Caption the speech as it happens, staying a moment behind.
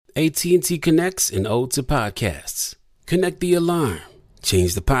AT&T connects an ode to podcasts. Connect the alarm.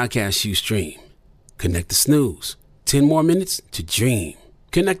 Change the podcast you stream. Connect the snooze. 10 more minutes to dream.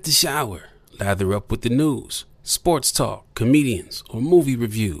 Connect the shower. Lather up with the news, sports talk, comedians, or movie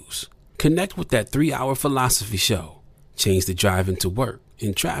reviews. Connect with that 3-hour philosophy show. Change the drive into work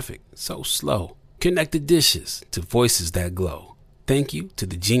in traffic so slow. Connect the dishes to voices that glow. Thank you to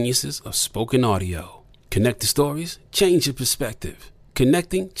the geniuses of spoken audio. Connect the stories, change your perspective.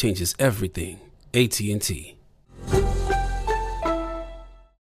 Connecting changes everything. AT&T.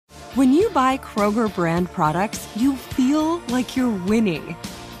 When you buy Kroger brand products, you feel like you're winning.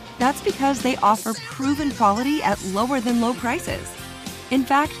 That's because they offer proven quality at lower than low prices. In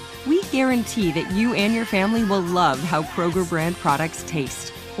fact, we guarantee that you and your family will love how Kroger brand products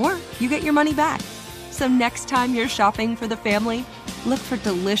taste, or you get your money back. So next time you're shopping for the family, look for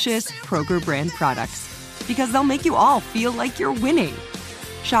delicious Kroger brand products, because they'll make you all feel like you're winning.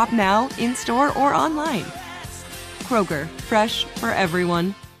 Shop now, in-store, or online. Kroger, fresh for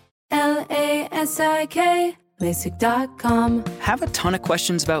everyone. LASIK, LASIK.com. Have a ton of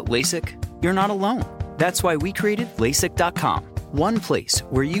questions about LASIK? You're not alone. That's why we created LASIK.com. One place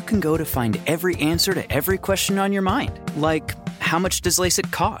where you can go to find every answer to every question on your mind. Like, how much does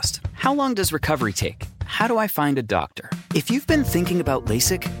LASIK cost? How long does recovery take? How do I find a doctor? If you've been thinking about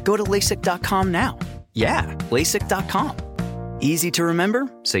LASIK, go to LASIK.com now. Yeah, LASIK.com. Easy to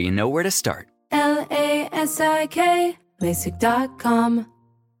remember, so you know where to start. LASIK, LASIK.com.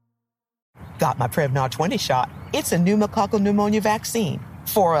 Got my Prevnar 20 shot. It's a pneumococcal pneumonia vaccine.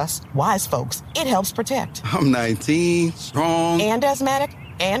 For us, wise folks, it helps protect. I'm 19, strong. And asthmatic,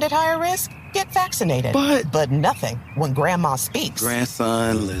 and at higher risk. Get vaccinated. But nothing when grandma speaks.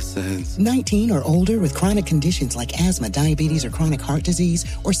 Grandson listens. 19 or older with chronic conditions like asthma, diabetes, or chronic heart disease,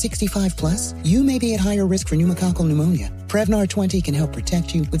 or 65 plus, you may be at higher risk for pneumococcal pneumonia. Prevnar 20 can help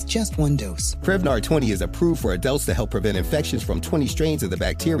protect you with just one dose. Prevnar 20 is approved for adults to help prevent infections from 20 strains of the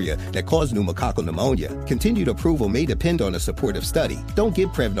bacteria that cause pneumococcal pneumonia. Continued approval may depend on a supportive study. Don't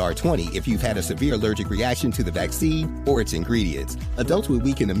give Prevnar 20 if you've had a severe allergic reaction to the vaccine or its ingredients. Adults with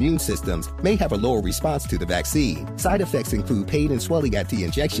weakened immune systems may have a lower response to the vaccine. Side effects include pain and swelling at the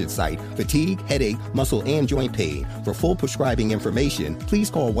injection site, fatigue, headache, muscle, and joint pain. For full prescribing information, please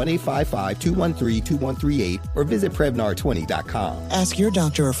call 1-855-213-2138 or visit Prevnar20.com. Ask your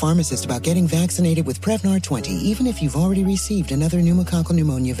doctor or pharmacist about getting vaccinated with Prevnar 20, even if you've already received another pneumococcal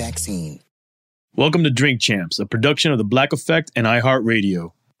pneumonia vaccine. Welcome to Drink Champs, a production of The Black Effect and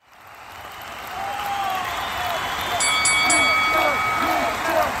iHeartRadio.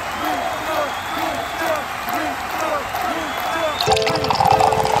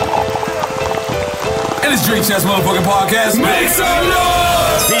 Drink Champs motherfucking podcast. Make some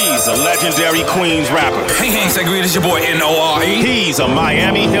noise! He's a legendary Queens rapper. Hey, Sangria, this your boy N.O.R.E. He's a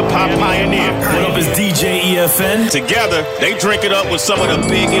Miami hip-hop pioneer. What up, is DJ EFN? Together, they drink it up with some of the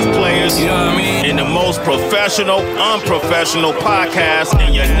biggest players, you know what I mean, in the most professional, unprofessional podcast,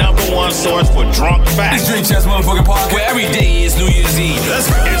 and your number one source for drunk facts. This Drink Champs motherfucking podcast, where every day is New Year's Eve. Let's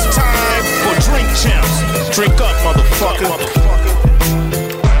go. It's time for Drink Champs. Drink up, motherfucker.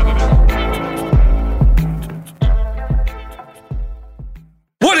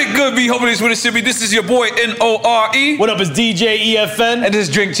 What it good be? Hoping it's what it should be. This is your boy N.O.R.E. What up, is DJ EFN? And this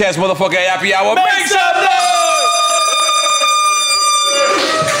is Drink Champs motherfucking happy hour. Make some noise!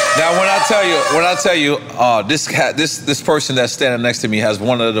 Now, when I tell you, this person that's standing next to me has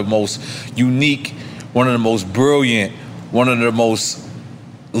one of the most unique, one of the most brilliant, one of the most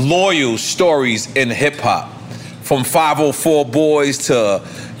loyal stories in hip hop. From 504 Boys to,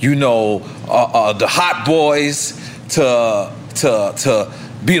 the Hot Boys to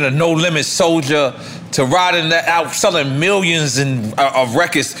being a No Limit soldier, to riding that out, selling millions of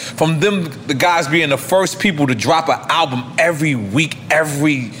records, from them, the guys being the first people to drop an album every week,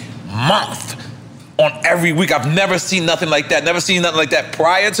 every month, on every week. I've never seen nothing like that. Never seen nothing like that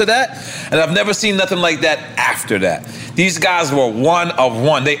prior to that, and I've never seen nothing like that after that. These guys were one of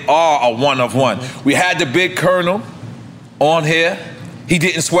one. They are a one of one. We had the Big Colonel on here. He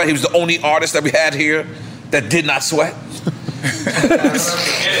didn't sweat. He was the only artist that we had here that did not sweat.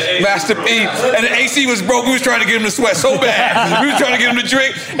 Master P. And the AC was broke. We was trying to get him to sweat so bad. We was trying to get him to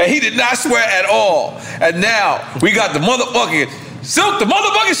drink, and he did not sweat at all. And now we got the motherfucking Silk, the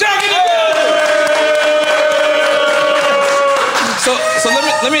motherfucking Shock in the building. So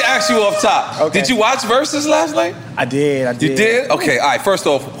let me ask you off top. Okay. Did you watch Versus last night? I did. You did? Okay. All right. First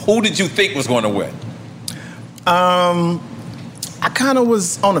off, who did you think was going to win? I kind of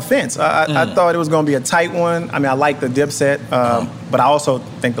was on the fence. I thought it was going to be a tight one. I mean, I like the Dipset, but I also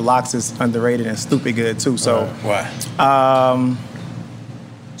think the Lox is underrated and stupid good too. So,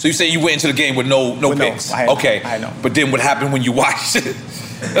 So you say you went into the game with no picks? Okay. I know. But then what happened when you watched it?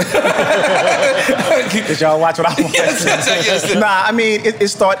 Did y'all watch what I watched? Yes. Nah, I mean, it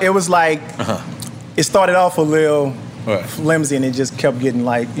started off a little flimsy, and it just kept getting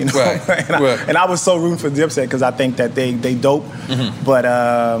like, you know. Right. And I was so rooting for Dipset because I think that they dope. Mm-hmm. But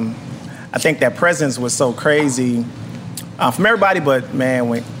I think that presence was so crazy from everybody. But man,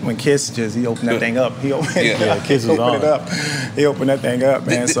 when Kiss he opened that thing up. Kiss was on. It up. He opened that thing up,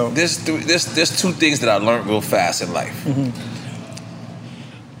 man. There's two things that I learned real fast in life. Mm-hmm.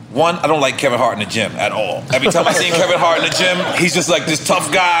 One, I don't like Kevin Hart in the gym at all. Every time I see Kevin Hart in the gym, he's just like this tough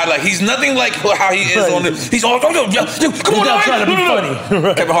guy. Like he's nothing like how he is on the. He's all come on, trying to be funny.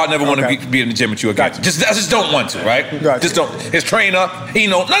 Kevin Hart never want to be in the gym with you again. Gotcha. I just don't want to, right? Gotcha. Just don't. His trainer, he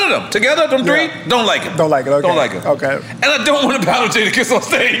know none of them together. Them three don't like him. Don't like it. Okay. Don't like him. Okay. And I don't want to battle Jadakiss on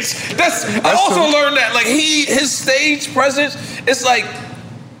stage. I also learned that like his stage presence, it's like.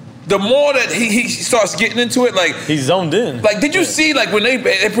 The more that he starts getting into it, like he's zoned in. Like, did you see like when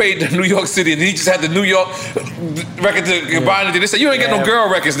they played New York City and he just had the New York record to combine it? They said you ain't got no girl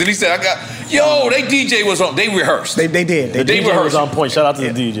records. Then he said they DJ was on. They rehearsed. They did. The DJ was on point. Shout out to the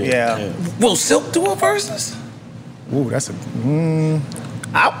DJ. Yeah. Will Silk do a versus? Ooh, that's a.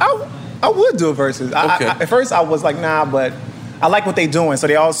 I would do a versus. Okay. At first I was like, nah, but. I like what they're doing. So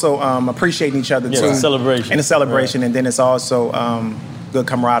they also appreciating each other too. It's a celebration. And a celebration, and then it's also good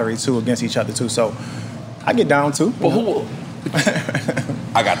camaraderie too against each other too. So I get down too. Well, who?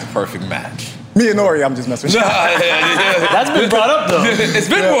 I got the perfect match. Me and Nori, I'm just messing with you. That's been brought up though. It's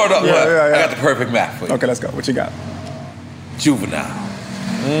been brought up. Yeah. I got the perfect match for you. Okay, let's go. What you got? Juvenile.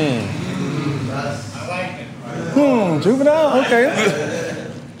 Juvenile. Okay.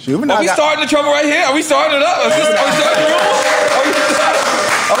 Juvenile. Are we starting the trouble right here? Are we starting it up? Are we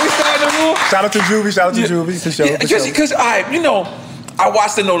starting the rule? Shout out to Juvie. Shout out to Juvie for sure. Because I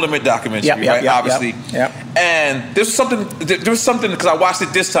watched the No Limit documentary, right? Obviously. Yep. And there was something because I watched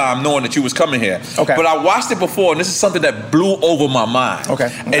it this time knowing that you was coming here. Okay. But I watched it before, and this is something that blew over my mind. Okay.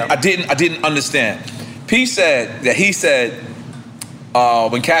 And I didn't understand. P said that he said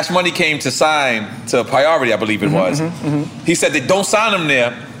when Cash Money came to sign to Priority, I believe it was, he said they don't sign him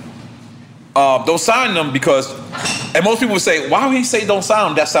there. Don't sign them because, and most people would say, why would he say don't sign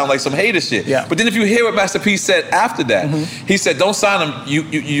them? That sounds like some hater shit. Yeah. But then if you hear what Master P said after that, he said don't sign them.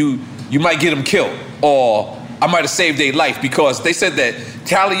 You might get them killed, or I might have saved their life, because they said that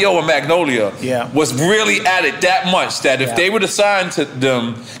Calio and Magnolia was really at it that much that if they would have signed to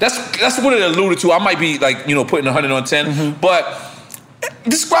them, that's what it alluded to. I might be like putting 100 on 10, but.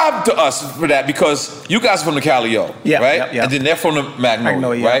 Describe to us for that, because you guys are from the Calio, right? Yeah. And then they're from the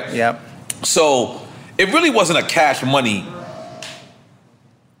Magnolia, right? Yeah. So it really wasn't a Cash Money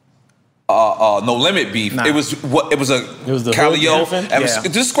No Limit beef. Nah. It was the Calio.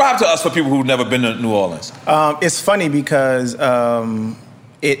 Describe to us for people who've never been to New Orleans. It's funny because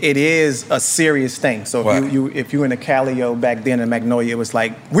it is a serious thing. So if you in the Calio back then in Magnolia, it was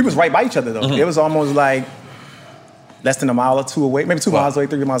like we was right by each other though. It was almost like less than a mile or two away, maybe 2 miles away,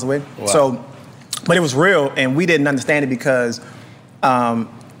 3 miles away. Wow. So, but it was real, and we didn't understand it because the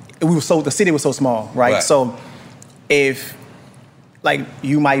city was so small, right? So if like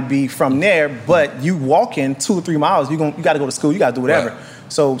you might be from there, but you walking 2 or 3 miles, you got to go to school, you got to do whatever. Right.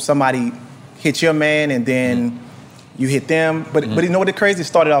 So somebody hit your man, and then you hit them. But you know what the crazy? It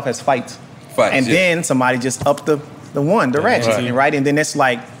started off as fights. And then somebody just upped the ratchet, right? And then it's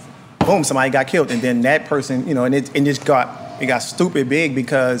like, boom, somebody got killed. And then that person, and it got stupid big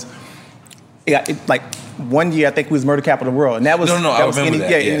because it like 1 year I think we was murder capital of the world. And that was in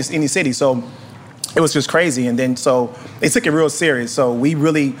any city. So it was just crazy. And then so they took it real serious. So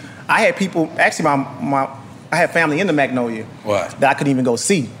I had people, actually I had family in the Magnolia that I couldn't even go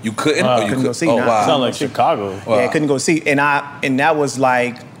see. You couldn't? I couldn't go see. Oh, wow. Sound like Chicago. Yeah, I couldn't go see. And that was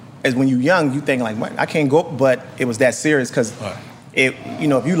like, as when you're young, you think like, what? I can't go, but it was that serious because if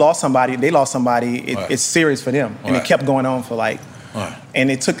you lost somebody, they lost somebody, it's serious for them. And it kept going on for like,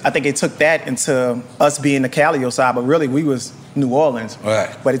 and I think it took that into us being the Calio side, but really we was New Orleans.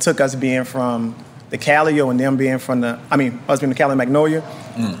 Right. But it took us being from the Calio and them being from us being the Calio Magnolia.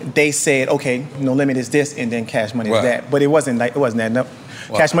 They said, okay, No Limit is this, and then Cash Money is that. But it wasn't that. No.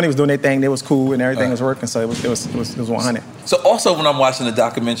 Wow. Cash Money was doing their thing. They was cool and everything was working. So it was 100. So also when I'm watching the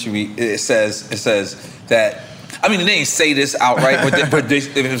documentary, it says that, they didn't say this outright, but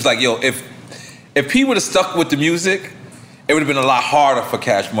it was like, if P would have stuck with the music, it would have been a lot harder for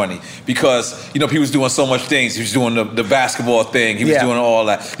Cash Money because P was doing so much things. He was doing the basketball thing. He was doing all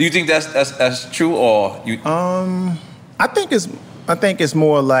that. Do you think that's true, or you? I think it's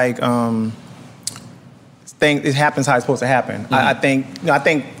more like think it happens how it's supposed to happen. I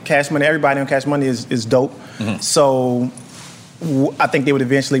think Cash Money, everybody on Cash Money is dope. So I think they would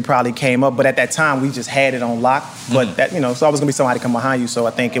eventually probably came up, but at that time we just had it on lock. But that, it's always gonna be somebody come behind you. So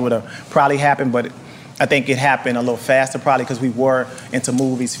I think it would have probably happened, but I think it happened a little faster probably because we were into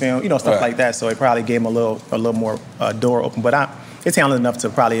movies, film, stuff like that. So it probably gave him a little more door open. But it's talented enough to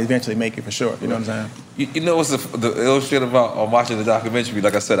probably eventually make it for sure. You know what I'm saying? You know what's the illustrative about watching the documentary?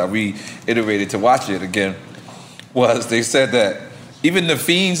 Like I said, I reiterated to watch it again. Was they said that even the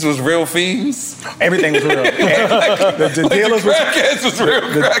fiends was real fiends. Everything was real. The dealers was real.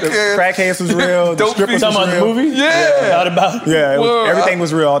 The crackheads was real. The strippers was real. Talking about the movie? Yeah. Everything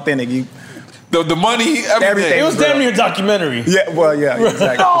was real, authentic. The money, everything. It was damn near a documentary. Yeah,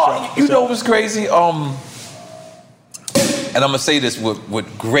 exactly. No, you know what's crazy? And I'm gonna say this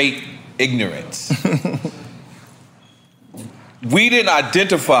with great ignorance. We didn't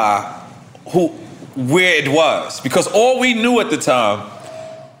identify where it was because all we knew at the time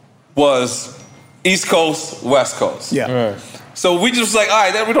was East Coast, West Coast. Yeah. So we just like, all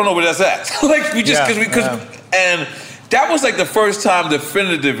right, we don't know where that's at. Like we just and that was like the first time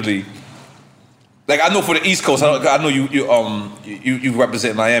definitively. Like I know for the East Coast, I know you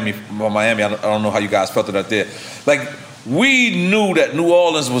represent Miami. I don't know how you guys felt it out there. Like we knew that New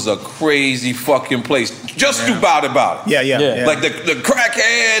Orleans was a crazy fucking place. Just about it. Yeah. Like the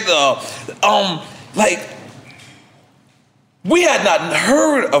crackhead, like we had not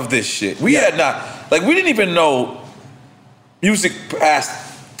heard of this shit. We had not, like we didn't even know music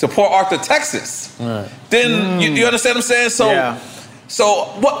passed to Port Arthur, Texas. Right. Then you understand what I'm saying? So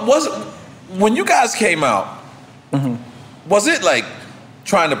what was when you guys came out? Was it like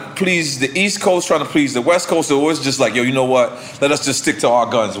trying to please the East Coast, trying to please the West Coast, or was it just like, yo, you know what? Let us just stick to our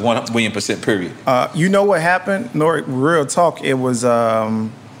guns, 1,000,000% period. You know what happened? No, real talk. It was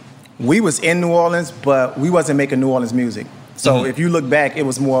we was in New Orleans, but we wasn't making New Orleans music. So if you look back, it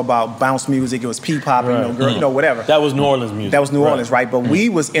was more about bounce music. It was P-pop, whatever. That was New Orleans music. That was New Orleans, right? But we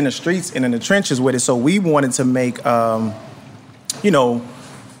was in the streets and in the trenches with it. So we wanted to make,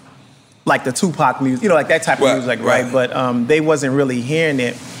 like the Tupac music, like that type of music, right? But they wasn't really hearing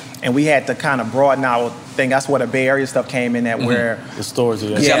it, and we had to kind of broaden our thing. That's where the Bay Area stuff came in. Where the stores.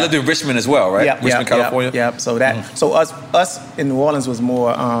 Because y'all lived in Richmond as well, right? Richmond, California. Yeah. So that, so us in New Orleans was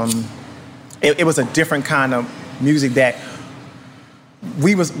more. It was a different kind of music that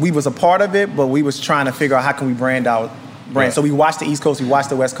we was a part of it, but we was trying to figure out how can we brand our brand. Right. So we watched the East Coast, we watched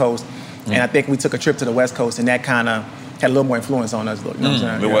the West Coast, and I think we took a trip to the West Coast, and that kind of had a little more influence on us. You know what I'm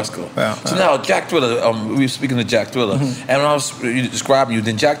saying? The West Coast. So now Jack Thriller, we were speaking to Jack Thriller, and when I was describing you,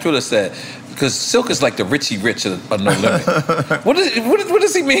 then Jack Thriller said, because Silk is like the Richie Rich of No Limit. What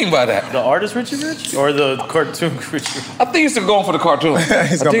does he mean by that? The artist Richie Rich or the cartoon Richie Rich? I think he's still going for the cartoon. What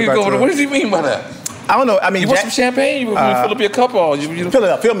does he mean by that? I don't know. I mean, you want some champagne? You want to fill up your cup? Or you fill it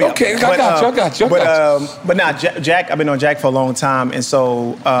up. Fill me up. Okay, I got you. But now, Jack, I've been on Jack for a long time, and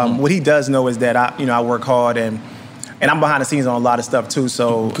so what he does know is that I work hard and I'm behind the scenes on a lot of stuff too.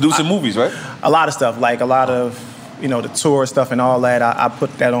 So producing movies, right? A lot of stuff, like a lot of the tour stuff and all that. I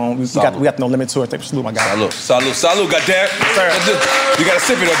put that on. We got the No Limit tour. Salute, my guy. Salute, goddamn. You gotta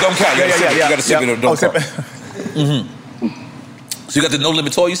sip it or don't count. You gotta sip it or don't count. So you got the No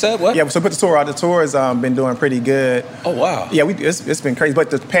Limit tour, you said? What? Yeah, so we put the tour out. The tour has been doing pretty good. Oh, wow. Yeah, it's been crazy. But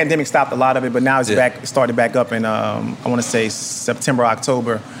the pandemic stopped a lot of it, but now it's back. It started back up in, I want to say, September,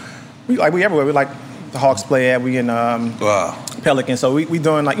 October. We everywhere. We like the Hawks play at. We in Pelican. So we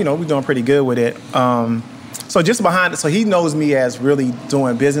doing we doing pretty good with it. So just behind it, so he knows me as really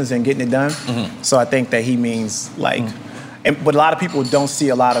doing business and getting it done. So I think that he means like... But a lot of people don't see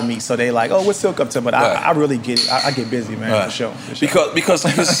a lot of me, so they like, oh, what's Silk up to? But I really get it. I get busy, man, for sure. Because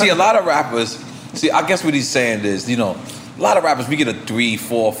see, a lot of rappers, I guess what he's saying is, a lot of rappers, we get a 3,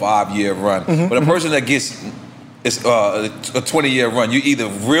 4, 5 year run. But a person that gets a 20-year run, you're either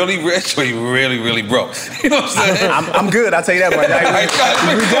really rich or you're really, really broke. You know what I'm saying? I'm good, I'll tell you that much.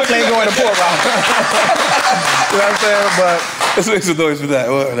 We definitely ain't going to poor route. You know what I'm saying? But let's make some noise for that.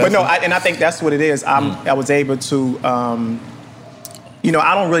 But no, I think that's what it is. I was able to, I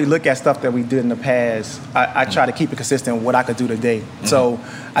don't really look at stuff that we did in the past. I try to keep it consistent with what I could do today. So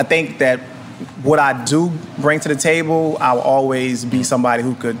I think that what I do bring to the table, I'll always be somebody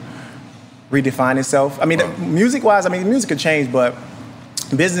who could redefine itself. I mean, music-wise, music could change, but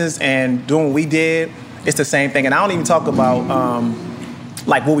business and doing what we did, it's the same thing. And I don't even talk about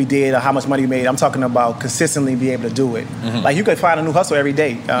like what we did or how much money we made. I'm talking about consistently be able to do it. Like you could find a new hustle every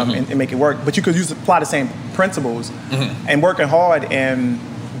day and make it work, but you could apply the same principles and working hard and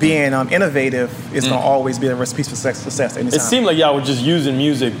being innovative is going to always be a recipe for success anytime. It seemed like y'all were just using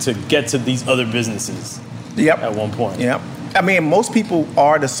music to get to these other businesses. Yep. At one point. Yep. I mean, most people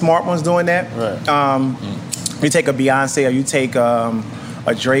are the smart ones doing that. Right. You take a Beyonce or you take a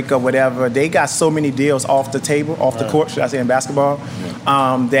Drake or whatever. They got so many deals off the table, off the court, should I say, in basketball,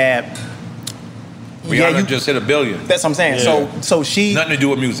 that. Rihanna just hit $1 billion. That's what I'm saying. Yeah. So she nothing to do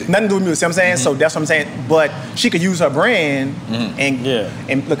with music. Nothing to do with music. See what I'm saying? So that's what I'm saying. But she could use her brand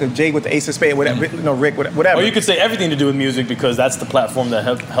and look at Jay with the Ace of Spades, whatever, Rick, whatever. Or you could say everything to do with music because that's the platform that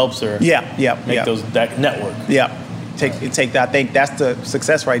helps her. Make that network. Yeah. Take that. I think that's the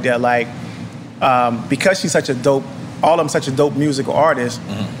success right there. Like because she's such a dope, all of them such a dope musical artist.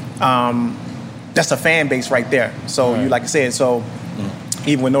 That's a fan base right there. So you like I said. So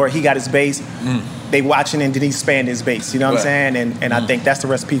even with Nori, he got his base. They watching and then he expand his base. You know what I'm saying? And I think that's the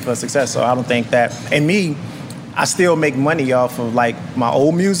recipe for success. So I don't think that. And me, I still make money off of like my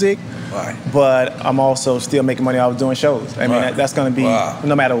old music. Right. But I'm also still making money off of doing shows. I mean, that's going to be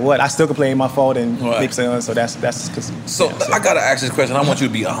no matter what. I still can play My Fault and Big Son. So that's. So I got to ask this question. I want you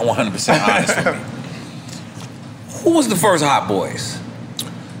to be 100% honest with me. Who was the first Hot Boys?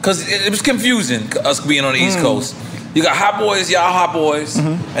 Because it was confusing us being on the East Coast. You got Hot Boys, y'all Hot Boys,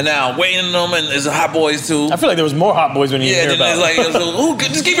 and now Wayne and them and is a Hot Boys too. I feel like there was more Hot Boys when you hear about it.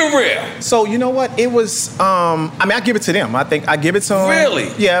 Just keep it real. So you know what? It was. I mean, I give it to them. I think I give it to them.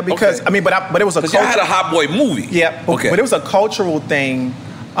 Really? Yeah, because I mean, but it was a. Because y'all had a Hot Boy movie. Yeah. But it was a cultural thing.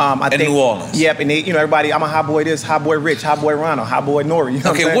 I think New Orleans. Yep, and they, everybody. I'm a Hot Boy. This Hot Boy Rich, Hot Boy Ronald, Hot Boy Nori. You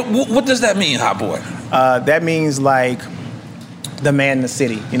know what does that mean, Hot Boy? That means like. The man in the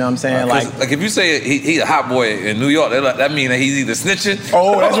city, you know what I'm saying? Like if you say he's a hot boy in New York, that means that he's either snitching.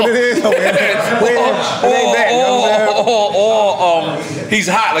 Oh, that's what it is. Or he's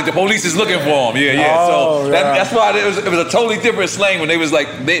hot, like the police is looking for him. Yeah. So that's why it was a totally different slang when they was like,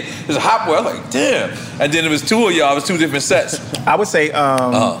 there's a hot boy. I was like, damn. And then it was two of y'all. It was two different sets. I would say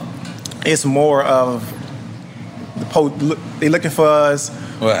it's more of they looking for us.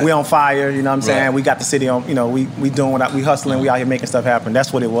 Right. We on fire, you know what I'm saying? Right. We got the city on, we doing what we hustling, we out here making stuff happen.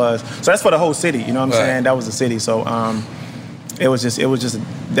 That's what it was. So that's for the whole city, you know what I'm saying? That was the city. So it was just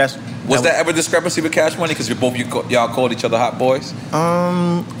Was that ever discrepancy with Cash Money? Because y'all called each other Hot Boys?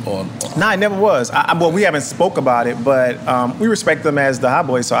 Nah, it never was. Well, we haven't spoke about it, but we respect them as the Hot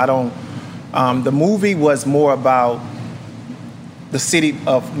Boys. So I don't. The movie was more about the city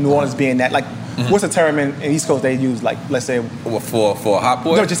of New Orleans being that like. What's the term in East Coast they use? Like, let's say for a hot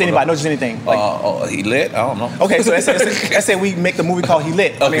boy. No, just anybody. No, just anything. Like, he lit. I don't know. Okay, so let's say we make the movie called He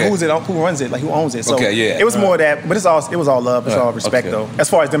Lit. I mean, who runs it? Like, who owns it? So it was more that, but it was all love. It's all respect though. As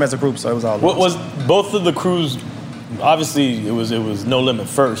far as them as a group, so it was all love. What was both of the crews? Obviously, it was No Limit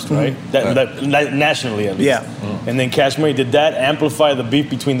first, right? That nationally at least. Yeah. And then Cash Money. Did that amplify the beef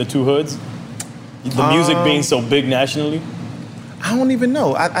between the two hoods? The music being so big nationally. I don't even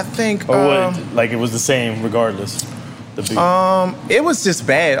know. I think. Or it was the same regardless. The beat. It was just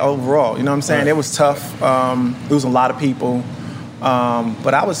bad overall. You know what I'm saying? Right. It was tough. There was a lot of people.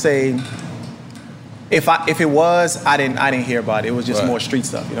 But I would say, if it was, I didn't hear about it. It was just more street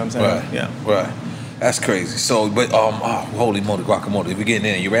stuff. You know what I'm saying? Right. Yeah. Right. That's crazy. So, but holy moly, guacamole. We're getting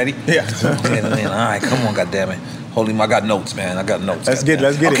in. You ready? Yeah. Getting in. All right, come on, goddammit. Holy, I got notes, man. I got notes. Let's get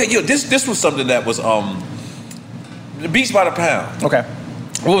it. Okay, yo, this was something that was Beats by the Pound. Okay.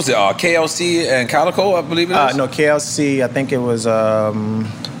 What was it? KLC and Calico, I believe it is? No, KLC, I think it was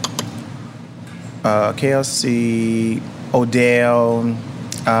KLC, Odell,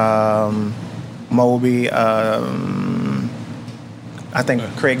 Moby, I think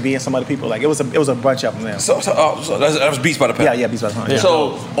Craig B and some other people. Like it was a bunch of them there. So that was Beats by the Pound. Yeah, Beats by the Pound. Yeah.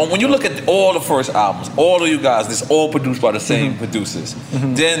 So when you look at all the first albums, all of you guys, this all produced by the same producers.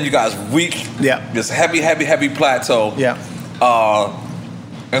 Then you guys reach this heavy plateau. Yeah.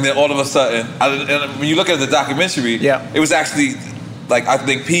 And then all of a sudden, and when you look at the documentary, it was actually like I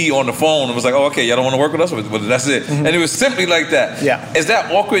think P on the phone and was like, "Oh, okay, y'all don't want to work with us, but that's it." And it was simply like that. Yeah. Is that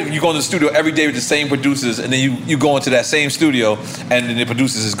awkward? You go to the studio every day with the same producers, and then you go into that same studio, and then the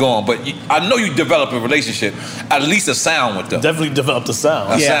producers is gone. But I know you develop a relationship, at least a sound with them. Definitely developed a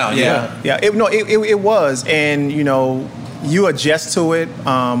sound. Yeah. It was, and you adjust to it.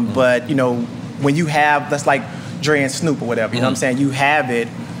 But when you have that's like Dre and Snoop or whatever, you know what I'm saying? You have it,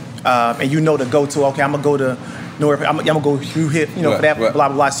 and to go to. Okay, I'm gonna go to. I'm gonna go through hit, for that, blah blah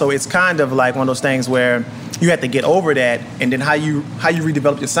blah. So it's kind of like one of those things where you have to get over that, and then how you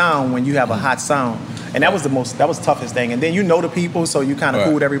redevelop your sound when you have a hot sound, and that was the toughest thing. And then the people, so you kind of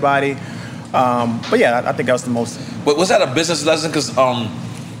cool with everybody. But yeah, I think that was the most. But was that a business lesson?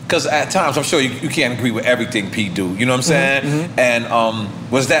 Because at times I'm sure you can't agree with everything P do. You know what I'm saying? And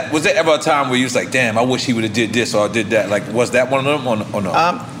was there ever a time where you was like, damn, I wish he would have did this or did that? Like, was that one of them or no?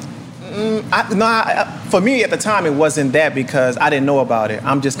 For me at the time, it wasn't that because I didn't know about it.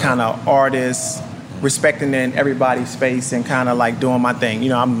 I'm just kind of artist, respecting in everybody's space and kind of like doing my thing. You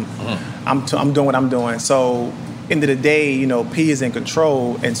know, I'm doing what I'm doing. So, end of the day, you know, P is in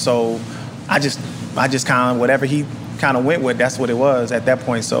control, and so I just kind of whatever he kind of went with, that's what it was at that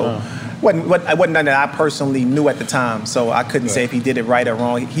point. So. It wasn't nothing that I personally knew at the time, so I couldn't say if he did it right or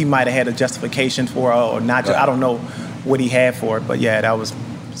wrong. He might have had a justification for it or not. I don't know what he had for it, but yeah, that was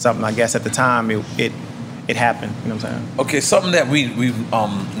something, I guess, at the time it happened. You know what I'm saying? Okay, something that we've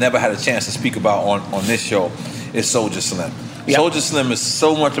never had a chance to speak about on this show is Soulja Slim. Yep. Soulja Slim is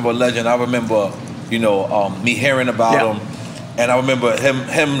so much of a legend. I remember, you know, me hearing about him, and I remember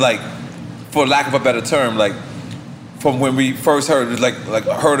him like, for lack of a better term, like, from when we first heard, like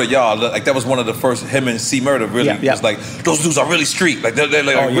heard of y'all, like that was one of the first, him and C Murder really was like, those dudes are really street, like they're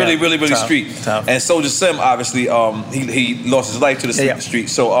like really tough, street. Tough. And Soulja Slim obviously he lost his life to the street.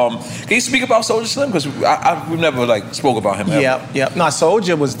 So can you speak about Soulja Slim, because we've never like spoke about him ever. No,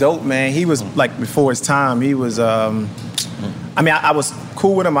 Soulja was dope, man. He was like before his time. He was I mean, I was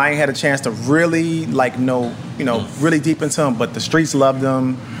cool with him. I ain't had a chance to really like know, you know, really deep into him, but the streets loved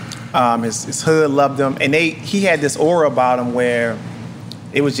him. His hood loved him, and he had this aura about him where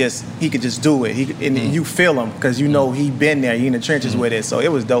it was just, he could just do it. And you feel him because you know he been there, he in the trenches with it. So it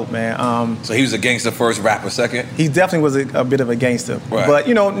was dope, man. So he was a gangster first, rapper second? He definitely was a bit of a gangster, but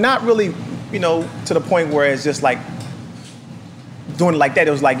you know, not really, you know, to the point where it's just like doing it like that.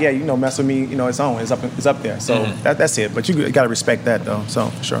 It was like, yeah, you know, mess with me, you know, it's up there. So that's it. But you got to respect that though. So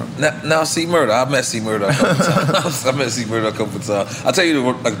for sure. Now C Murder, I met C Murder a couple times. I'll tell you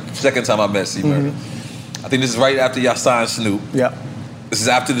the second time I met C Murder. I think this is right after y'all signed Snoop. Yeah. This is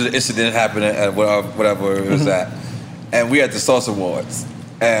after the incident happened at whatever it was at, and we at the Source Awards,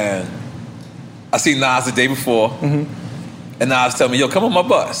 and I see Nas the day before. And Nas tell me, yo, come on my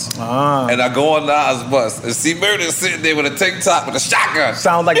bus. And I go on Nas' bus and see Murder sitting there with a tank top with a shotgun.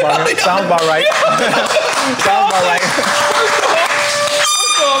 Sounds about right. Sounds about right.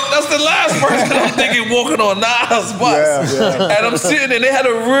 That's the last person I'm thinking walking on Nas' bus. And I'm sitting, and they had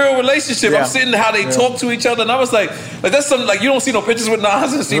a real relationship. I'm sitting how they talk to each other, and I was like that's something, like, you don't see no pictures with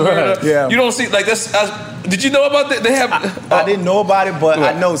Nas and C Murder. You don't see, like, that's. Did you know about that? They have. I didn't know about it, but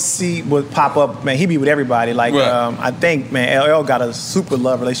I know C would pop up. Man, he be with everybody. Like, I think, man, LL got a super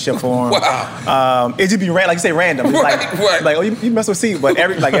love relationship for him. Wow. It just be like you say, random. It's like oh, you mess with C, but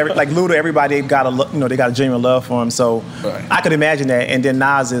like Luda, everybody got they got a genuine love for him. So I could imagine that. And then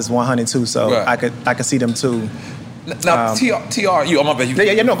Nas is 102, so I could see them too. Now TRU, I'm about you.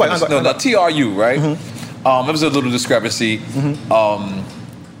 No, go ahead. No, TRU, right? There was a little discrepancy.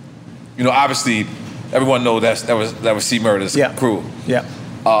 You know, obviously, everyone knows that was C Murder's crew. 2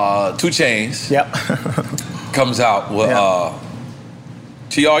 Chainz. Comes out with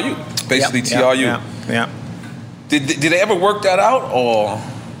TRU, basically TRU. Did they ever work that out, or?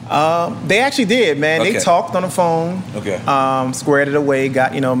 They actually did, man. They talked on the phone. Squared it away.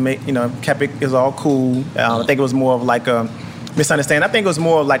 Got kept it. Is all cool. I think it was more of like a misunderstanding. I think it was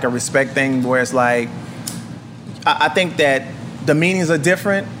more of like a respect thing, where it's like I think that the meanings are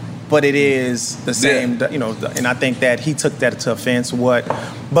different, but it is the same. You know, and I think that he took that to offense.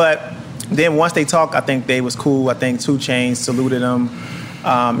 But then once they talked, I think they was cool. I think 2 Chainz saluted him.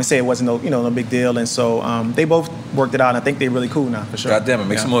 And say it wasn't no big deal, and so they both worked it out. And I think they're really cool now, for sure. God damn it,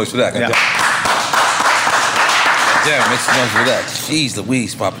 make some noise for that. Make some noise for that. Jeez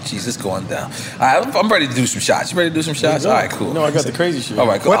Louise, Papa Cheese, it's going down. All right, I'm ready to do some shots. You ready to do some shots? All right, cool. No, I got the crazy shit. All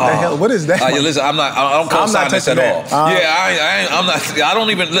right, cool. What the hell? What is that? Listen, I don't co-sign this at all. I'm not. I don't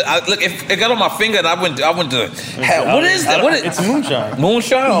even look. If it got on my finger, and I went to hell. What is that? It's moonshine.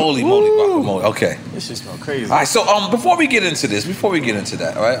 Moonshine? Holy moly, guacamole. Okay. This shit smells crazy. All right, so before we get into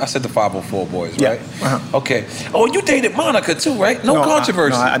that, all right? I said the 504 boys, right? Okay. Oh, you dated Monica too, right? No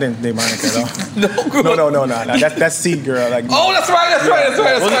controversy. No, I didn't date Monica at all. No. That's C girl. Like, oh, that's right.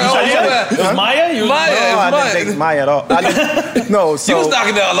 It was Maya? I didn't date Maya at all. No, so you was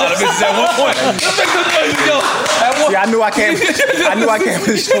knocking down a lot of bitches at one point. See, I knew I came for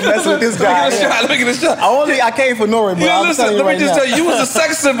the show messing with this guy. Let me get a shot. I came for Nori, bro. Listen, let me just tell you, you was a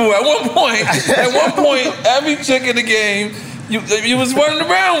sex symbol at one point. At one point, every chick in the game, you was running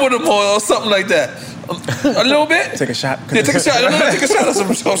around with them or something like that. A little bit. Take a shot. Yeah, take a shot. Take a shot of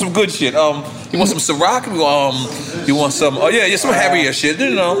some good shit. You want some Ciroc? You want some? Oh yeah, some heavier shit.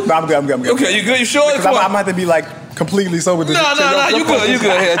 You know. No, I'm good. Okay, you good? You sure? Because I'm gonna have to be like completely sober. No. You good?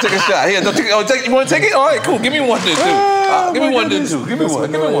 Here, take a shot. Here, you want to take it? All right, cool. Give me one then too. Give me one then too. Give me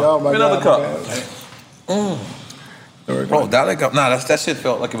one. Give me another cup. Oh, that shit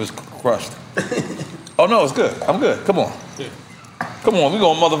felt like it was crushed. Oh no, it's good. I'm good. Come on. Come on, we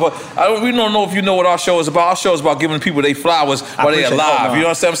going motherfucker. We don't know if you know what our show is about. Our show is about giving people their flowers while they're alive. You know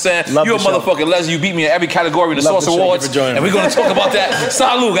what I'm saying? You're a motherfucking legend. You beat me in every category in the Source Awards. And we're going to talk about that.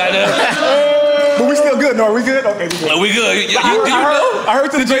 Salute, goddamn. But we still good, no? We good? Okay, we good. I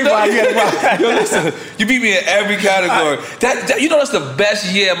heard the Drake vibe. Yo, listen, you beat me in every category. You know that's the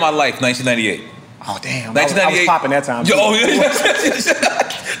best year of my life, 1998. Oh, damn. 1998. I was popping that time. Oh, yeah.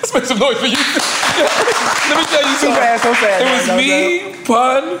 Let's make some noise for you. Let me tell you something. So fast. It was me,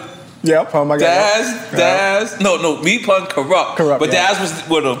 Pun. Yeah, Pun, my guy. Daz. No, me, Pun, Corrupt. But Daz was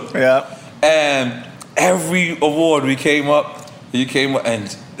with him. Yeah. And every award you came up,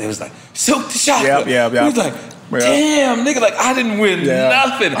 and it was like, Silk the Shocker. Yeah. He was like, damn, nigga, like I didn't win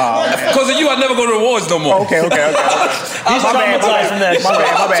nothing. Because of you, I never go to awards no more. Okay. He's traumatized from that shit. My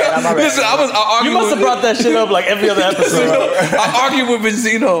bad. Listen, I arguing. You must have brought that shit up like every other episode. I argued with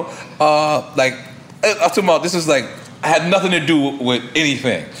Benzino, I'm talking about, this is like, I had nothing to do with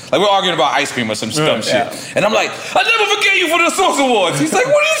anything. Like, we're arguing about ice cream or some dumb shit. And I'm like, I never forget you for the Source Awards. He's like,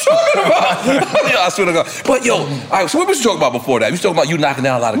 what are you talking about? I swear to God. But yo, all right, so what was you talking about before that? You was talking about you knocking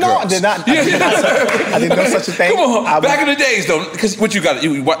down a lot of girls. No, I did not. I didn't know such a thing. Come on, back in the days though, because what you got,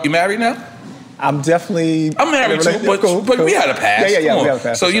 you married now? I'm married too, but we had a past. Yeah, we had a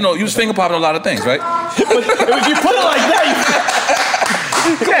past. So, you know, you was finger popping a lot of things, right? But if you put it like that,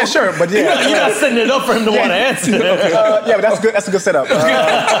 yeah, sure, but you're not setting it up for him to want to answer. Yeah, but that's good. That's a good setup.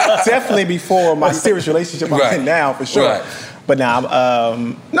 Definitely before my serious relationship I'm in now, for sure. Right. But now, I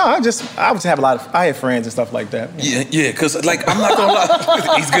would just have I had friends and stuff like that. Yeah, because like I'm not gonna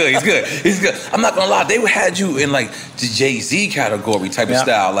lie, he's good. I'm not gonna lie, they had you in like the Jay-Z category type of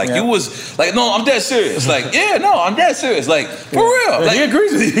style. Like you was like, no, I'm dead serious. Like, I'm dead serious. Like for real. Like, he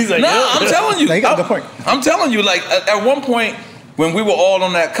agrees with you. He's like, I'm telling you. No, he got a good point. I'm telling you, like at one point when we were all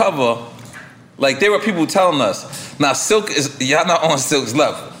on that cover, like there were people telling us, now y'all not on Silk's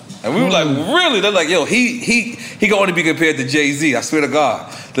level. And we were like, really? They're like, yo, he can only be compared to Jay-Z. I swear to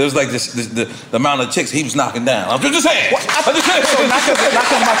God. There's like the amount of chicks he was knocking down. I'm just saying. So not because of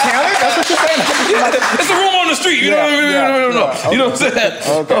my talent? That's what you're saying? It's a room on the street. You know what I mean? No. Okay. You know what I'm saying?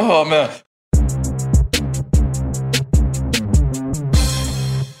 Okay. Oh, man.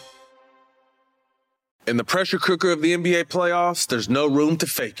 In the pressure cooker of the NBA playoffs, there's no room to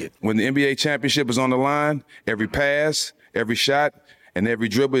fake it. When the NBA championship is on the line, every pass, every shot, and every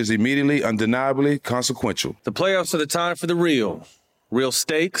dribble is immediately, undeniably consequential. The playoffs are the time for the real. Real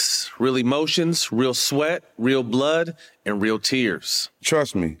stakes, real emotions, real sweat, real blood, and real tears.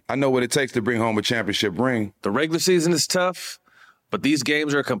 Trust me, I know what it takes to bring home a championship ring. The regular season is tough, but these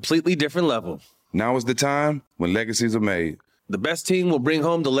games are a completely different level. Now is the time when legacies are made. The best team will bring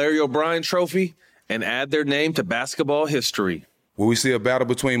home the Larry O'Brien Trophy and add their name to basketball history. Will we see a battle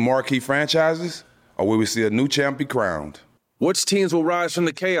between marquee franchises, or will we see a new champ be crowned? Which teams will rise from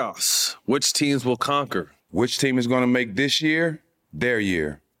the chaos? Which teams will conquer? Which team is going to make this year their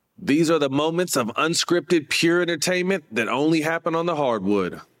year? These are the moments of unscripted, pure entertainment that only happen on the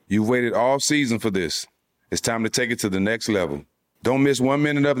hardwood. You've waited all season for this. It's time to take it to the next level. Don't miss 1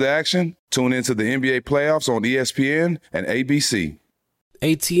 minute of the action. Tune into the NBA playoffs on ESPN and ABC.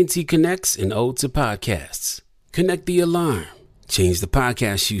 AT&T connects an ode to podcasts. Connect the alarm. Change the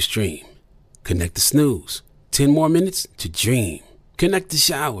podcast you stream. Connect the snooze. 10 more minutes to dream. Connect the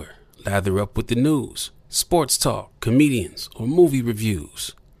shower. Lather up with the news, sports talk, comedians, or movie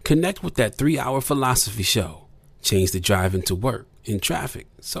reviews. Connect with that 3-hour philosophy show. Change the drive into work in traffic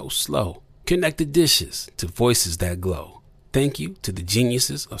so slow. Connect the dishes to voices that glow. Thank you to the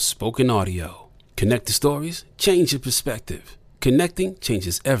geniuses of spoken audio. Connect the stories, change your perspective. Connecting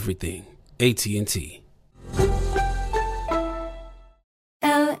changes everything. AT&T.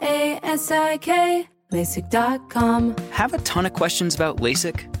 LASIK, LASIK.com. Have a ton of questions about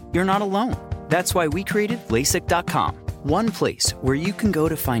LASIK? You're not alone. That's why we created LASIK.com. One place where you can go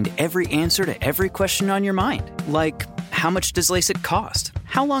to find every answer to every question on your mind. Like, how much does LASIK cost?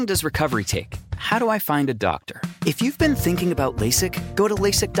 How long does recovery take? How do I find a doctor? If you've been thinking about LASIK, go to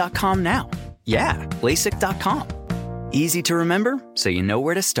LASIK.com now. Yeah, LASIK.com. Easy to remember, so you know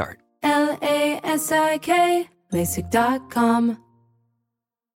where to start. LASIK, LASIK.com.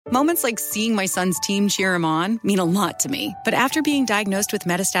 Moments like seeing my son's team cheer him on mean a lot to me. But after being diagnosed with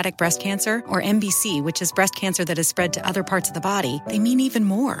metastatic breast cancer, or MBC, which is breast cancer that has spread to other parts of the body, they mean even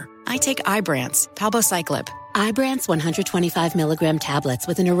more. I take Ibrance, palbociclib. Ibrance 125 milligram tablets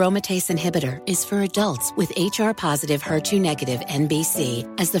with an aromatase inhibitor is for adults with HR-positive, HER2-negative MBC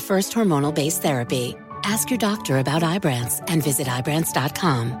as the first hormonal-based therapy. Ask your doctor about Ibrance and visit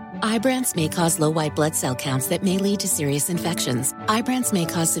Ibrance.com. Ibrance may cause low white blood cell counts that may lead to serious infections. Ibrance may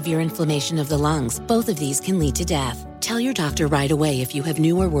cause severe inflammation of the lungs. Both of these can lead to death. Tell your doctor right away if you have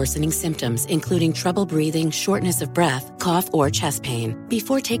new or worsening symptoms, including trouble breathing, shortness of breath, cough, or chest pain.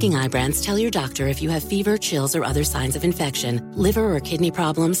 Before taking Ibrance, tell your doctor if you have fever, chills, or other signs of infection, liver or kidney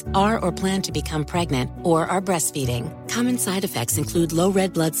problems, are or plan to become pregnant, or are breastfeeding. Common side effects include low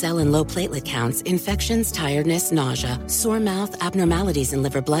red blood cell and low platelet counts, infections, tiredness, nausea, sore mouth, abnormalities in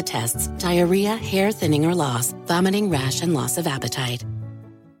liver blood tests, diarrhea, hair thinning or loss, vomiting, rash, and loss of appetite.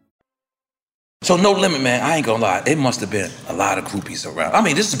 So No Limit, man, I ain't gonna lie, it must have been a lot of groupies around. I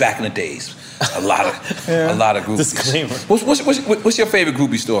mean, this is back in the days. A lot of groupies. Disclaimer. What's your favorite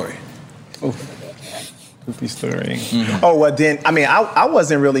groupie story? Groupie story. Mm-hmm. Oh, well then, I mean, I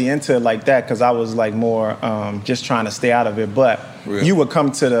wasn't really into it like that because I was like more just trying to stay out of it. But you would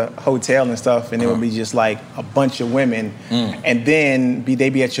come to the hotel and stuff, and it would be just like a bunch of women, and then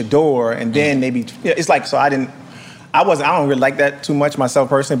they'd be at your door, and then they'd be. It's like so. I don't really like that too much myself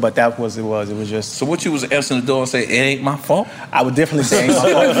personally, but that was it was. It was just. So what you was answering the door and say, it ain't my fault? I would definitely say it ain't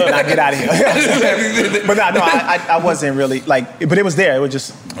my fault. Now get out of here. But no, I wasn't really like, but it was there. It was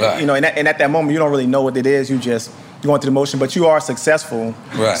just, you know, and at that moment, you don't really know what it is. You just go into the motion, but you are successful.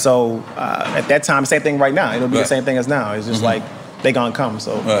 Right. So at that time, same thing right now. It'll be the same thing as now. It's just like, they gonna come.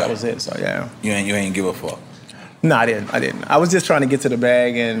 So that was it. So yeah. You ain't give a fuck. No, I didn't. I was just trying to get to the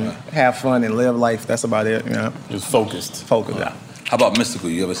bag and have fun and live life. That's about it, you know. Just focused. Yeah. How about Mystical?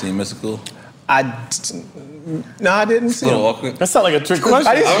 You ever seen Mystical? I didn't see it. Awkward. That sounds like a trick question.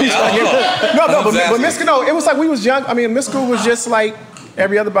 I didn't see but Mystical, no, it was like we was young. I mean, Mystical was just like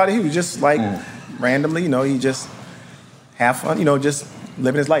every other body. He was just like randomly, you know, he just have fun, you know, just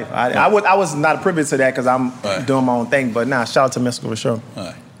living his life. I was not privy to that because I'm doing my own thing, but shout out to Mystical for sure. All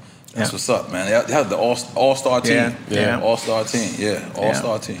right. That's what's up, man. They have the all-star team. Yeah. All-star team. Yeah.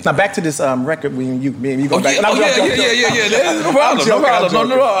 All-star team. Now back to this record when you go back. Yeah. No problem.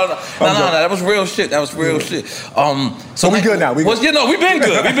 No. That was real shit. So we good now. We've been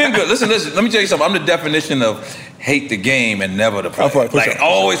good. Listen. Let me tell you something. I'm the definition of hate the game and never the play. I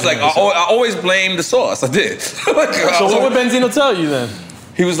always blame the sauce. I did. So what would Benzino tell you then?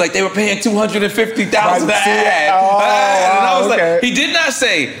 He was like, they were paying $250,000 to ad. And I was like, he did not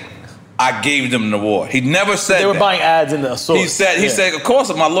say, I gave them an award. He never said they were buying ads in the source. He said, of course,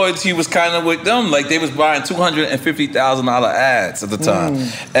 my loyalty was kind of with them. Like they was buying $250,000 ads at the time.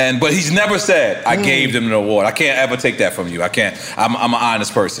 But he's never said, I gave them an award. I can't ever take that from you. I can't. I'm an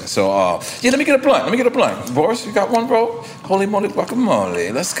honest person. So let me get a blunt. Boris, you got one, bro? Holy moly,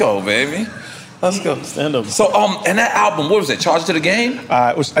 guacamole. Let's go, baby. Let's go. Stand up. So, and that album, what was it? Charge to the Game?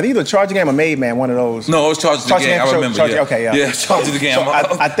 It was, I think either Charge to the Game or Made Man, one of those. No, it was Charge to the Game. I remember. Okay, yeah. Yeah, Charge to the Game. So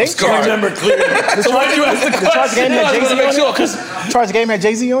I think I remember clearly. The Charge to the Game had Jay-Z on it? Charge to the Game had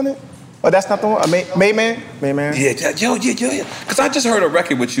Jay-Z on it? Oh, that's not the one? Made Man? Yeah. Because I just heard a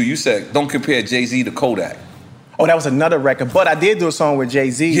record with you. You said, don't compare Jay-Z to Kodak. Oh, that was another record. But I did do a song with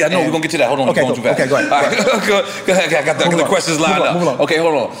Jay-Z. Yeah, no, we're going to get to that. Hold on. Okay, you're going too fast. Okay, go ahead. All right. Go ahead. I got the questions lined up. Move on. Okay,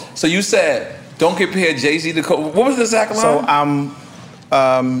 hold on. So you said, don't compare Jay-Z to Kodak. What was the exact line? So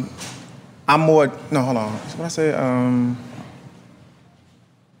I'm more. No, hold on. What I say?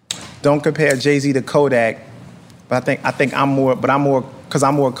 Don't compare Jay-Z to Kodak. But I think I'm more. But I'm more because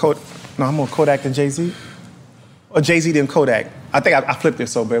I'm more Kodak than Jay-Z, or Jay-Z than Kodak. I think I flipped it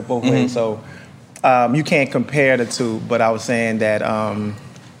so both ways. So you can't compare the two. But I was saying that.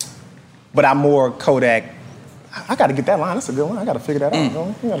 But I'm more Kodak. I got to get that line. That's a good one. I got to figure that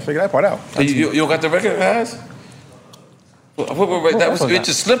out. You got to figure that part out. You don't got the record, guys? It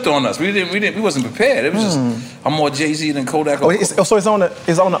just slipped on us. We wasn't prepared. It was just I'm more Jay-Z than Kodak. So it's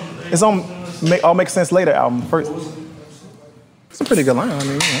on All Makes Sense Later album first. It's a pretty good line. I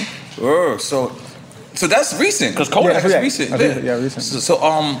mean, so that's recent because Kodak is recent. Recent. So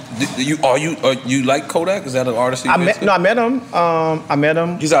you like Kodak? Is that an artist? I met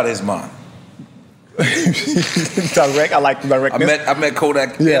him. He's out of his mind. Direct. I like directness. I met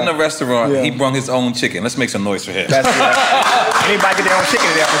Kodak in the restaurant. He brought his own chicken. Let's make some noise for him. That's right. Anybody get their own chicken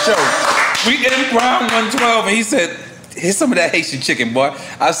there for sure. We in Prime 112, and he said, "Here's some of that Haitian chicken, boy."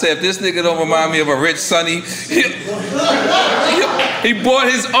 I said, "If this nigga don't remind me of a rich Sonny," he bought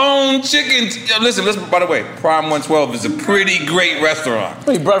his own chicken. Listen. By the way, Prime 112 is a pretty great restaurant.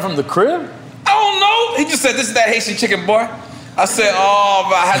 He brought it from the crib? I don't know. He just said, "This is that Haitian chicken, boy." I said,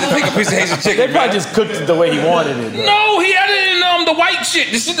 but I had to take a piece of Haitian chicken. They probably just cooked it the way he wanted it. Bro. No, he had it in the white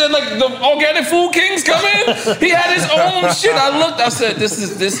shit. The shit that like the organic food kings come in. He had his own shit. I looked. I said, "This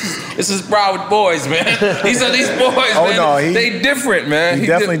is Broward boys, man." He said, "These boys, man, they different, man." He's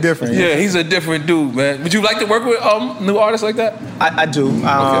definitely different. Yeah, he's a different dude, man. Would you like to work with new artists like that? I do.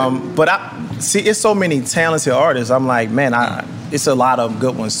 But I see, it's so many talented artists. I'm like, man, it's a lot of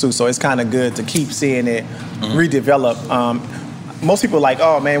good ones too. So it's kind of good to keep seeing it redevelop. Most people are like,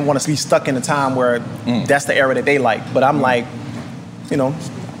 oh man, want to be stuck in a time where that's the era that they like. But I'm like, you know,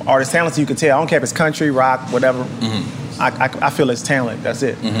 artist talent, you can tell. I don't care if it's country, rock, whatever. I feel it's talent. That's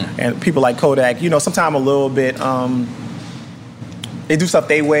it. And people like Kodak, you know, sometimes a little bit. They do stuff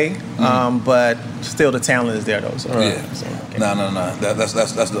their way, but still the talent is there though. So, No. That's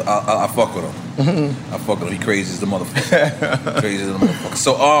I fuck with him. I fuck with him. He crazy as the motherfucker. Crazy as the motherfucker.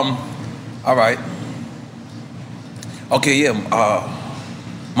 So all right. Okay, yeah.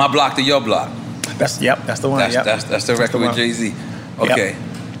 My Block to Your Block. That's the one. That's the record with Jay-Z. Okay.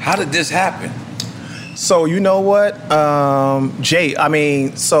 How did this happen? So you know what, Jay? I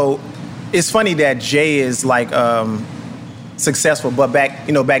mean, so it's funny that Jay is like successful, but back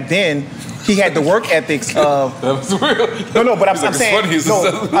then he had the work ethics of. That was real. No, but I'm saying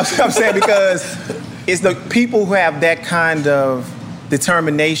I'm saying because it's the people who have that kind of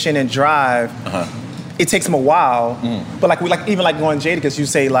determination and drive. It takes them a while, but like even going Jadakiss, you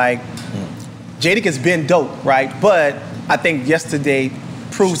say like Jadakiss been dope, right? But I think yesterday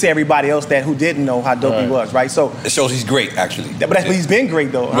proves to everybody else that who didn't know how dope he was, right? So it shows he's great, actually. But he's been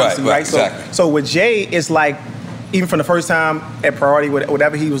great though, honestly, right? Exactly. So with Jay, it's like even from the first time at Priority,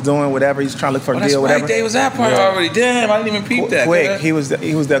 whatever he was doing, whatever he's trying to look for a deal, whatever. Day was at Priority. Damn, I didn't even peep that. Quick, he was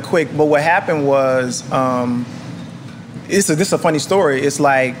there quick. But what happened was, this is a funny story. It's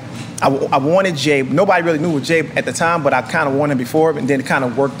like I wanted Jay. Nobody really knew Jay at the time, but I kind of wanted him before, and then it kind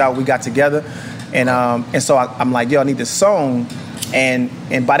of worked out. We got together, and so I'm like, yo, I need this song. And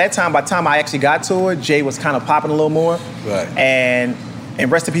by the time I actually got to it, Jay was kind of popping a little more. Right. And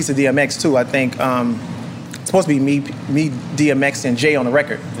rest in peace to DMX too. I think it's supposed to be me, DMX, and Jay on the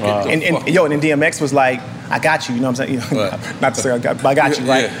record. Wow. And then DMX was like, I got you. You know what I'm saying? Not to say I got you,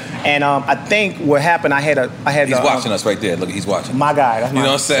 right? Yeah. And I think what happened, I had. He's watching us right there. Look, he's watching. My guy. That's you know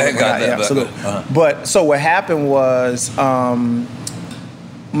what I'm saying? Got that. Absolutely. But so what happened was.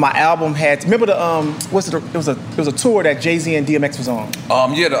 My album had. Remember the It was a tour that Jay-Z and DMX was on.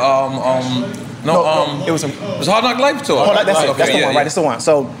 It was Hard Knock Life tour. That's the one, right? That's the one.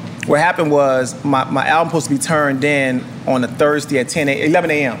 So what happened was my album supposed to be turned in on a Thursday at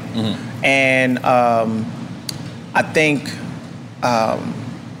 11 a.m. And I think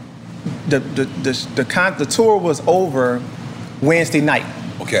the tour was over Wednesday night.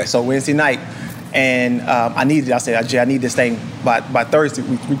 Okay. So Wednesday night. And I said, Jay, I need this thing by Thursday.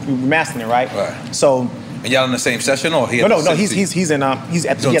 We mastering it, right? Right. So. And y'all in the same session, or No. He's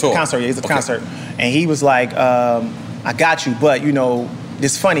at the concert. Yeah, he's at the concert, and he was like, I got you, but you know,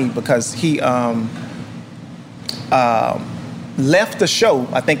 it's funny because he left the show,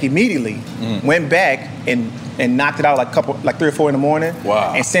 I think immediately, went back and knocked it out like 3 or 4 in the morning.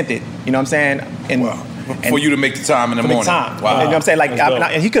 Wow. And sent it. You know what I'm saying? And for you to make the time in the morning. Wow. Wow. You know what I'm saying? Like,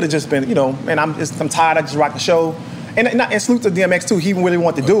 and he could have just been, you know, man, I'm tired. I just rocked the show. And salute to DMX too. He really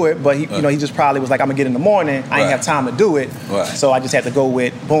wanted to do it, but he just probably was like, I'm gonna get in the morning. I ain't have time to do it, so I just had to go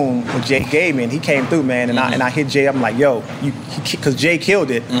with boom. What Jay gave me, and he came through, man. And I hit Jay. I'm like, yo, because Jay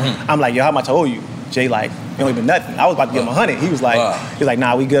killed it. I'm like, yo, how much I owe you? Jay like, it don't even nothing. I was about to give him 100. He was like,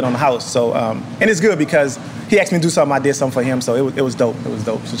 nah, we good on the house. So and it's good because he asked me to do something. I did something for him, so it was dope. It was a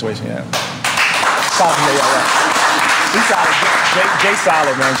dope situation. Yeah. He's solid. Jay's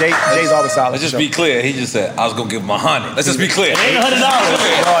solid, man. Jay's always solid. Let's just be clear. He just said, I was going to give him 100. Let's just be clear. It ain't $100.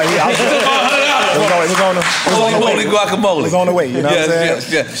 It was on the way. You know what I'm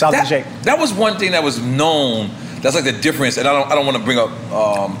saying? Yeah. Shout out to Jay. That was one thing that was known. That's like the difference, and I don't want to bring up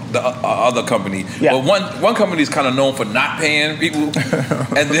the other company. Yeah. But one company is kind of known for not paying people,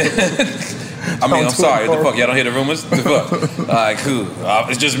 and then I'm sorry. The fuck, y'all don't hear the rumors? The fuck. All right, cool.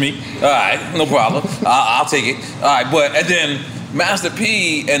 It's just me. All right, no problem. I'll take it. All right, and then Master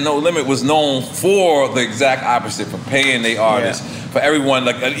P and No Limit was known for the exact opposite, for paying their artists. Yeah. For everyone,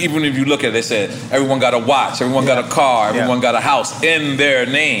 like even if you look at it, they said everyone got a watch, everyone got a car, everyone got a house in their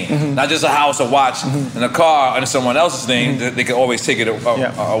name. Not just a house, a watch, and a car under someone else's name. They could always take it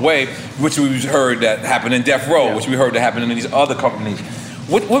away, which we heard that happened in Death Row, which we heard that happened in these other companies.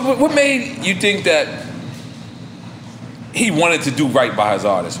 What made you think that he wanted to do right by his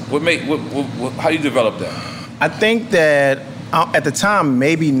artists? How do you develop that? I think that at the time,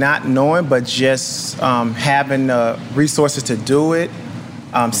 maybe not knowing, but just having the resources to do it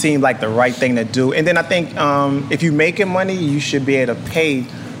seemed like the right thing to do. And then I think if you're making money, you should be able to pay.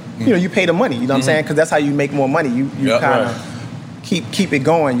 You pay the money. You know what I'm saying? Because that's how you make more money. You kind of keep it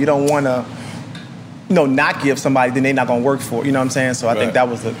going. You don't want to, not give somebody, then they're not gonna work for it. You know what I'm saying? So I think that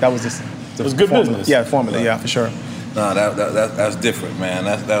was just it was good formula. business. Yeah, formula. Yeah, for sure. No, that's different, man.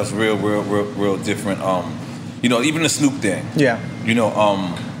 That's real different. You know, even the Snoop thing. Yeah. You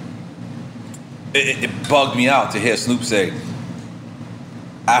know, it bugged me out to hear Snoop say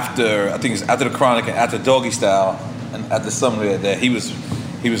after the Chronic and after Doggy Style and after somewhere that he was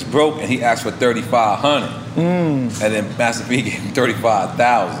broke and he asked for $3,500, and then Master P gave him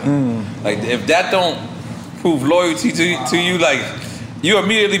 $35,000. Like if that don't prove loyalty to you, like you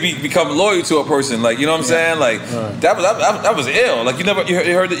immediately become loyal to a person. Like you know what I'm saying? Like that was ill. Like you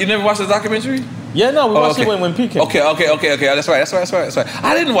never watched the documentary? Yeah, no, we watched it when P came. Okay. That's right.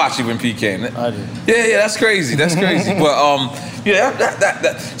 I didn't watch it when P came. I did. Yeah, that's crazy. But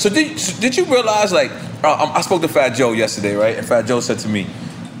that. So did you realize like I spoke to Fat Joe yesterday, right? And Fat Joe said to me,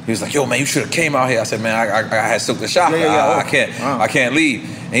 he was like, "Yo, man, you should have came out here." I said, "Man, I had Silk the Shocker. I can't leave."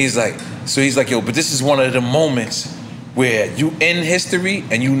 And he's like, "Yo, but this is one of the moments where you in history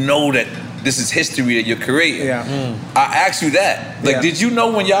and you know that this is history that you're creating." Yeah. I asked you that. Like, did you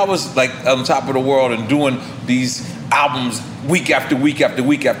know when y'all was like on top of the world and doing these albums week after week after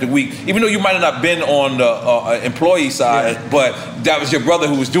week after week, even though you might have not been on the employee side, but that was your brother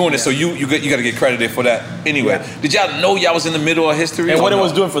who was doing it, so you got to get credited for that anyway. Did y'all know y'all was in the middle of history? And what it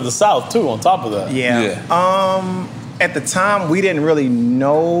was doing for the South too, on top of that. Yeah. At the time, we didn't really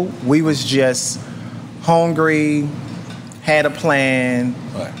know. We was just hungry, had a plan,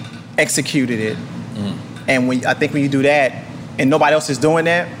 executed it. And I think when you do that, and nobody else is doing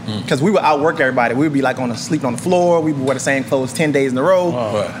that, because we would outwork everybody. We would be like sleeping on the floor. We would wear the same clothes 10 days in a row.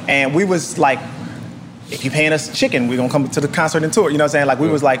 And we was like, if you're paying us chicken, we're going to come to the concert and tour. You know what I'm saying? Like we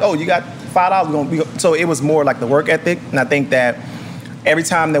was like, oh, you got $5. So it was more like the work ethic. And I think that every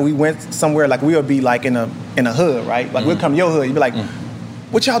time that we went somewhere, like we would be like in a hood, right? Like we'd come to your hood. You'd be like,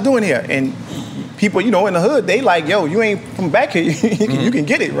 what y'all doing here? And people, in the hood, they like, yo, you ain't from back here. You can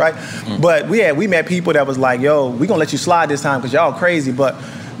get it, right? But we met people that was like, yo, we gonna let you slide this time because y'all crazy, but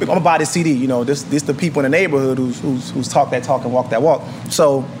I'm gonna buy this CD. This the people in the neighborhood who's talk that talk and walk that walk.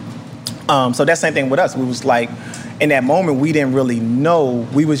 So that same thing with us. We was like, in that moment, we didn't really know.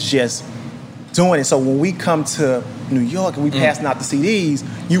 We was just doing it. So when we come to New York and we passing out the CDs,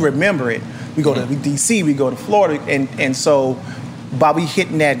 you remember it. We go to DC, we go to Florida, and so by we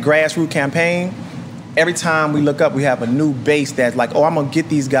hitting that grassroots campaign, every time we look up, we have a new base that's like, oh, I'm gonna get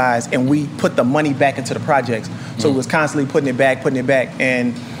these guys, and we put the money back into the projects. So it was constantly putting it back,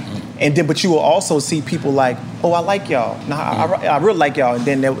 and then, but you will also see people like, oh, I like y'all. No, I really like y'all, and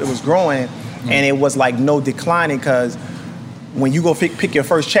then it was growing, and it was like no declining, because when you go pick your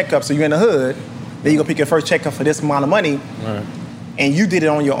first checkup, so you're in the hood, then you go pick your first checkup for this amount of money, and you did it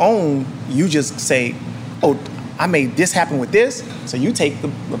on your own. You just say, oh, I made this happen with this, so you take the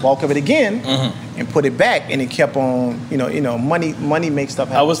bulk of it again and put it back, and it kept on, money makes stuff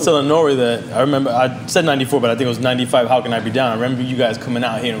happen. I was telling Nori that, I remember, I said 94, but I think it was 95, How Can I Be Down? I remember you guys coming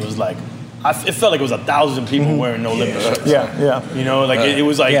out here and it was like, it felt like it was 1,000 people wearing No Limit shirts. Yeah. It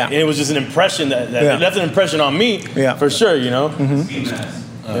was like, and it was just an impression that it left an impression on me, for sure, Yep,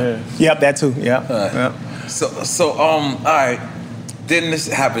 that too, yeah. So, all right, then this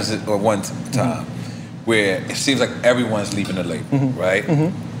happens at one time, where it seems like everyone's leaving the label, right?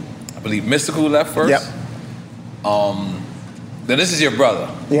 I believe Mystical left first. Yep. Then this is your brother.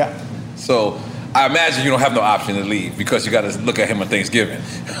 Yeah. So I imagine you don't have no option to leave because you got to look at him on Thanksgiving.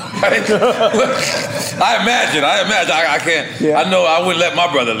 Right? I imagine. I can't. Yeah. I know I wouldn't let my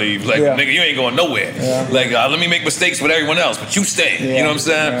brother leave. Like, nigga, you ain't going nowhere. Yeah. Like, let me make mistakes with everyone else, but you stay. Yeah. You know what I'm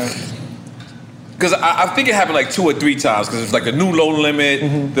saying? Yeah. Because I think it happened like 2 or 3 times because it's like a new low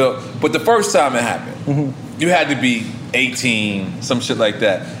limit. But the first time it happened, you had to be 18, some shit like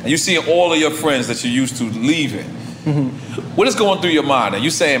that. And you see all of your friends that you used to leaving. What is going through your mind? Are you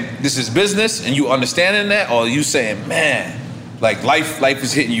saying this is business and you understanding that? Or are you saying, man, like life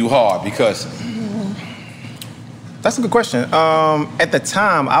is hitting you hard because... That's a good question. At the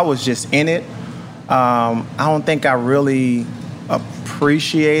time, I was just in it. I don't think I really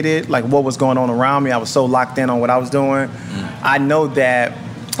appreciated like what was going on around me. I was so locked in on what I was doing. I know that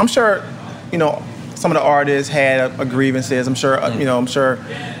I'm sure, some of the artists had grievances. I'm sure, I'm sure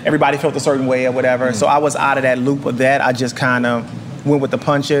everybody felt a certain way or whatever. So I was out of that loop of that. I just kind of went with the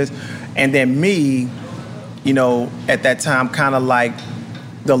punches. And then me, at that time, kind of like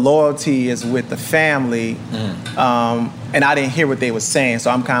the loyalty is with the family. And I didn't hear what they were saying. So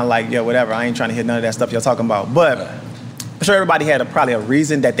I'm kind of like, whatever. I ain't trying to hear none of that stuff y'all talking about. But I'm sure everybody had probably a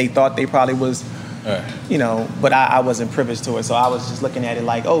reason that they thought they probably was, but I wasn't privileged to it. So I was just looking at it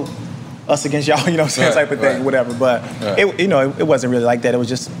like, oh, us against y'all, type of thing, whatever. But it wasn't really like that. It was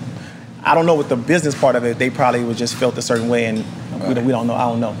just, I don't know what the business part of it. They probably would just felt a certain way, and we don't know. I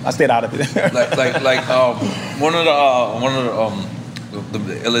don't know. I stayed out of it. one of the the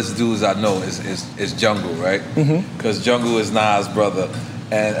illest dudes I know is Jungle, right? Because Jungle is Nas' brother.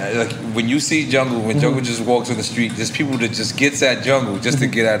 And like when you see Jungle, when Jungle just walks on the street, there's people that just gets at Jungle just to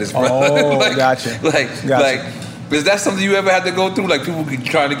get at his brother. Oh, gotcha. Like, is that something you ever had to go through? Like people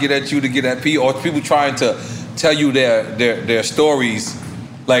trying to get at you to get at P, or people trying to tell you their stories?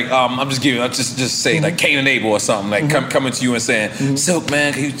 Like I'm just saying like Cain and Abel or something, like coming to you and saying, Silk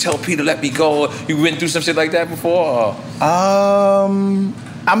man, can you tell P to let me go? You went through some shit like that before? I'm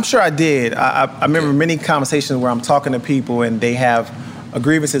sure I did. I remember many conversations where I'm talking to people and they have a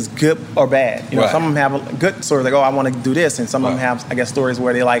grievance is good or bad. You know, some of them have a good story, like, oh, I want to do this, and some of them have, I guess, stories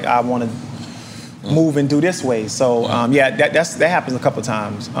where they like, I want to move and do this way. So that happens a couple of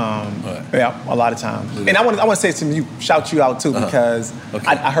times. Yeah, a lot of times. And I want to say to you, shout you out too, because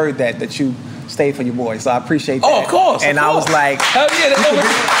I heard that you stayed for your boy, so I appreciate that. Oh, of course. And I was like, hell yeah.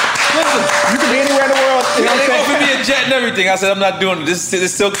 Listen, you can be anywhere in the world. You know they offered me a jet and everything. I said, I'm not doing this.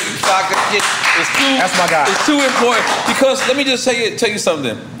 This Silk soccer shit is too. That's my guy. It's too important. Because let me just tell you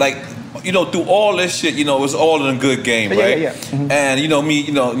something. Like, you know, through all this shit, you know, it was all in a good game, right? Yeah. And you know me,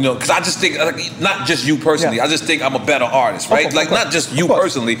 you know, because I just think, like, not just you personally. I just think I'm a better artist, right? Like, not just you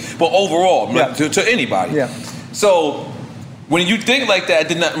personally, but overall, like, to anybody. Yeah. So when you think like that,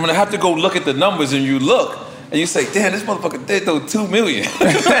 then when I have to go look at the numbers and you look. And you say, damn, this motherfucker did throw $2 million.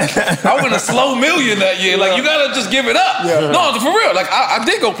 I went a slow million that year. Like, you gotta just give it up. Yeah. No, for real. Like, I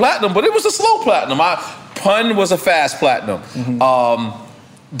did go platinum, but it was a slow platinum. Pun was a fast platinum.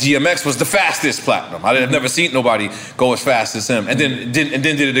 DMX was the fastest platinum. I have never seen nobody go as fast as him. And then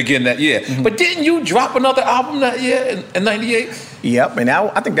did it again that year. But didn't you drop another album that year in '98? Yep, and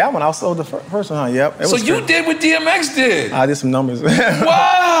I think that one I sold the first one, huh? Yep. So you did what DMX did. I did some numbers.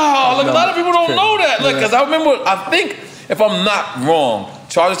 Wow! Like a lot of people don't know that. Like, because I remember, I think, if I'm not wrong,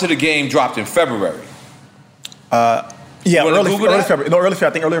 Charges to the Game dropped in February. Yeah, early February. No, early February.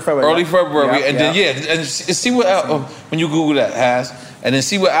 I think early February. Early February, and then and see what when you Google that has, and then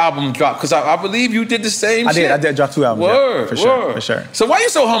see what album dropped. Because I believe you did the same. I did drop 2 albums. Word, for sure. So why you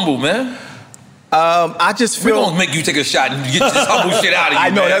so humble, man? I just feel we're gonna make you take a shot and get this humble shit out of you. I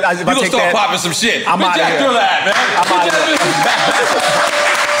know. Man. You gonna start popping some shit. I'm out of here.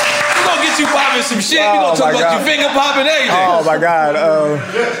 We're gonna get you popping some shit. We're gonna talk about your finger popping everything. Oh my God.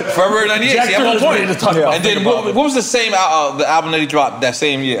 February '98. See, I'm on point. And then what was the same the album that he dropped that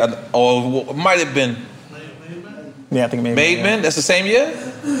same year, or it might have been? Yeah, I think maybe. Made Men. That's the same year.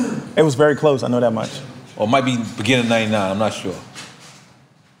 It was very close. I know that much. Or it might be beginning of '99. I'm not sure.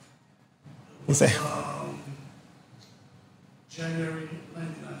 You say? January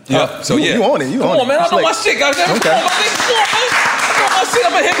 99. Yeah. So you on it? Come on, man. I know my shit, goddamn. Come on, man. I know my shit.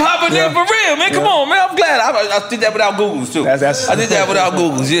 I'm a hip hopper nigga for real, man. Come on, man. I'm glad. I did that without Googles too. I did that without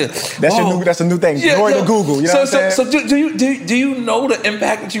Googles. Yeah. That's a new thing. Going to Google. You know what I'm saying? So do you know the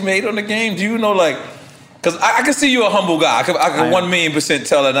impact that you made on the game? Do you know like? Because I can see you're a humble guy. I can 1,000,000%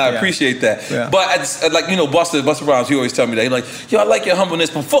 tell that, and I appreciate that. Yeah. But it's, like, you know, Busta Rhymes, he always tell me that. He's like, yo, I like your humbleness,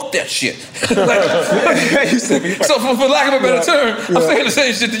 but fuck that shit. So for lack of a better term, I'm saying the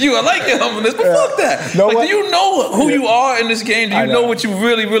same shit to you. I like your humbleness, but fuck that. Do you know who you are in this game? Do you know what you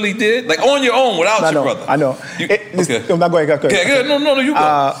really, really did? Like, on your own, without your brother. I know. I'm not going to go. Okay, no, you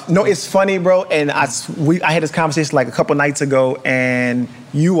go. No, it's funny, bro, and I had this conversation like a couple nights ago, and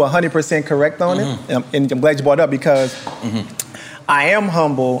you were 100% correct on it, and I'm glad you brought it up because I am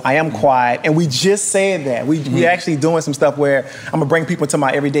humble, I am quiet, and we just said that. We actually doing some stuff where I'm gonna bring people into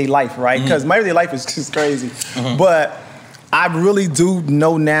my everyday life, right? Because my everyday life is just crazy. But I really do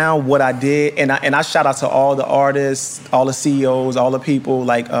know now what I did, and I shout out to all the artists, all the CEOs, all the people.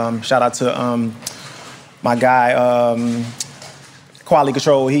 Like shout out to my guy. Quality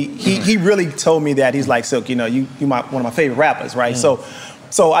Control. He really told me that. He's like, Silk, you know, you one of my favorite rappers, right? So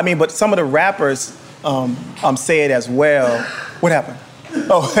I mean, but some of the rappers say it as well. What happened?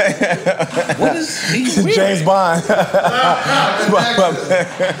 Oh, what is he? James Bond.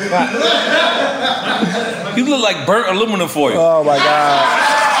 You look like burnt aluminum foil. Oh my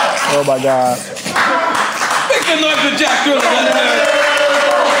God. Make the noise for Jack Thriller.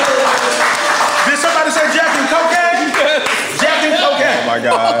 Did somebody say Jack and cocaine? Jack and cocaine. Oh my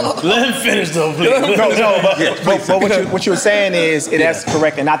God. Let him finish though, please. But what you were saying is that's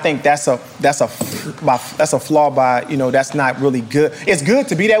correct, and I think that's a flaw by, you know, that's not really good. It's good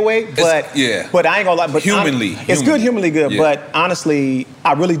to be that way, but but I ain't gonna lie. But it's good, humanly good. Yeah. But honestly,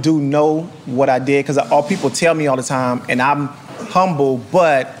 I really do know what I did because all people tell me all the time, and I'm humble,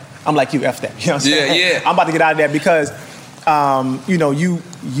 but I'm like, you F that. You know what I'm saying? Yeah. I'm about to get out of that because you know, you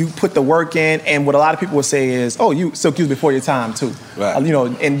put the work in, and what a lot of people will say is, oh, you was before your time too. Right. You know,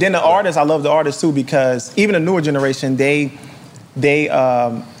 and then the artists, I love the artists too because even the newer generation, they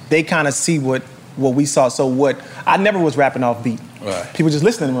they kind of see what we saw. So what I never was rapping off beat. Right. People just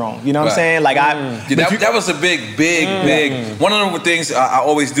listening wrong. You know what I'm saying? Like that was a big. One of the things I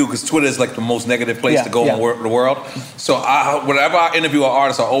always do, because Twitter is like the most negative place to go in the world. So whenever I interview an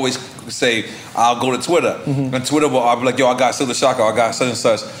artist, I always say I'll go to Twitter, and Twitter I'll be like, yo, I got Silk the Shocker, I got such and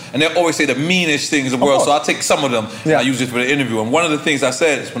such, and they always say the meanest things in the world. So I take some of them and I use it for the interview. And one of the things I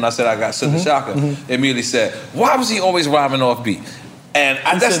said is when I said I got Silk the Shocker, they immediately said, why was he always rhyming off beat? And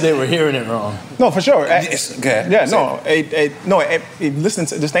I said they were hearing it wrong. No, for sure. Okay. Yeah, listen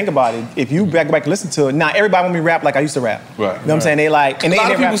to, just think about it. If you back and listen to it, now everybody want me to rap like I used to rap. Right. You know what I'm saying? They like, and a lot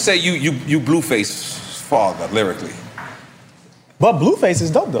they of people rap. say you Blueface father lyrically. But Blueface is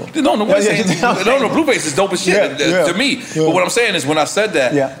dope though. No, Blueface is dope as shit to me. But what I'm saying is when I said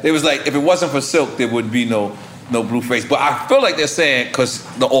that, it was like if it wasn't for Silk, there would be no Blueface. But I feel like they're saying because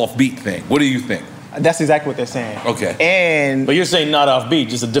the offbeat thing. What do you think? That's exactly what they're saying. Okay. But you're saying not off beat,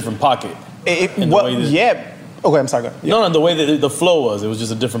 just a different pocket. Okay, I'm sorry. Go ahead. No, the way that the flow was, it was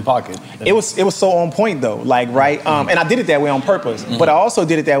just a different pocket. It was so on point though, like right. And I did it that way on purpose. But I also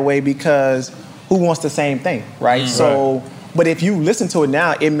did it that way because who wants the same thing, right? So, but if you listen to it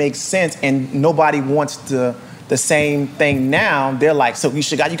now, it makes sense, and nobody wants the same thing now. They're like, so you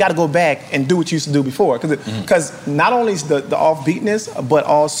got to go back and do what you used to do before, because not only is the offbeatness, but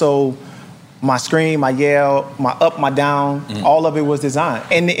also my scream, my yell, my up, my down, all of it was designed.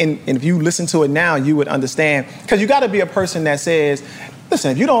 And if you listen to it now, you would understand. Because you got to be a person that says,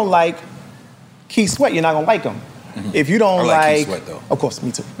 listen, if you don't like Keith Sweat, you're not going to like him. If you don't like Keith Sweat, though. Of course,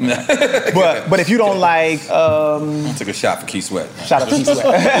 me too. but if you don't like... I took a shot for Keith Sweat. Shout out to Keith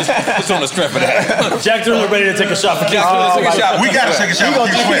Sweat. It's on the strength of that. Jack Turner ready to take a shot for Keith Sweat. We got to take a shot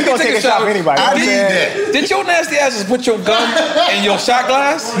for Keith Sweat. We're going to take a shot for anybody. I need that. Did your nasty asses put your gum in your shot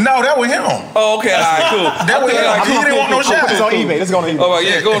glass? No, that was him. Oh, okay. All right, cool. That was him. He didn't want no shot. It's on eBay. Let's go on eBay. Oh,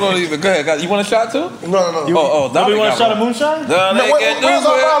 yeah, go on eBay. Go ahead. You want a shot too? No. Nobody want a shot of moonshine? No, where's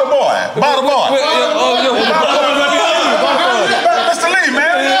our bottle boy? Bottle boy. Mr. Lee,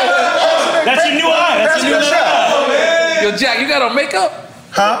 man. That's your new eye. That's your new eye. Yo, Jack, you got on makeup?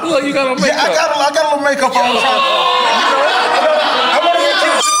 Huh? Look, you got on makeup. Yeah, I got a little makeup on. I want to make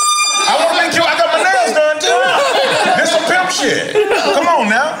you. I got my nails done too. This some pimp shit. Come on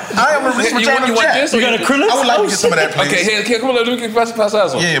now. I am a return of Jack. You got acrylics? I would like to get some of that, please. Okay, here, come on, let me pass that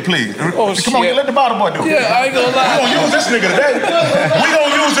one. Yeah, please. Oh, come on, let the bottle boy do it. Yeah, I ain't gonna lie. We gonna use this nigga today. We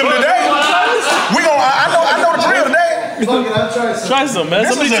gonna use him today. I know the drill today. Try some, man.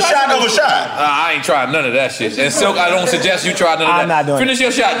 This is a shot of a shot. I ain't trying none of that shit. And Silk, I don't suggest you try none of that. I'm not doing Finish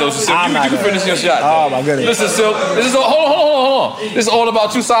your shot, though, Silk. You can finish your shot. Oh, my goodness. Listen, Silk. This is hold on. This is all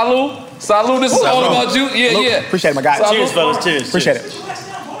about you, Salud. Salud, this is all about you. Yeah. Appreciate it, my guy. Cheers, fellas. Cheers. Appreciate it.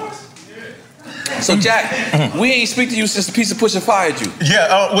 So Jack, we ain't speak to you since the piece of Pusha fired you.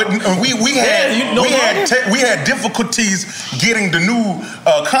 Yeah, we had difficulties getting the new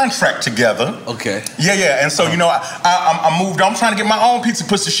contract together. Okay. Yeah, and so I moved on. I'm trying to get my own pizza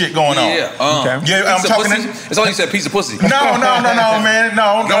pussy shit going on. Yeah, I'm talking. It's all you said, pizza pussy. No, man,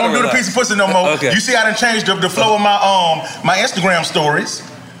 no, don't do the pizza pussy no more. Okay. You see, I done changed the flow of my Instagram stories.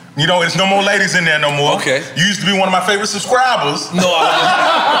 There's no more ladies in there no more. Okay. You used to be one of my favorite subscribers. No,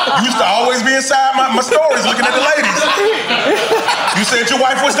 You used to always be inside my stories looking at the ladies. You said your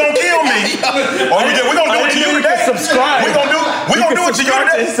wife was gonna kill me. We're gonna do it to you today. We're gonna do it to you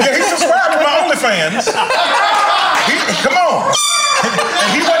today. Yeah, he subscribed to my OnlyFans. Come on. And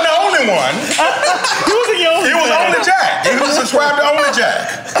he wasn't the only one. He was only Jack. He was subscribed to Only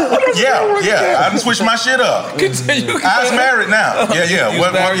Jack. Yeah. I done switched my shit up. Continue. I was married now. Yeah.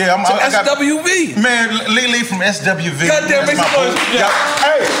 I got SWV. Man, Lee from SWV. Goddamn, make some noise.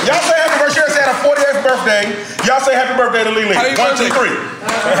 Hey, y'all say happy birthday. She had her 48th birthday. Y'all say happy birthday to Lee. 1, 2, 3.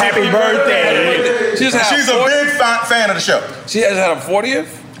 Happy birthday. She's a big fan of the show. She has had her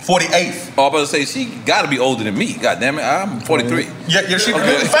 40th? 48th. Oh, I was about to say, she got to be older than me. God damn it, I'm 43. Yeah, she 5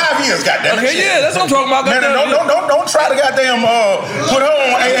 years, goddamn it. Okay, yeah, that's what I'm talking about. Man, don't try to goddamn put her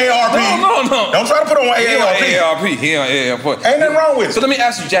on AARP. No. Don't try to put her on AARP. He on AARP. Ain't nothing wrong with it. So let me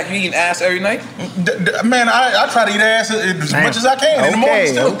ask you, Jack, you eating ass every night? Man, I try to eat ass as much as I can. In the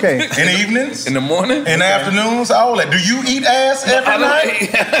mornings too. Okay. In the evenings. In the morning? In the afternoons, all that. Do you eat ass every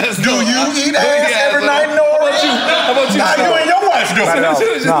night? Do you eat ass every night, Nora? How about you? Nah, you and your wife do it.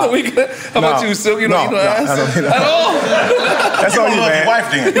 How about you, Silk? You don't eat no ass? At all? That's all you, man. Your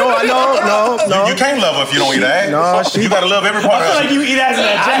wife then. No. You can't love her if you don't eat ass. No, you gotta love every part of her. I feel like you eat ass in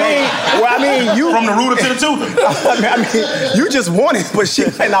that Jack. Well, I mean, you from the rooter to the tutor. I mean, you just want it, but she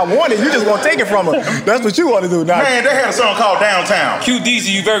might not want it. You just want to take it from her. That's what you want to do. Now, Man, they had a song called Downtown. Q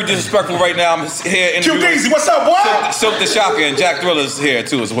Deezy, you very disrespectful right now. I'm here interviewing. Q Deezy, what's up, boy? Silk the Shocker and Jack Thriller's here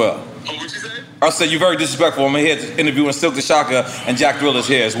too as well. I said you're very disrespectful. I'm here interviewing Silk the Shocker and Jack Thriller's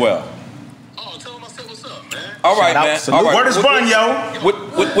here as well. All right, man. All right. Word is bun, yo.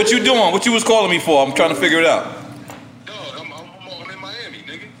 What you doing? What you was calling me for? I'm trying to figure it out.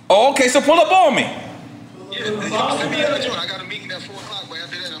 Oh, okay. So pull up on me.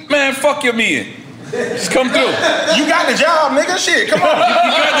 Man, fuck your meeting. Just come through. You got the job, nigga. Shit, come on. You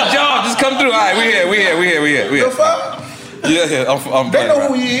got the job. Just come through. All right, we here. The fuck? Yeah. I'm They playing know around.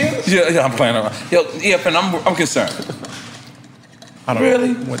 who he is. Yeah, I'm playing around. Yo, EFN, I'm concerned. I don't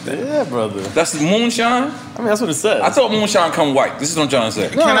really? know what that. Yeah, brother. That's moonshine? I mean, that's what it says. I thought moonshine come white. This is what I'm trying to say.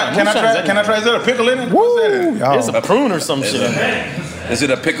 Can I try? Is there a pickle in it? What's that in? It's a prune or some shit. Is it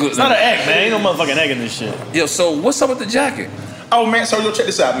a pickle? It's not an egg, man. Ain't no motherfucking egg in this shit. Yo, so what's up with the jacket? Oh man, so yo, check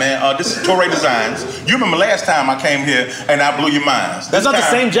this out, man. This is Torre Designs. You remember last time I came here and I blew your minds. That's not the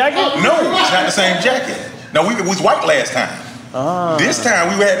same jacket? No, it's not the same jacket. No, it was white last time. This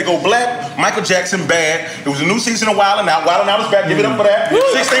time we had to go black. Michael Jackson, Bad. It was a new season of Wild 'N Out. Wild 'N Out is back. Give it up for that.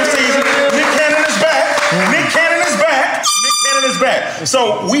 16th season. Nick Cannon is back. Nick Cannon is back. Nick Cannon is back.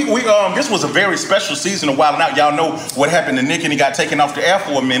 So we this was a very special season of Wild 'N Out. Y'all know what happened to Nick, and he got taken off the air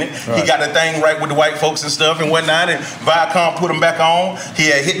for a minute. He got the thing right with the white folks and stuff and whatnot, and Viacom put him back on. He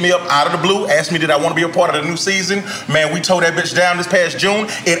had hit me up out of the blue, asked me did I want to be a part of the new season. Man, we tore that bitch down this past June.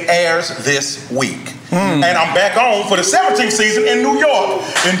 It airs this week. And I'm back on for the 17th season in New York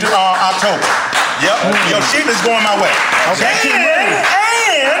in October. Yep. Yo, shit is going my way. Okay.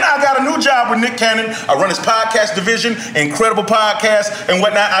 And I got a new job with Nick Cannon. I run his podcast division, incredible podcast and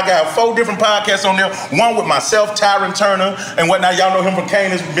whatnot. I got 4 different podcasts on there. One with myself, Tyron Turner, and whatnot. Y'all know him from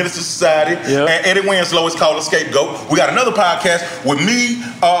Canaan's Minister Society. Yep. And Eddie Winslow. It's called The Scapegoat. We got another podcast with me,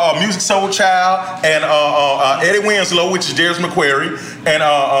 Music Soul Child, and Eddie Winslow, which is Darius McQuarrie, and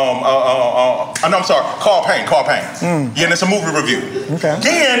I'm sorry, Carl Payne. Yeah, and it's a movie review. Okay.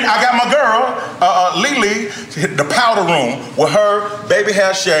 Then I got my girl, Lily, the Powder Room with her, Baby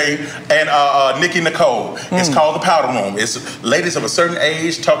Hair Shay, and Nikki Nicole. It's called The Powder Room. It's ladies of a certain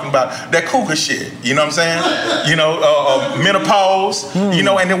age talking about that cougar shit. You know what I'm saying? You know, menopause. You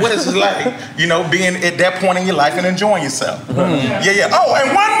know, and then what is it like? You know, being at that point in your life and enjoying yourself. Yeah. Oh,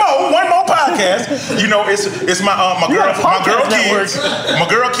 and one more podcast. You know, it's my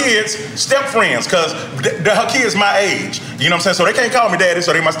girl kids step friends, cause her kids my age. You know what I'm saying? So they can't call me daddy,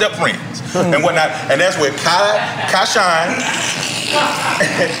 so they my step friends and whatnot. And that's with Kai Shine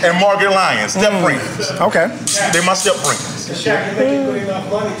and Margaret Lyons, step friends. Okay. They're my step friends. Shaq, you making good enough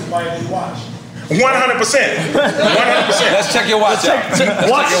money to buy a new watch. 100%. 100%. Let's check your watch out.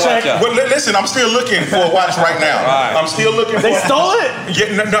 Watch check. Well, listen, I'm still looking for a watch right now. Right. I'm still looking for. They stole it?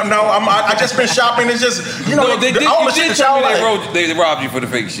 Yeah, no. I just been shopping. It's just No, they did tell me they robbed you for the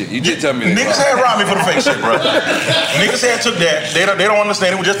fake shit. You did tell me that. Niggas had robbed me for the fake shit, bro. Niggas had took that. They don't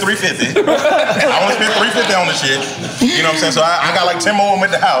understand. It was just $350. I only spent $350 on the shit. You know what I'm saying? So I got like 10 more of them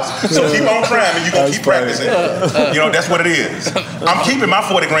at the house. So keep on trying, and you gonna keep practicing. You know that's what it is. I'm keeping my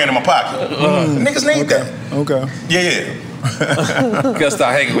 40 grand in my pocket. Niggas need that. Okay. Yeah. Gotta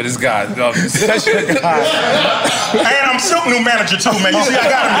start hanging with this guy. And I'm Silk new manager too, man. You see, I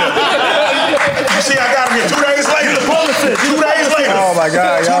got him here. 2 days later. 2 days later. Oh my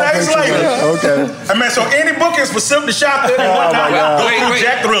God. 2 days later. Okay. And man, so any bookings for Silk the Shocker and whatnot, go through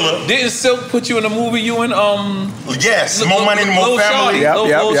Jack Thriller. Didn't Silk put you in a movie? You and Yes, More Money, More Family.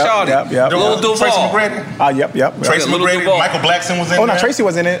 Little Shawty. Lil Duval. Tracy McGrady. Yep. Tracy McGrady. Michael Blackson was in Oh there. no, Tracy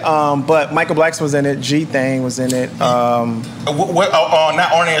was in it. But Michael Blackson was in it. G Thing was in it. Not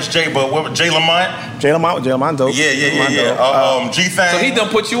Arnie S.J., but what? Jay Lamont. Jay Lamont, dope. Yeah. G Thing. So he done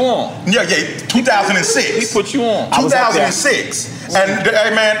put you on. Yeah. 2006. He put you on. 2006. And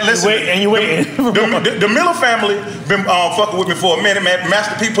hey man, listen. You waiting. The Miller family been fucking with me for a minute, man.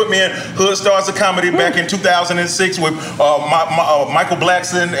 Master P put me in Hood Stars of Comedy back in 2006 with Michael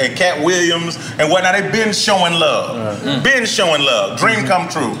Blackson and Cat Williams and whatnot. They've been showing love. Dream come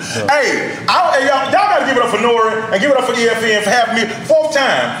true. Hey, y'all gotta give it up for Nori and give it up for EFN for having me fourth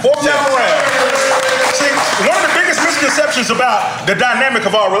time around. See, one of the biggest misconceptions about the dynamic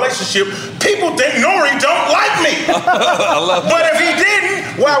of our relationship, people think Nori don't like me. I love but if he didn't,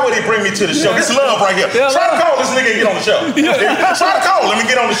 why would he bring me to the show? This love right here. Try to call this nigga and get on the show. Try to call him and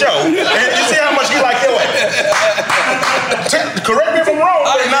get on the show. And you see how much he like your ass. Correct me if I'm wrong,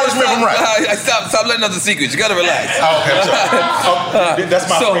 but acknowledge me if I'm right. Stop letting out the secrets. You gotta relax. Okay, I'm sorry. That's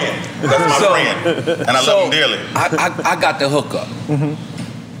my friend. That's my friend. And I love him dearly. I got the hookup.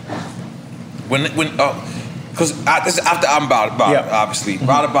 Because this is after I'm about it, obviously.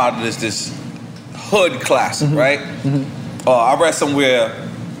 About it is this hood classic, right? I read somewhere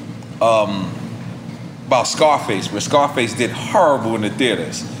about Scarface, where Scarface did horrible in the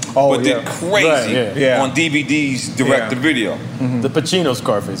theaters, but did crazy on DVDs, direct-to-video. The Pacino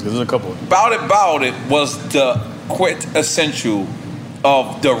Scarface, because there's a couple. About it was the quintessential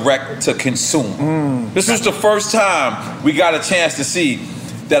of direct-to-consume. This was the first time we got a chance to see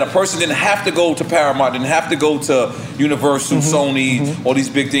that a person didn't have to go to Paramount, didn't have to go to Universal, Sony, all these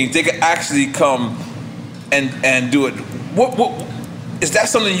big things. They could actually come and do it. What is that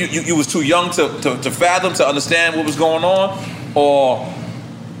something you was too young to fathom, to understand what was going on, or?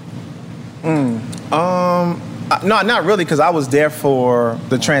 No, not really, because I was there for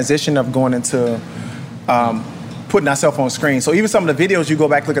the transition of going into putting ourselves on screen. So even some of the videos, you go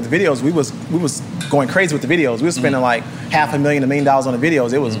back, look at the videos, we was going crazy with the videos. We were spending like $500,000, $1 million on the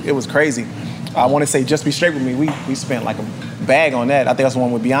videos. It was crazy. I want to say Just Be Straight With Me, we spent like a bag on that. I think that's the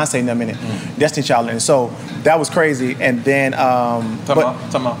one with Beyonce in a minute, Destiny Child. And so that was crazy. And then Time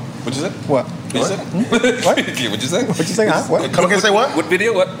out. What'd you say? What? What'd you say? What? What'd you say? What'd you say? Huh? What? Come again, say what? What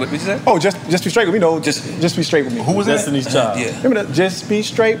video? What did you say? Oh, just Be Straight With Me. No, just Be Straight With Me. Who was that? Destiny's Child. Yeah. Remember that? Just Be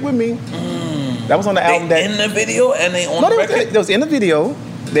Straight With Me. That was on the album. In the video and they on the record? It was in the video.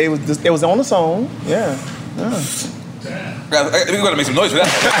 It was on the song. Yeah. We gotta make some noise for that.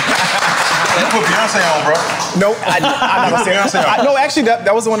 You put Beyonce on, bro. No, I'm not gonna say Beyonce. No, actually,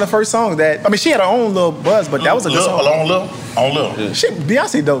 that was one of the first songs that. I mean, she had her own little buzz, but that was a good song. On Lil. Shit,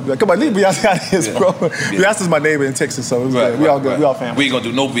 Beyonce dope. Come on, leave Beyonce out of this, bro. Beyonce's my neighbor in Texas, so it was good. We all good. We all family. We ain't gonna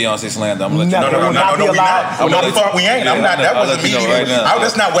do no Beyonce slander. I'm gonna let you know. No, we not. We ain't. I'm not. That wasn't me.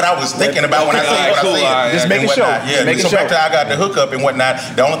 That's not what I was thinking about when I said what I said. Just make a show. Yeah, so back to I got the hookup and whatnot.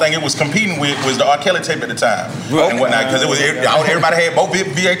 The only thing it was competing with was the R. Kelly tape at the time and whatnot, because it was everybody had both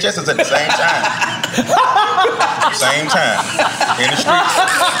VHSs at the same time. Same time in the streets.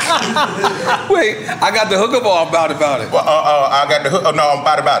 Wait, I got the hookup or about it? Well, I got the hookup. No, I'm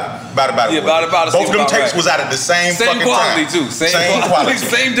about it. Yeah, about it. Both of them tapes was out at the same fucking quality time. Too. Same quality.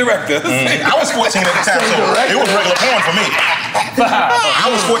 Same director. I was 14 at the time, so it was regular porn for me. I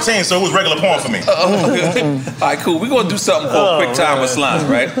was 14, so it was regular porn for me. All right, cool. We're gonna do something called Quick Time with Slime,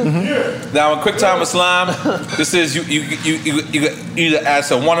 right? Now, in Quick Time with Slime, this is you either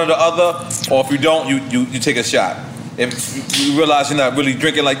answer one or the other, or if you don't, you take a shot. If you realize you're not really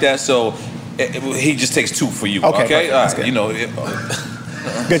drinking like that, so he just takes two for you. Okay? All right. You know.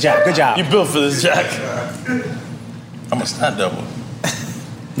 Good job. You built for this, Jack. I'm a stunt double.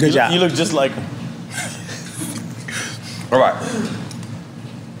 Good job. You look just like him. All right.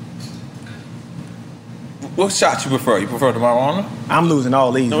 What shot you prefer? You prefer the marijuana? I'm losing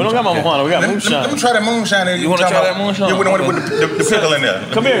all these. No, we don't got marijuana. We got moonshine. Let me try that moonshine. You want to try that moonshine? Yeah, with the pickle in there.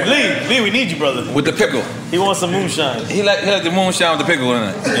 Come here, Lee, we need you, brother. With the pickle. He wants some moonshine. He like the moonshine with the pickle in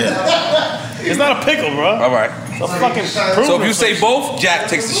it. Yeah. It's not a pickle, bro. All right. It's a fucking So if you say both, Jack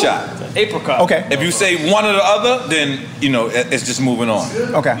takes the shot. It's an apricot. Okay. If you say one or the other, then it's just moving on.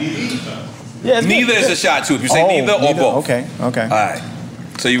 Okay. Yeah, neither is a shot too. If you say neither or both. Okay. All right.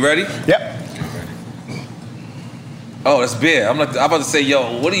 So you ready? Yep. Oh, that's beer. I'm about to say,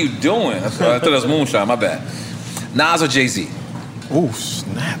 yo, what are you doing? I thought it was moonshine. My bad. Nas or Jay-Z? Ooh,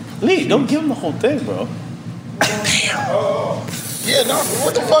 snap. Lee, don't give him the whole thing, bro. Yeah, no,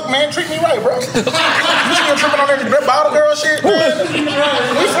 what the fuck, man? Treat me right, bro. You still tripping on that bottle girl shit, man?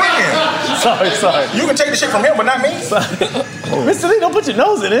 We friends. Sorry. You can take the shit from him, but not me. Mr. Lee, don't put your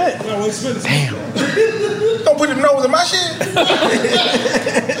nose in it. Damn. Don't put your nose in my shit.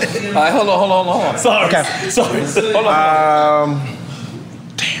 All right, hold on. Sorry. Okay. Sorry. Hold on.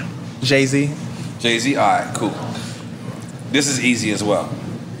 Damn. Jay-Z. Jay-Z, all right, cool. This is easy as well.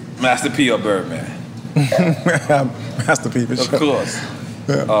 Master P or Birdman? Master P, for sure. Of course.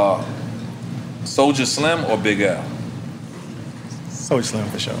 Yeah. Soulja Slim or Big L? Soulja Slim,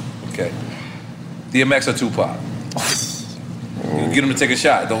 for sure. Okay. DMX or Tupac? You get him to take a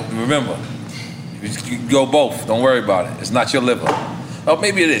shot. Don't remember. You go both. Don't worry about it. It's not your liver. Oh,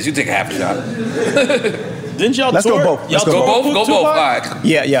 maybe it is. You take a half a shot. Didn't y'all Let's tour? go both. Y'all Go both. All Tupac? right.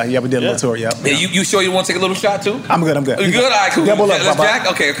 Yeah, we did a little tour, yeah. Yeah, you sure you want to take a little shot too? I'm good. You good? All right, cool. Double up, Let's my boy. Jack?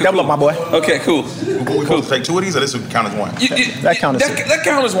 Okay, cool. Double up, my boy. Okay, cool. We supposed to take two of these, or this would count as one? That counts as That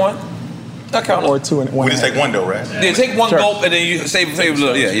count as one. That count. Or two and one. We just take one though, right? Yeah, take one Sure. gulp and then you save a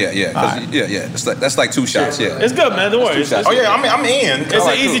little. Yeah. Yeah. That's like two shots. Yeah. It's good, man. Don't worry. Oh yeah, I'm in. It's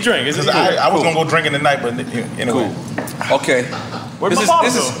an easy drink. It's I was gonna go drinking tonight, but anyway. Cool. Okay. Where's my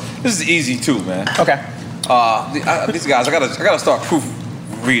bottle? This is easy too, man. Okay. These guys, I gotta start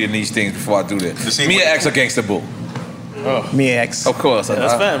proofreading these things before I do this. Me and X or Gangsta Boo? Me and X. Of course. Yeah,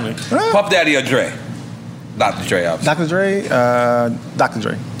 that's family. Puff Daddy or Dre? Dr. Dre, obviously. Dr. Dre? Dr.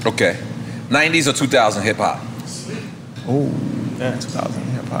 Dre. Okay. 90s or 2000 hip hop? Oh, yeah, 2000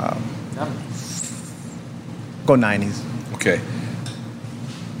 hip hop. Go 90s. Okay.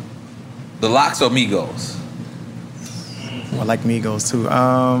 The Lox or Migos? I like Migos too.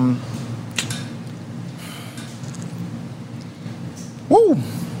 Woo.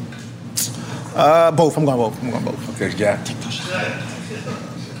 Both. I'm going both. Okay, Jack.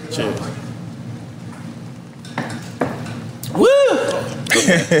 Cheers. Woo!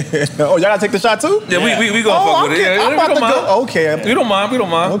 Oh, y'all gotta take the shot too? Yeah, we gonna fuck with it. Yeah, I'm about we to don't mind. go. Okay. We don't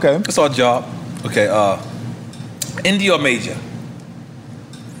mind. Okay. It's our job. Okay, indie or major?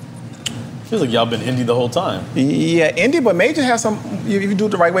 Feels like y'all been indie the whole time. Yeah, indie, but major has some. If you do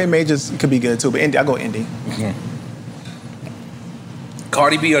it the right way, majors could be good too. But indie, I go indie. Mm-hmm.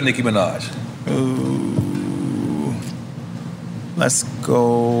 Cardi B or Nicki Minaj? Ooh. Let's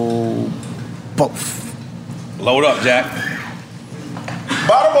go both. Load up, Jack.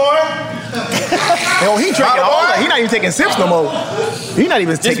 Bottle boy. Yo, he drinking all that. He not even taking sips no more. He not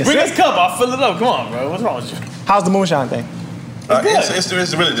even taking Just bring sips. his cup. I'll fill it up. Come on, bro. What's wrong with you? How's the moonshine thing? It's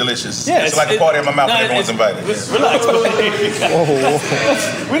really delicious. Yeah, it's like a party in my mouth when everyone's invited. Relax.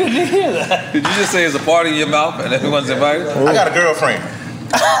 We didn't hear that. Did you just say it's a party in your mouth and everyone's invited? I got a girlfriend.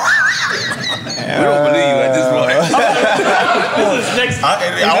 We don't believe you at this point.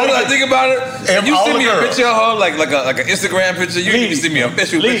 Now that I think about it, if you send me a picture of her, like an Instagram picture, you didn't even send me a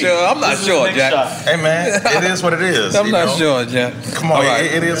official picture. I'm not sure, Jack. Hey man, it is what it is. I'm not sure, Jack. Come on, All right.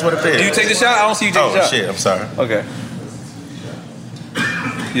 it is what it is. Do you take the shot? I don't see you take the shot. Oh shit, I'm sorry. Okay.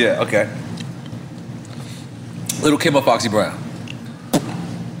 Yeah, okay. Little Kim or Foxy Brown?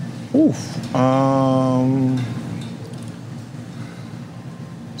 Oof.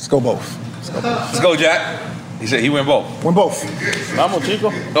 Let's go both. Let's go, Jack. He said he went both. Went both. Vamos,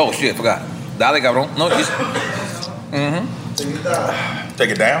 chico. Oh shit, forgot. Dale, cabrón. No,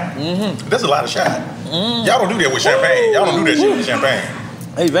 Take it down? Mm-hmm. That's a lot of shot. Y'all don't do that with champagne. Y'all don't do that shit with champagne.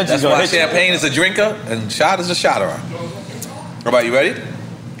 Hey, that's why champagne is a drinker and shot is a shotter. All right, you ready?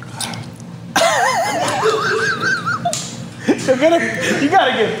 You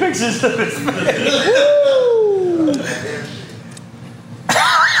gotta get pictures of this man.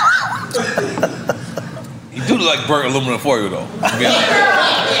 You do look like burnt aluminum foil, though.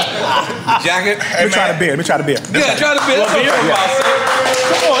 Jacket. Let me try the beer. Yeah, try the beer. Come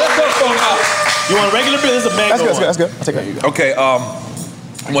on, let's go. You want a regular beer? This is a mango. That's good. I'll take that. You go. Okay, I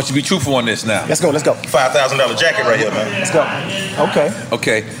want you to be truthful on this now. Let's go. $5,000 jacket right here, man. Let's go.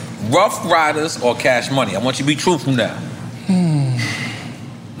 Okay. Rough Riders or Cash Money? I want you to be truthful now.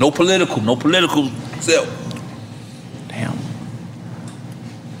 No political self. Damn.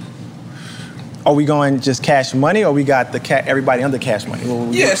 Are we going just Cash Money, or we got the everybody under Cash Money?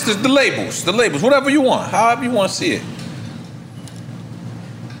 Yes, the labels, whatever you want, however you want to see it.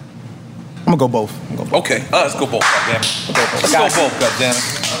 I'm gonna go both. Okay, let's go both, goddammit. Let's go both,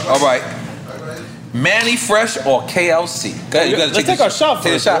 goddammit. All right. Manny Fresh or KLC? You gotta Let's take our shot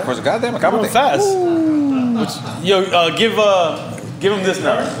Take a first. shot first. Goddammit, Come on fast. Yo, give him this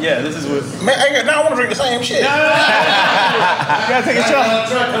now. Yeah, this is what. Man, now I want to drink the same shit. You gotta take a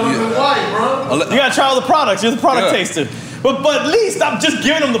shot. You gotta try all the products. You're the product taster. But at least I'm just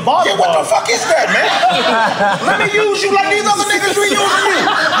giving them the bottle. Yeah, what the fuck is that, man? Let me use you like these other niggas we using you.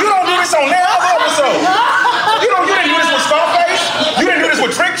 You don't do this on their other episode. You didn't do this with Scarface. You didn't do this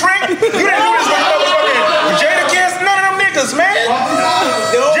with Trick. You didn't do this with motherfucking Jada Kiss. None of them niggas, man.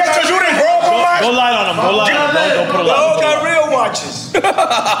 Just because you didn't grow up on my... Go light on them. Don't put a light on them. got real watches.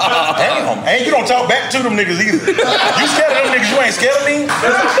 Damn. And you don't talk back to them niggas either. You scared of them niggas, you ain't scared of me?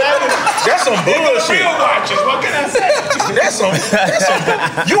 That's some bullshit. Real watches, what can I say? That's some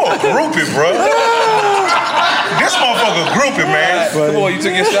you a groupie, bro. This motherfucker groupie, man. Come on, you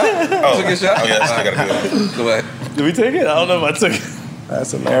took your shot? Oh, took your shot? Oh, yeah, I still gotta do it. Go ahead. Did we take it? I don't know if I took it.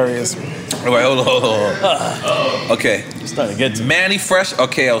 That's hilarious. All right, hold on. Okay. Starting to get to Manny Fresh or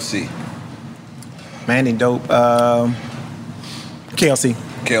KLC? Manny dope. KLC.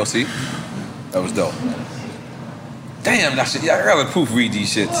 KLC? That was dope. Damn, that shit. I gotta proofread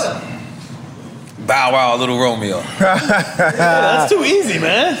these shits. Bow Wow, Little Romeo. That's too easy,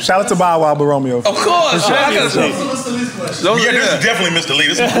 man. Shout out to Bow Wow, but Romeo. Of course. Yeah, this is definitely Mr. Lee.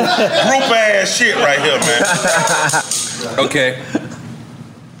 This is group ass shit right here, man. Okay.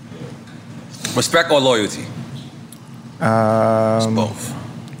 Respect or loyalty? Both.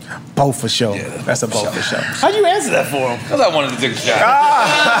 Both for sure. Yeah, that's a both for sure. How'd you answer that for him? Because I wanted to take a shot.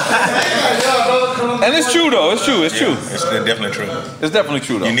 And it's true though. It's true. It's true. It's definitely true. It's definitely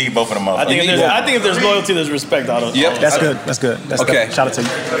true though. You need both of them. I think if there's loyalty, there's respect. Yep. That's good. That's good. That's Okay. good. Shout out to you.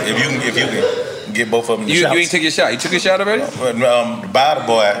 If you can get both of them. You ain't take your shot. You took your shot already? The bottle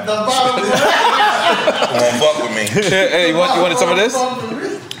boy. Won't fuck with me. Hey, you wanted some of this?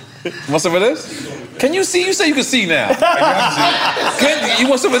 Want some of this? Can you see? You say you can see now. You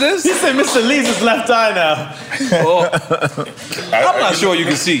want some of this? He said Mr. Lee's his left eye now. I'm not sure you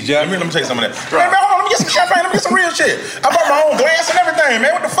can see, Jack. Let me tell you some of that. Hey, man, hold on. Let me get some champagne. Let me get some real shit. I bought my own glass and everything,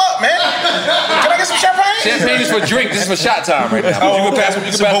 man. What the fuck, man? Can I get some champagne? Champagne is for drink. This is for shot time right now. Oh, you can pass me.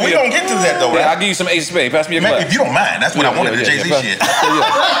 but we don't get to that though, right? Yeah, I'll give you some Ace of Spades. Pass me your glass. If you don't mind, that's what I wanted. The Jay-Z shit.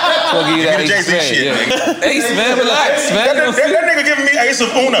 We'll give you that Jay-Z shit, man. Ace, man, relax, man. That nigga giving me Ace of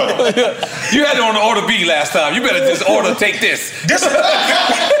Uno. You had it on the order B last time. You better just order. Take this.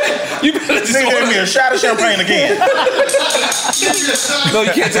 You better just nigga gave me a shot of champagne again. No,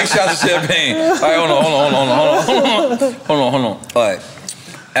 you can't take shots of champagne. All right, hold on. All right,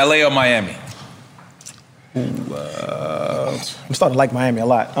 LA or Miami? I'm starting to like Miami a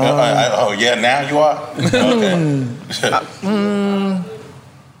lot. Oh yeah, now you are. Okay.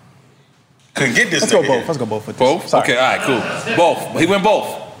 Couldn't get this. Let's go both. Let's go both with this. Both? Sorry. Okay, all right, cool. Both. He went both.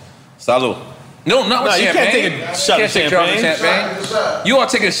 Salud. No, not with you champagne. can't take a shot of champagne. You are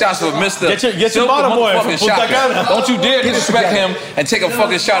taking shots with Mr. Get your bottom boy from Punta Cana. Don't you dare disrespect him and take a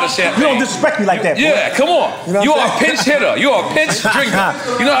fucking shot of champagne. You don't disrespect me like that, boy. Yeah, come on. You are a pinch hitter. You are a pinch drinker.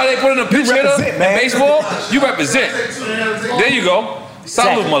 You know how they put in a pinch hitter in baseball? You represent. There you go.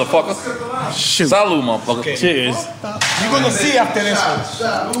 Salud, motherfucker. Shoot. Salud, motherfucker. Cheers. You're gonna see after this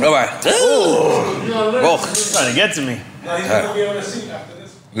one. All right. Whoa. Trying to get to me.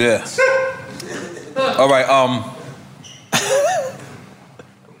 Yeah. All right.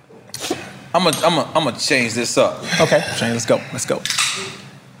 I'm gonna change this up. Okay, Shane, let's go.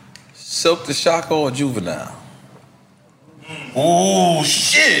 Silk the Shocker or Juvenile? Ooh,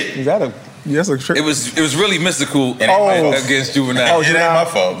 shit. Is that a? Yes, a trick. It was really mystical against Juvenile. It ain't my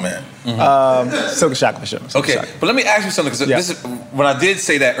fault, man. Silk Shocker for sure. Okay, but let me ask you something because this is when I did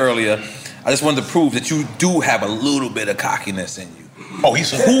say that earlier. I just wanted to prove that you do have a little bit of cockiness in you. Oh,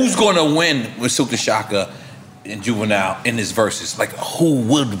 who's gonna win with Silk the Shocker and Juvenile in his verses? Like, who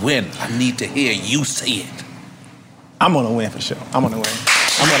would win? I need to hear you say it. I'm gonna win for sure. I'm gonna win.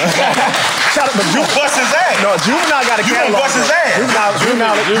 Shout out, but you bust his ass. No, Juvenile got a catalog. You gonna bust his ass.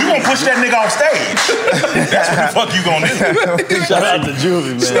 Juvenile. You gonna push that nigga off stage. That's what the fuck you gonna do. Shout out to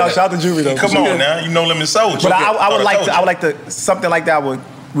Juvie, man. Shout out to Juvie though. Come on now, you know Lemon Soldier. But I would like to something like that.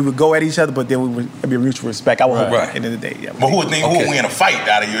 We would go at each other, but then it'd be a mutual respect. I would hope at the end of the day. Yeah. But who would win a fight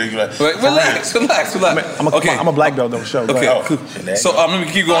out of you? Like, relax. I'm a black belt though, sure. Okay, cool. So let me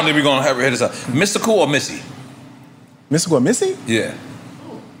keep going. Then we're gonna hit this up. Mystical or Missy? Mystical or Missy? Yeah.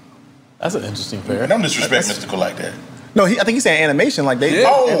 That's an interesting pair. Don't disrespect Mystical like that. No, I think he's saying animation like they.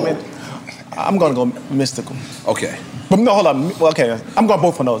 Yeah. I'm gonna go Mystical. Okay. But no, hold on. Well, okay, I'm going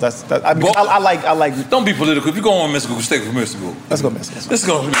both for those. I like. Don't be political. If you're going with Mystical, stick with Mystical. Let's go Mystical. Let's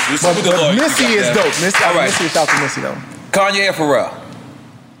go. But Missy is dope. Missy, all right. Missy, shout out to Missy though. Kanye or Pharrell?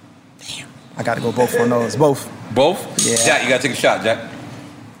 Damn. I gotta go both for those. Both. Both? Yeah. Jack, you gotta take a shot, Jack.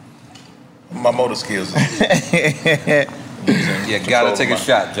 My motor skills. You gotta take a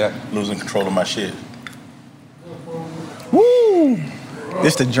shot, Jack. Losing control of my shit. Woo!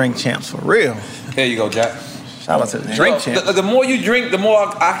 This the drink champs for real. Here you go, Jack. Shout out to the drink champs. The more you drink, the more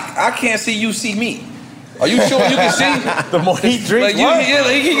I can't see you see me. Are you sure you can see? The more he drinks, he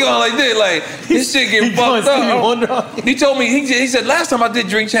keep going like this, like this shit getting fucked up. He told me, he said, last time I did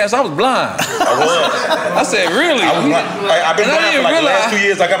drink champs, I was blind. I said, really? I've been blind for like the last 2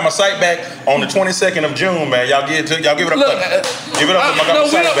 years. I got my sight back on the 22nd of June, man. Y'all give it up. Give it up to my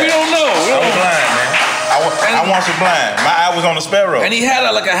sight back. We don't know. I was blind, man. I once was blind. My eye was on the sparrow. And he had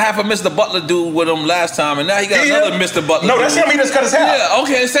like a half a Mr. Butler dude with him last time, and now he got another Mr. Butler. No, that's him. He just cut his hair. Yeah,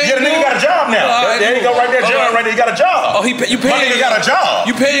 okay, same. Yeah, the nigga got a job now. There you go, right there, John. Right there, he got a job. Oh, you paying? My nigga got a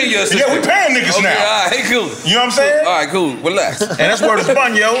job. You paying your assistant? Yeah, we paying niggas now. All right, cool. You know what I'm saying? All right, cool. Relax. And that's word is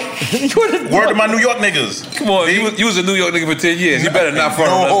fun, yo. Word to my New York niggas. Come on, you was a New York nigga for 10 years. You better not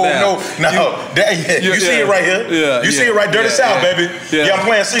front on us now. No. You see it right here. Yeah, you see it right. Dirty South, baby. Yeah, I'm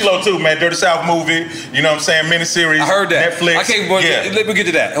playing CeeLo too, man. Dirty South movie. You know what I'm saying? Miniseries. I heard that. Netflix. I can't. Let me get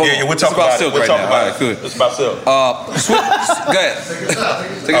to that. Yeah, we'll talk about it. We'll talk about it. Good. It's about Silk. Go ahead.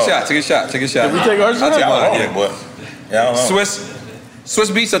 Take a shot. Take a shot. Take a shot. Did we take ours? I'll take mine. Yeah, boy. Yeah, I don't know. Swiss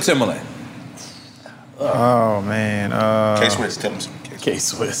Beats or Timberland? Oh man. K-Swiss. Tell him something.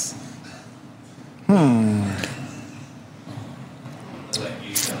 K-Swiss.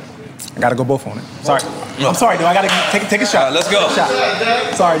 I gotta go both on it. Sorry. I'm sorry, dude. I gotta take a shot. Let's go.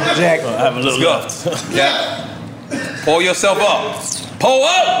 Sorry, Jack. Let's go. Yeah. Pull yourself up. Pull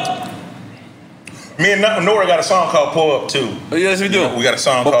up. Me and Nora got a song called Pull Up too. Yes, we do. We got a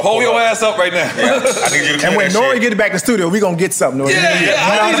song called Pull your ass up right now. Yeah. I need you to And when Nora get back to the studio, we gonna get something. Nora.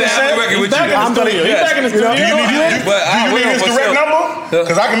 I need to have a record with you. I'm gonna. He's back in the studio. Do you need his direct number?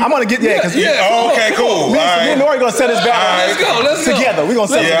 Because I'm gonna get okay, cool. Me and Nora gonna set this back Let's go. together. We gonna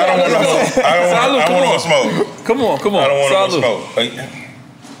set this I don't want no smoke. I don't want no smoke. Come on. I don't want no smoke.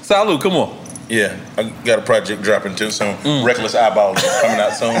 Salud, come on. Yeah, I got a project dropping too soon. Reckless Eyeballs coming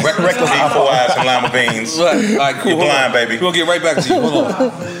out soon. Reckless Eyeballs. 4 eyes and lima beans. Right. All right, cool. You're blind, baby. We'll get right back to you. Hold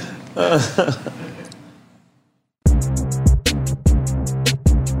on.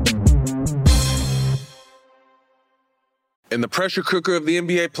 In the pressure cooker of the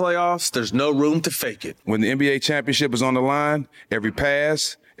NBA playoffs, there's no room to fake it. When the NBA championship is on the line, every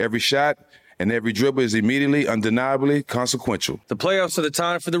pass, every shot, and every dribble is immediately, undeniably consequential. The playoffs are the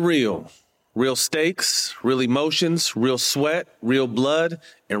time for the real. Real stakes, real emotions, real sweat, real blood,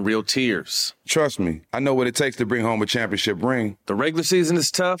 and real tears. Trust me, I know what it takes to bring home a championship ring. The regular season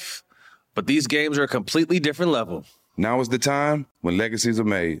is tough, but these games are a completely different level. Now is the time when legacies are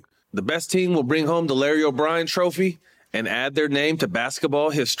made. The best team will bring home the Larry O'Brien Trophy and add their name to basketball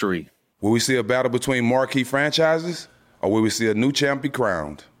history. Will we see a battle between marquee franchises, or will we see a new champ be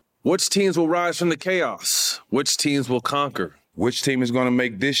crowned? Which teams will rise from the chaos? Which teams will conquer? Which team is going to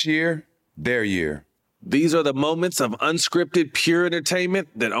make this year their year? These are the moments of unscripted, pure entertainment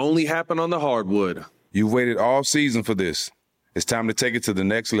that only happen on the hardwood. You've waited all season for this. It's time to take it to the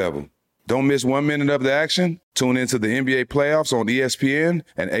next level. Don't miss 1 minute of the action. Tune into the NBA playoffs on ESPN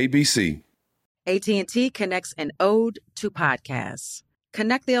and ABC. AT&T connects an ode to podcasts.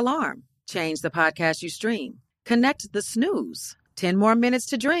 Connect the alarm. Change the podcast you stream. Connect the snooze. 10 more minutes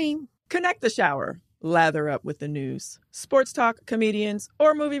to dream. Connect the shower. Lather up with the news, sports talk, comedians,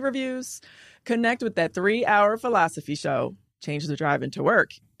 or movie reviews. Connect with that 3-hour philosophy show. Change the drive into work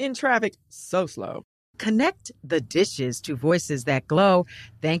in traffic so slow. Connect the dishes to voices that glow.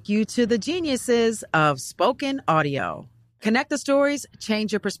 Thank you to the geniuses of spoken audio. Connect the stories,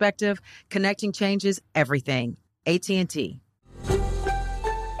 change your perspective. Connecting changes everything. AT&T.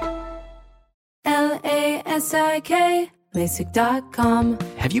 LASIK, LASIK.com.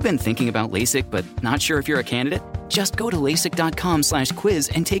 Have you been thinking about LASIK but not sure if you're a candidate? Just go to LASIK.com/quiz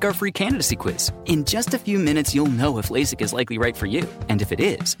and take our free candidacy quiz. In just a few minutes, you'll know if LASIK is likely right for you. And if it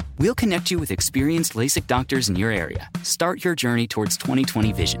is, we'll connect you with experienced LASIK doctors in your area. Start your journey towards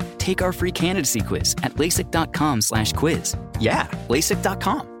 20/20 vision. Take our free candidacy quiz at LASIK.com/quiz. Yeah,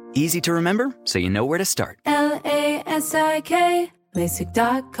 LASIK.com. Easy to remember, so you know where to start. LASIK,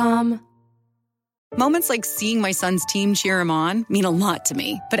 LASIK.com. Moments like seeing my son's team cheer him on mean a lot to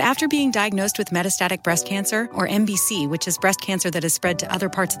me. But after being diagnosed with metastatic breast cancer, or MBC, which is breast cancer that has spread to other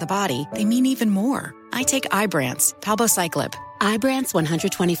parts of the body, they mean even more. I take Ibrance, palbociclib. Ibrance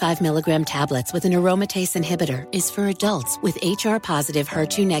 125 milligram tablets with an aromatase inhibitor is for adults with HR-positive,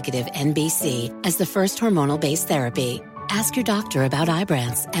 HER2-negative NBC as the first hormonal-based therapy. Ask your doctor about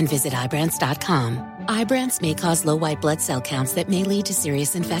Ibrance and visit Ibrance.com. Ibrance may cause low white blood cell counts that may lead to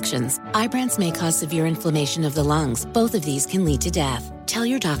serious infections. Ibrance may cause severe inflammation of the lungs. Both of these can lead to death. Tell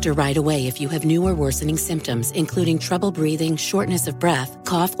your doctor right away if you have new or worsening symptoms, including trouble breathing, shortness of breath,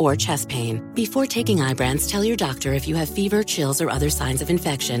 cough, or chest pain. Before taking Ibrance, tell your doctor if you have fever, chills, or other signs of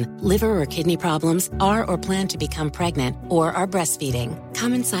infection, liver or kidney problems, are or plan to become pregnant, or are breastfeeding.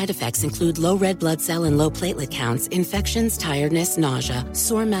 Common side effects include low red blood cell and low platelet counts, infections, tiredness, nausea,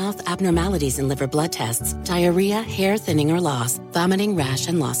 sore mouth, abnormalities in liver blood tests, diarrhea, hair thinning or loss, vomiting, rash,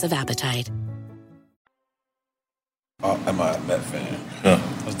 and loss of appetite. Am I a Met fan?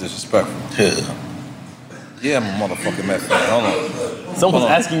 That's disrespectul. Yeah, I'm a motherfucking Met fan. Hold on. Someone's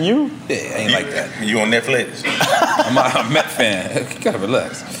asking you? Yeah, ain't like that. You on Netflix? I'm a Met fan. You gotta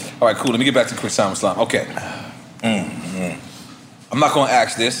relax. All right, cool. Let me get back to Chris Islam. Okay. I'm not gonna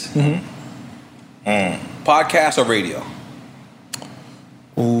ask this. Podcast or radio?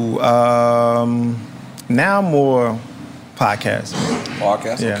 Ooh, now more podcast.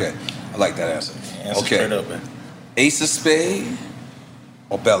 Podcast? Yeah. Okay. I like that answer. Answer Okay. straight up, man. Ace of Spade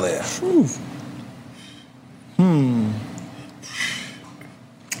or Bel Air?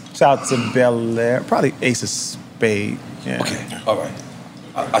 Shout out to Bel Air. Probably Ace of Spade. Yeah. Okay. All right.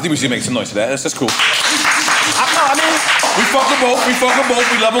 I think we should make some noise for that. That's cool. I mean, we fuck them both. We fuck them both.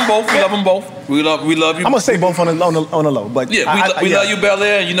 We love them both. We love them both. We love you. I'm gonna say both on the low, but yeah, we love you, Bel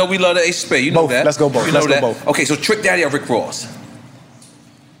Air, and you know we love the Ace of Spade. You know both. that. Let's go both. You know Let's go that. both. Okay, so Trick Daddy or Rick Ross?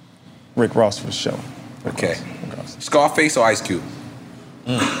 Rick Ross for sure. Okay. Scarface or Ice Cube?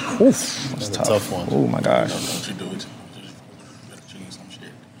 Oof, that's a tough one. Oh my gosh. Don't you do it. Just choose some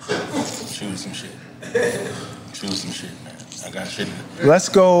shit. Choose some shit. Choose some shit, man. I got shit. Let's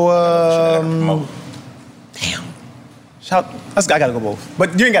go. Damn. I gotta go both.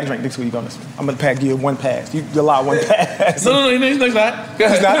 But you ain't gotta drink next week on this one. I'm gonna give you one pass. You allow one pass. No, he's not. Go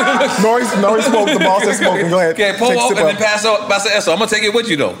ahead. He's not. Norris smoked. The boss is smoking. Go ahead. Okay, pull up and then pass the Esso. I'm gonna take it with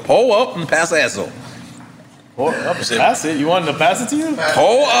you though. Pull up and pass the Esso. Pull up and pass it? You want to pass it to you?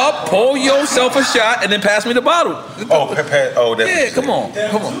 Pull up, pull yourself a shot, and then pass me the bottle. Yeah, come on. Hey,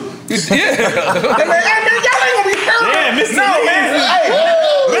 man, y'all ain't gonna be hurt. Yeah, Mr. No, man.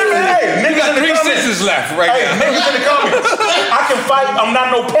 Hey, you got 3 sentences left right now. Niggas in the comments. I can fight. I'm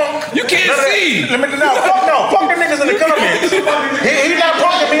not no punk. You can't see. Fuck the niggas in the comments. He not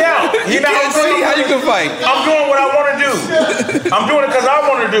punking me out. You can't see how you can fight. I'm doing what I want to do. I'm doing it because I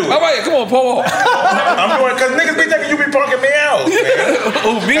want to do it. All right, come on, pull up. I'm doing it because niggas be thinking you be punking me out,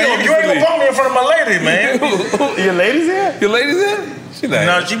 man. You ain't gonna punk me in front of my lady, man. Your lady's here? Your lady's here?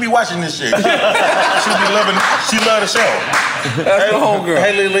 No, she be watching this shit. She love the show. That's the homegirl.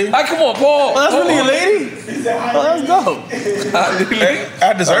 Hey, Lily. Come on, Paul. That's really your lady? Let's go.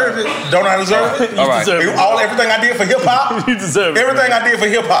 I deserve it. Don't I deserve it? All right. Everything I did for hip hop. You deserve it. Everything I did for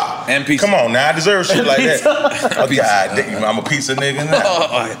hip hop. And pizza. Come on, now I deserve shit like that. Oh, God damn, I'm a pizza nigga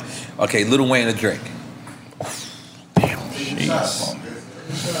now. Okay, Lil Wayne a drink. Jeez.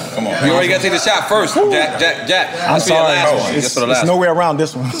 Come on. You already got to take the shot first, Jack. I'm sorry. It's no way around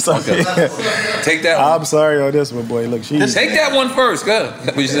this one. Okay. Take that one. I'm sorry on this one, boy. Look, Take that one first. Go.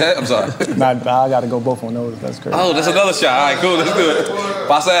 What you said? I'm sorry. I gotta go both on those. That's crazy. Oh, that's another shot. All right, cool. Let's do it.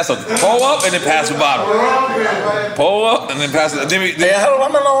 Pass the ass up. Pull up and then pass the bottle. Pull up and then pass it. Hey, how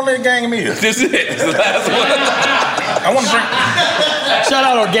long that gang me is? This is it. It's the last one. I want to drink. Shout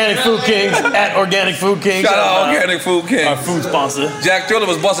out Organic Food Kings at Organic Food Kings. Shout out Organic Food Kings. Our food sponsor. Jack Thriller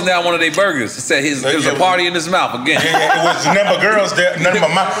was busting down one of their burgers. He said there was a party in his mouth again. Yeah, it was a number of girls there.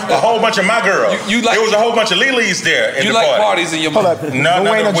 A whole bunch of my girls. There was a whole bunch of Lily's there. You like parties in your mouth? No,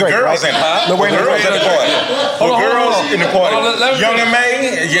 with girls in it. With girls in the party. With girls in the party. Young and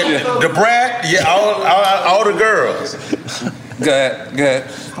May, the Brat, all the girls. Go ahead.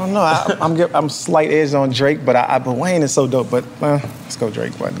 I don't know. I'm slight edge on Drake, but Wayne is so dope. But let's go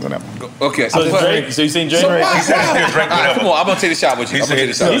Drake. Whatever. Okay. So you saying Drake? He said still Drake. Come on, I'm gonna take the shot with you.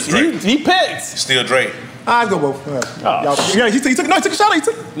 He picked. Still Drake. I'll go both. He took a shot.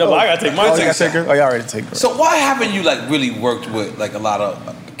 No, but I gotta take mine. Oh, you already take her. So why haven't you really worked with a lot of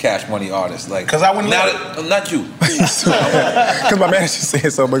Cash Money artists? Because I wouldn't not you. Because my manager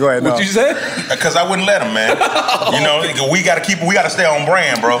said so. But go ahead. What you said? Because I wouldn't let him, man. We gotta stay on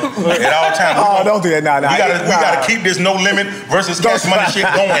brand, bro. At all times. Don't do that. Nah. We gotta keep this No Limit versus Cash Money shit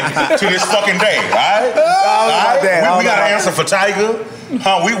going to this fucking day. All right. We gotta answer for Tiger. We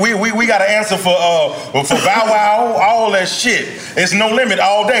got to answer for Bow Wow, all that shit. It's No Limit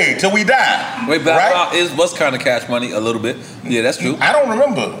all day till we die. Wait, Bow Wow was kind of Cash Money a little bit. Yeah, that's true. I don't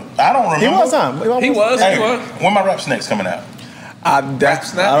remember. He was on. He was. When my Rap Snakes coming out? I don't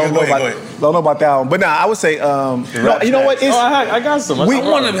know about that one. But I would say, you know what? I got some. I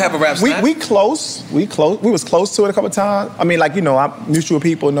want to have a rap snack. We close. We was close to it a couple of times. I mean, mutual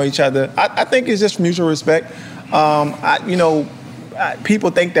people know each other. I think it's just mutual respect.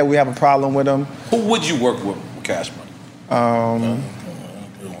 People think that we have a problem with them. Who would you work with Cash Money?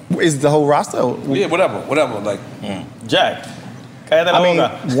 Is the whole roster? Yeah, whatever. Jack.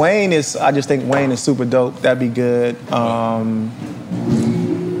 Wayne is. I just think Wayne is super dope. That'd be good.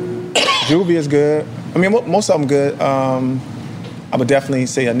 Juvie is good. I mean, most of them good. I would definitely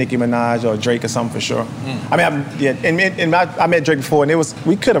say a Nicki Minaj or a Drake or something for sure. I mean, I met Drake before, and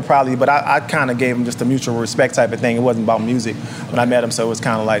we could have probably, but I kind of gave him just a mutual respect type of thing. It wasn't about music when I met him, so it was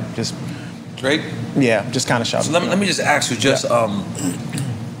kind of like just Drake. Yeah, just kind of shouting. So let me just ask you,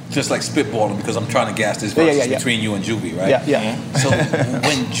 just like spitballing, because I'm trying to gas this versus between you and Juvie, right? Yeah. So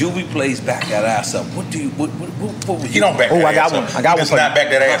when Juvie plays Back That Ass Up, what would you? He don't back that ass up. I got one. He does not back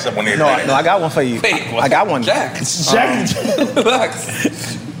that ass up when they No, I got one for you. Wait, I got one. Jack. So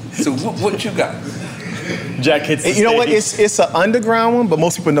what you got? Jack hits. You know what? It's an underground one, but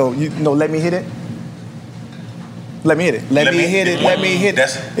most people know. Let Me Hit It. Let me hit it. Let me hit it. Let me hit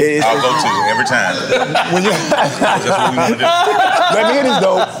it. I'll go to every time. That's what we want to do. Let me hit it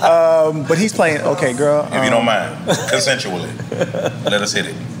though. But he's playing. Okay, girl. If you don't mind, consensually, let us hit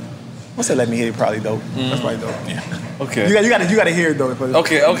it. I said let me hit it. Probably dope. That's probably dope. Yeah. Okay. You got to hear it though.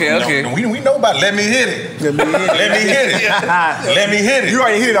 Okay. No, we know about let me hit it. Let me hit it. Let me hit it. Let me hit it. You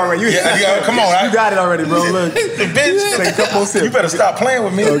already hit it already. Come on. You got it already, bro. Look, bitch. Take a couple sips. You better stop playing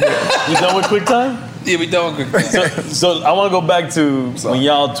with me. Okay. You done with QuickTime? Yeah, we don't. So I want to go back to when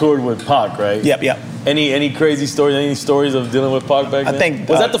y'all toured with Pac, right? Yep. Any crazy stories? Any stories of dealing with Pac back then? I think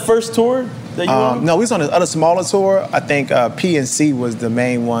was that the first tour that you were on? No, we was on the other smaller tour. I think PNC was the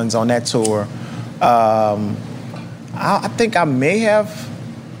main ones on that tour. I think I may have.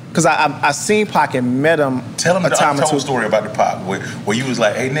 Because I seen Pac and met him Tell him a the time or two. untold story about the Pac, where you was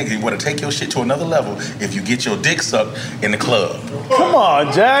like, hey, nigga, you want to take your shit to another level if you get your dick sucked in the club. Come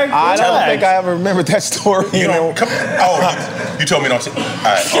on, Jack. I don't think I ever remembered that story. You know? You told me don't. All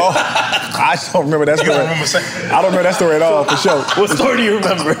right. I don't remember that story. You don't remember saying? I don't remember that story at all, for sure. What story do you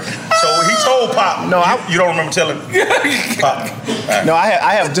remember? So he told Pac. No, you don't remember telling Pac. Right. No,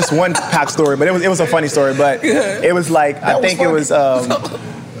 I have just one Pac story, but it was a funny story. But it was like, I think it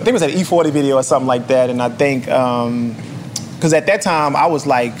was an E40 video or something like that, and I think because at that time I was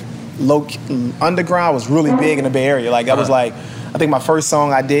like underground was really big in the Bay Area. Like I was like, I think my first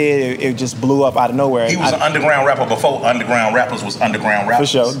song I did, it just blew up out of nowhere. He was an underground rapper before underground rappers was underground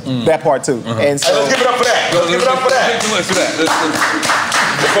rappers. For sure, that part too. And so, let's give it up for that. Let's give it up for that.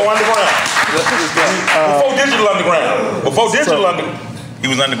 Before underground. Before digital underground. He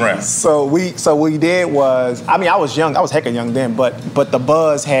was underground. So what we did was, I mean, I was young, I was hecka young then, but the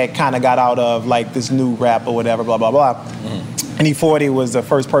buzz had kind of got out of like this new rap or whatever, blah, blah, blah. And E40 was the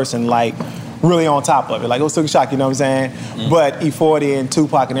first person like really on top of it. Like it was Silky Shock, you know what I'm saying? But E40 and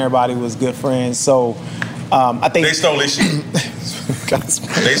Tupac and everybody was good friends. So I think they stole his shit.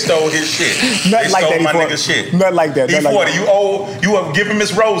 They stole his shit. Nothing they like stole that, my E40. nigga's shit. Nothing like that. E40, like that. you give him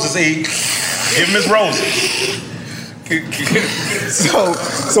his roses, E. Give him his roses.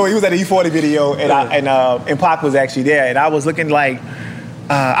 So he was at the E40 video, and Pac was actually there, and I was looking like,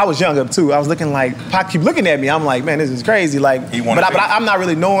 I was younger too. I was looking like Pac keep looking at me. I'm like, man, this is crazy. Like, but I'm not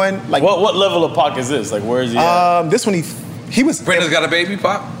really knowing. Like, what level of Pac is this? Like, where is he at? This one he was. Brenda's got a baby,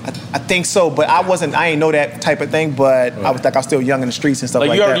 Pac? I think so, but I ain't know that type of thing. But I was still young in the streets and stuff like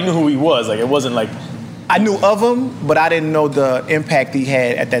that. You already knew who he was. Like, it wasn't like. I knew of him, but I didn't know the impact he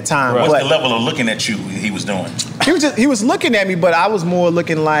had at that time. Right. What's the level of looking at you he was doing? He was looking at me, but I was more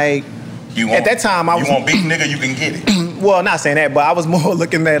looking like. At that time, I was. You want beat, nigga? You can get it. Well, not saying that, but I was more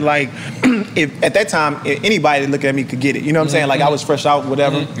looking at like, if at that time anybody looking at me could get it. You know what I'm saying? Like I was fresh out,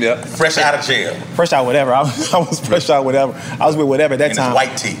 whatever. Yeah. Fresh out of jail. Fresh out, whatever. I was fresh out, whatever. I was with whatever at that time.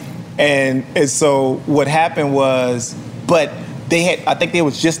 White tee. And so what happened was, but. I think they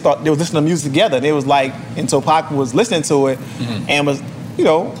was listening to music together. And it was like, and so Pac was listening to it and was, you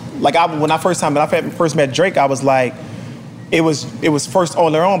know, like when I first met Drake, I was like, it was first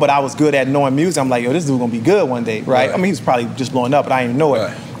on their own, but I was good at knowing music. I'm like, yo, this dude gonna be good one day, right? I mean, he was probably just blowing up, but I didn't even know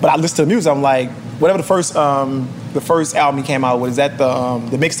it. But I listened to the music, I'm like, whatever the first album he came out with, is that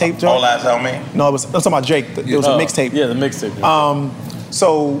the mixtape joint? All Eyes on Me? No, I'm talking about Drake. It was a mixtape. Yeah, the mixtape.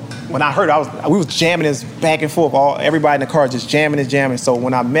 So when I heard it, we was jamming this back and forth. Everybody in the car just jamming. So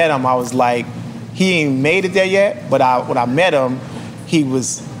when I met him, I was like, he ain't made it there yet. But when I met him,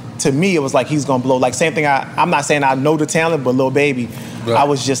 to me, it was like he's gonna blow. Like same thing. I'm not saying I know the talent, but Lil Baby, I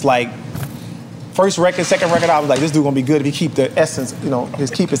was just like, first record, second record, I was like, this dude gonna be good if he keep the essence, you know,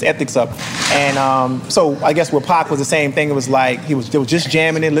 keep his ethics up. And so I guess with Pac was the same thing. It was like they was just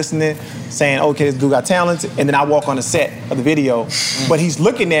jamming it, listening, saying, okay, this dude got talent. And then I walk on the set of the video, but he's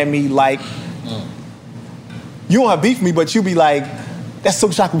looking at me like, you don't have beef with me, but you be like, that's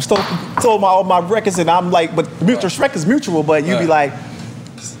Silky Shock who stole all my records, and I'm like, but the respect is mutual, but you be like,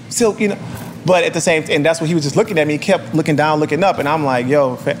 Silk, you know. But at the same, and that's what he was just looking at me, kept looking down, looking up, and I'm like,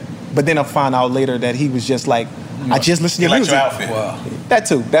 yo. But then I found out later that he was just like, I just listened to your music. Your outfit. Wow. That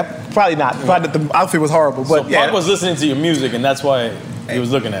too. That probably not. Probably the outfit was horrible. But so Pac was listening to your music, and that's why he was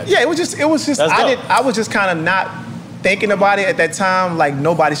looking at you. Yeah, it was just. I was just kind of not thinking about it at that time. Like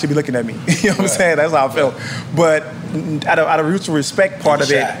nobody should be looking at me. You know what I'm saying? That's how I felt. But out of mutual respect part of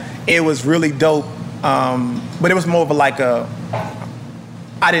it was really dope. But it was more of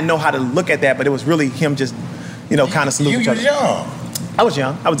I didn't know how to look at that, but it was really him just, you know, kind of saluting each other. You was young. I was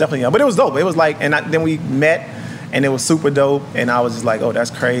young. I was definitely young. But it was dope. It was like, then we met, and it was super dope, and I was just like, oh,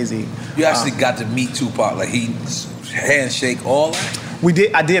 that's crazy. You actually got to meet Tupac, like he handshake, all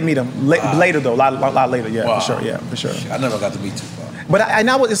that? I did meet him later, though, a lot later, for sure. I never got to meet Tupac. But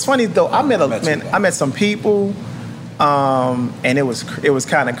it's funny, though, I met some people, and it was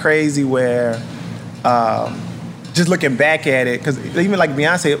kind of crazy where, just looking back at it, because even like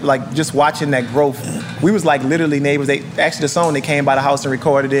Beyonce, like just watching that growth, we was like literally neighbors. The song, they came by the house and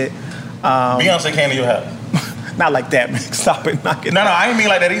recorded it. Beyonce came to your house? Not like that, man. Stop it. Knock it. No, I ain't mean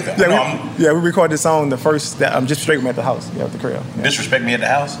like that either. Yeah, we recorded this song, the first, Just Straight With Me at the house. Yeah, at the crib. Yeah. Disrespect Me at the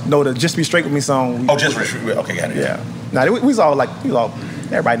house? No, the Just Be Straight With Me song. Just okay, got it. Yeah. Nah, we was all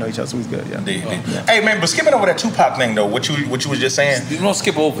everybody know each other, so we was good, yeah. Indeed. Hey, man, but skipping over that Tupac thing, though, what you was just saying. You don't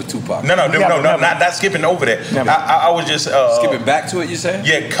skip over Tupac. No, not skipping over that. I was just... skipping back to it, you saying?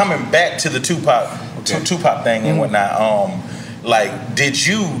 Yeah, coming back to the Tupac thing and whatnot. Like, did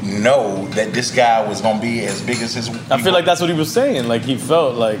you know that this guy was going to be as big as his... I feel like that's what he was saying. Like, he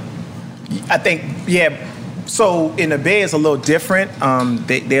felt like... I think, so in the Bay, it's a little different.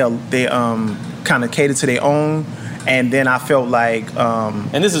 They kind of cater to their own. And then I felt like...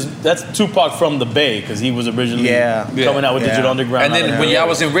 and that's Tupac from the Bay, because he was originally coming out with Digital Underground. And then when y'all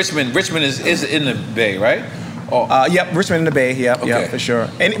was in Richmond is in the Bay, right? Yep, Richmond in the Bay, yeah, for sure.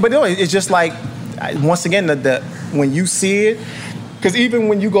 But no, it's just like, once again, when you see it, because even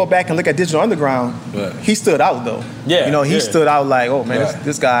when you go back and look at Digital Underground, he stood out, though. Yeah. He stood out like, oh, man,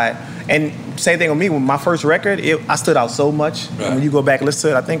 this guy... And same thing with me, with my first record, I stood out so much. Right. When you go back and listen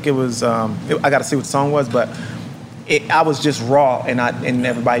to it, I think it was... I got to see what the song was, but... I was just raw, and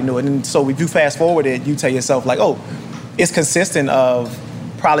everybody knew it. And so if you fast forward it, you tell yourself like, oh, it's consistent of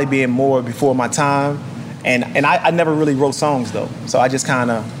probably being more before my time. And I never really wrote songs though, so I just kind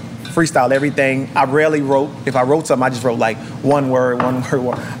of freestyle everything. I rarely wrote. If I wrote something, I just wrote like one word,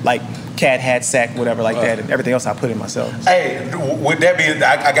 like cat, hat, sack, whatever like that, and everything else I put in myself. Hey, would that be?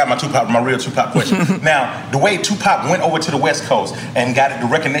 I got my real Tupac question. Now, the way Tupac went over to the West Coast and got the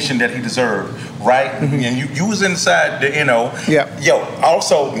recognition that he deserved, right? And you was inside the NO. Yeah. Yo,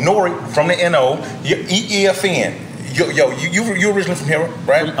 also Nori from the NO, EFN. You originally from here,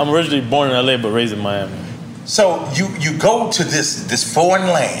 right? I'm originally born in LA but raised in Miami. So you go to this foreign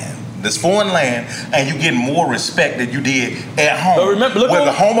land, and you get more respect than you did at home. But remember, look where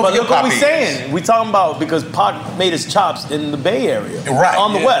the home of hip hop what we're saying. We talking about because Pac made his chops in the Bay Area, right?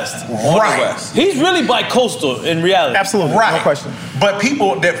 On the West, right? On the West. He's really bi-coastal in reality. Absolutely, right? No question. But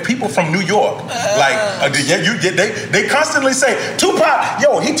people from New York, they constantly say Tupac,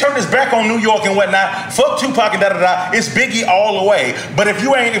 he turned his back on New York and whatnot. Fuck Tupac and da da da. It's Biggie all the way. But if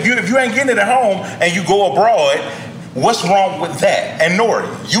you ain't getting it at home and you go abroad. What's wrong with that? And Nori,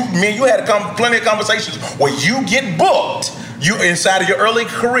 you had plenty of conversations where you get booked. You inside of your early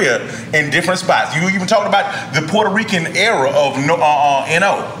career in different spots. You even talked about the Puerto Rican era of NO.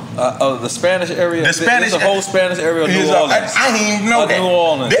 The Spanish area. The Spanish, the whole Spanish area of New Orleans. I didn't even know that. New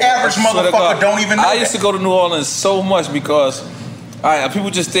Orleans. The average motherfucker don't even know I used to go to New Orleans so much because people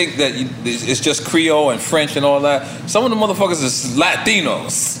just think that it's just Creole and French and all that. Some of the motherfuckers is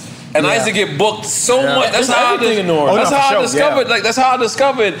Latinos. And I used to get booked so much. That's how I discovered. Like that's how I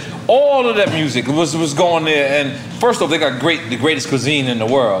discovered all of that music was going there. And first off, they got the greatest cuisine in the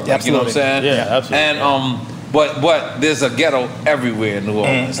world. Like, you know what I'm saying? Yeah, absolutely. And but there's a ghetto everywhere in New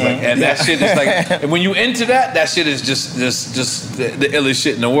Orleans. That shit is like. And when you into that shit is just the illest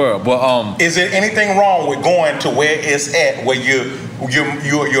shit in the world. But is there anything wrong with going to where it's at, where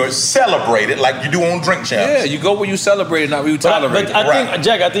you're celebrated like you do on Drink Champs? Yeah, you go where you celebrate, not where you tolerate. But I think,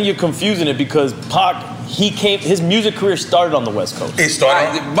 Jack, you're confusing it because Pac, his music career started on the West Coast. It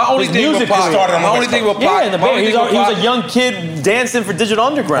started. My only thing with Pac Yeah, in the Bay. He was a young kid dancing for Digital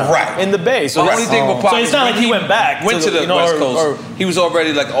Underground. Right. In the Bay. So the only thing with Pac, so it's not like he went back. Went to the West Coast. He was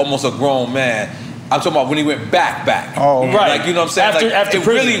already like almost a grown man. I'm talking about when he went back. Oh, right. Like, you know what I'm saying? After it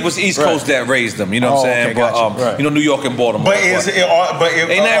really was East Coast that raised him. You know what I'm saying? But New York and Baltimore. But ain't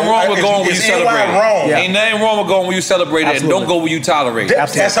nothing wrong with going where you celebrate it. Ain't nothing wrong with going where you celebrate it, and don't go where you tolerate it.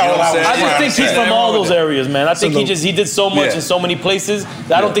 That's all I just think he's from all those areas, man. I think he did so much in so many places.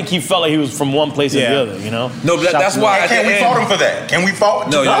 I don't think he felt like he was from one place or the other. You know? No, that's why. Can we fault him for that? Can we fault?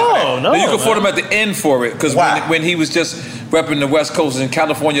 No. You can fault him at the end for it because when he was just repping the West Coast and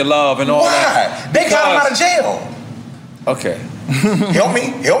California love and all that. They got him out of jail. Okay. Help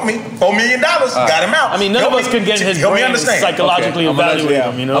me. $4 million. Got him out. I mean, none of us can get in his brain psychologically evaluate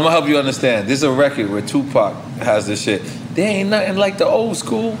him, you know? I'm going to help you understand. This is a record where Tupac has this shit. There ain't nothing like the old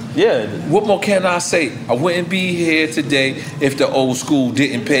school. Yeah. What more can I say? I wouldn't be here today if the old school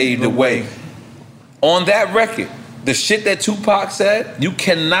didn't pave the way. On that record, the shit that Tupac said, you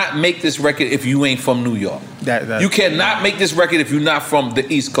cannot make this record if you ain't from New York. You cannot make this record if you're not from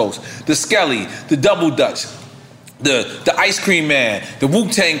the East Coast. The Skelly, the Double Dutch, the Ice Cream Man, the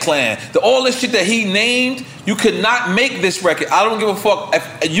Wu-Tang Clan, all this shit that he named, you could not make this record. I don't give a fuck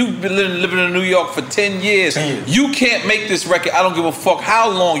if you've been living in New York for 10 years. You can't make this record. I don't give a fuck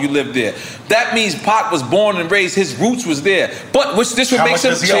how long you lived there. That means Pac was born and raised. His roots was there. But this would make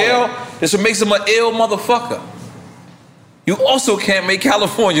him chill. This would make him an ill motherfucker. You also can't make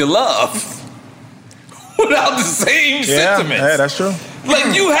California love. without the same sentiments. Yeah, that's true.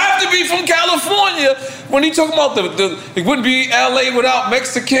 Like, you have to be from California. When he talking about it wouldn't be LA without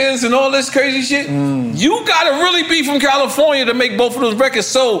Mexicans and all this crazy shit. You gotta really be from California to make both of those records.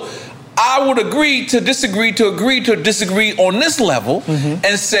 So I would agree to disagree on this level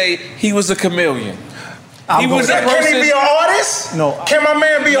and say he was a chameleon. He was a person. Can he be an artist? No. Can my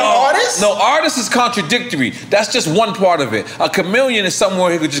man be an artist? No, artist is contradictory. That's just one part of it. A chameleon is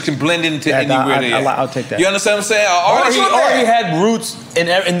somewhere he can blend into anywhere there. I'll take that. You understand what I'm saying? Or he had roots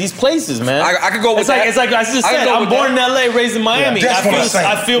in these places, man. I could go with that. It's like I just said, I'm born in LA, raised in Miami.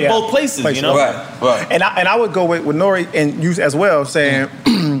 I feel both places, you know? Right. And I would go with Nori and you as well, saying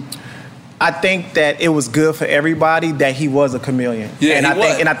I think that it was good for everybody that he was a chameleon. Yeah,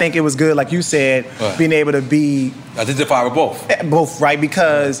 and I think it was good, like you said, being able to be identify with both. Both, right?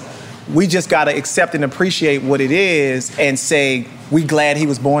 Because we just gotta accept and appreciate what it is and say we glad he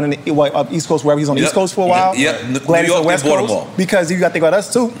was born in the East Coast, wherever he's on the East Coast for a while. Glad he's on the West Coast. Because you gotta think about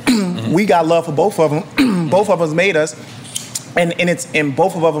us too. We got love for both of them. Both of us made us. And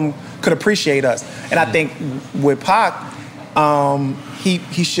both of them could appreciate us. And I think with Pac,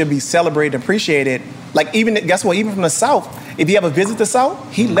 he should be celebrated and appreciated. Like, guess what? Even from the South, if you ever visit the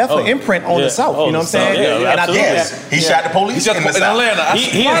South, he left an imprint on the South. You know what I'm saying? Yeah, and I think he shot the police in Atlanta. I was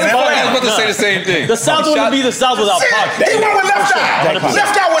about to say the same thing. The South wouldn't be the South without Pac. He went with Left Eye.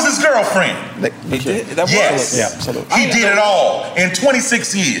 Left Eye was his girlfriend. Yes. Yeah, absolutely. He did it all in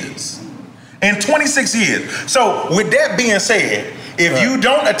 26 years. So with that being said, if you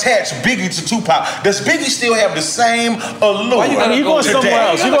don't attach Biggie to Tupac, does Biggie still have the same allure? You going somewhere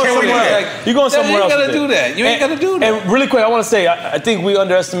else. You going somewhere else. You ain't gotta do that. You ain't gotta do that. And really quick, I want to say, I think we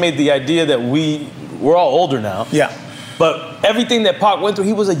underestimate the idea that we're all older now. Yeah. But everything that Pac went through,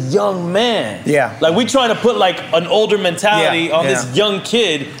 he was a young man. Yeah. Like, we trying to put like an older mentality on this young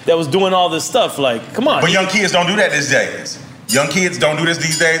kid that was doing all this stuff. Like, come on. But young kids don't do that these days. Young kids don't do this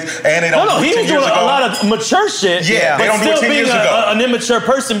these days, and they don't. No, he was doing a lot of mature shit. Yeah, but they don't do it 10 years ago. An immature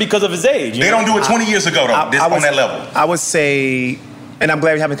person because of his age. They don't do it 20 years ago though. On that level. I would say, and I'm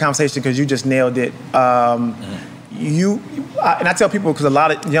glad we're having a conversation because you just nailed it. And I tell people, because a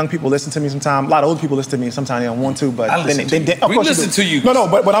lot of young people listen to me sometimes, a lot of old people listen to me sometimes they don't want to, but of course we listen to you. No,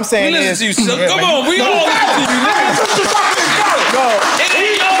 but what I'm saying we is, listen to you. Come on, we all listen to you.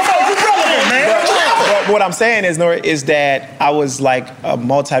 But what I'm saying is, Nora, is that I was like a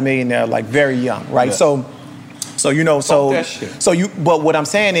multimillionaire, like very young, right? Yeah. So but what I'm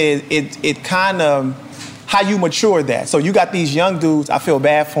saying is, it kind of how you mature that. So you got these young dudes. I feel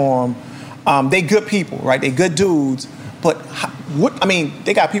bad for them. They good people, right? They good dudes. But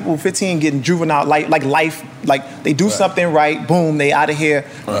they got people 15 getting juvenile, like life, like they do something right, boom, they out of here.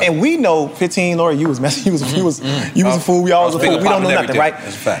 Right. And we know 15, Laura, you was messing, you was a fool, we all was a fool, we don't know nothing, right?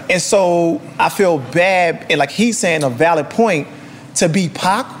 That's a fact. And so I feel bad, and like he's saying a valid point, to be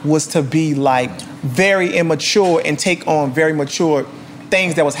Pac was to be like very immature and take on very mature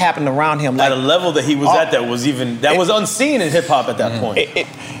things that was happening around him. Like, at a level that he was at that was unseen in hip hop at that point.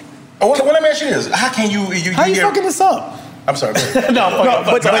 Well, let me ask you this: how can you fucking this up? I'm sorry.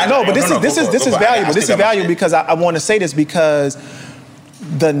 But this is valuable. This is valuable because I want to say this because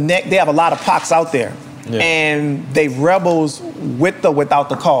they have a lot of Pacs out there. Yeah. And they rebels with or without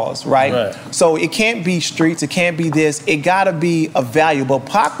the cause, right? So it can't be streets, it can't be this, it gotta be a value. But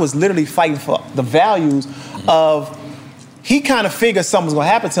Pac was literally fighting for the values of, he kind of figured something was gonna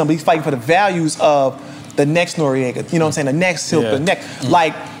happen to him, but he's fighting for the values of the next Noriega, you know what I'm saying? The next Silk, the next,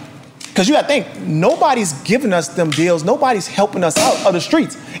 like, because you gotta think, nobody's giving us them deals, nobody's helping us out of the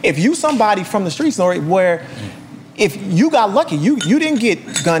streets. If you somebody from the streets, Nori, where if you got lucky, you didn't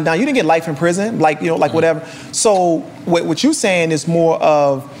get gunned down, you didn't get life in prison, whatever. So what you're saying is more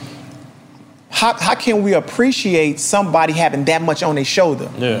of how can we appreciate somebody having that much on their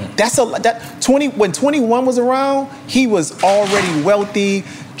shoulder? Yeah. When 21 was around, he was already wealthy,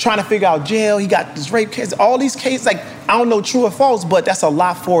 trying to figure out jail. He got this rape case, all these cases. Like, I don't know true or false, but that's a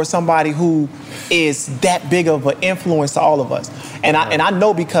lot for somebody who is that big of an influence to all of us. And I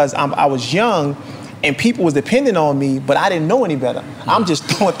know because I was young. And people was depending on me, but I didn't know any better. I'm just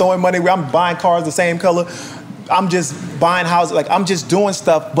throwing money away. I'm buying cars the same color. I'm just buying houses. Like, I'm just doing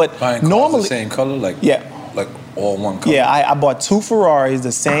stuff. But buying normally, cars the same color, like all one color. Yeah, I bought 2 Ferraris,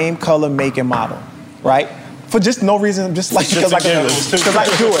 the same color, make, and model, right? For just no reason, just like because I can do it.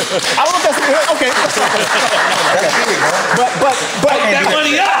 I don't know if that's okay. But that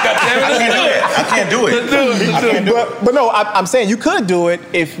money up, I can't do it. But no, I'm saying you could do it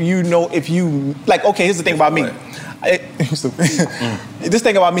if you know, like, okay, here's the thing about me. This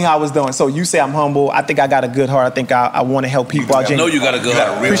thing about me, how I was doing. So you say I'm humble. I think I got a good heart. I think I want to help people. I know you got a good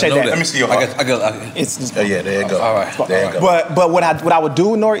heart. Appreciate that. Let me see your heart. It's just, yeah, there you go. All right. There you go. But what I would do,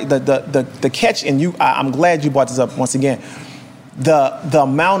 Nori, the catch, and I'm glad you brought this up once again. The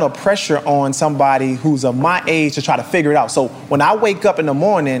amount of pressure on somebody who's of my age to try to figure it out. So when I wake up in the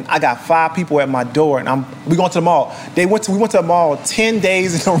morning, I got 5 people at my door, and we going to the mall. We went to the mall 10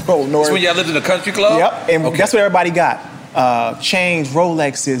 days in a row. Nori. That's when y'all lived in the country club? Yep, and that's what everybody got. Chains,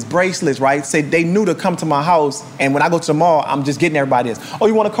 Rolexes, bracelets, right? Say they knew to come to my house, and when I go to the mall, I'm just getting everybody this. Oh,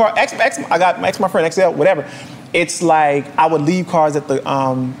 you want a car? I got my friend XL, whatever. It's like I would leave cars at the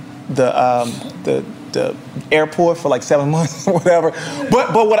airport for like 7 months or whatever.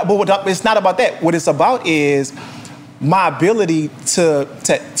 But it's not about that. What it's about is my ability to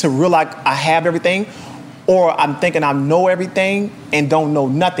realize I have everything, or I'm thinking I know everything and don't know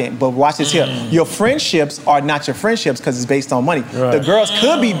nothing. But watch this here. Your friendships are not your friendships because it's based on money. Right. The girls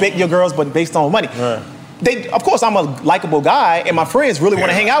could be your girls, but based on money. Right. Of course, I'm a likable guy, and my friends really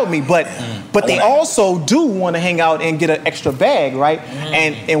want to hang out with me, but they also do want to hang out and get an extra bag, right?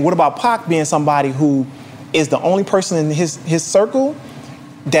 And what about Pac being somebody who is the only person in his circle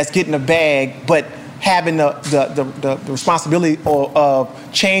that's getting a bag, but having the responsibility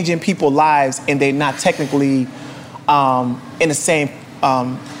of changing people's lives, and they're not technically in the same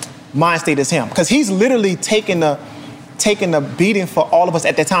mind state as him, because he's literally taking the beating for all of us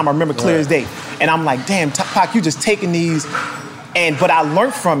at that time. I remember clear as day. And I'm like, damn, Pac, you just taking these. But I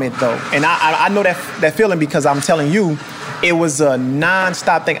learned from it, though. And I know that feeling, because I'm telling you, it was a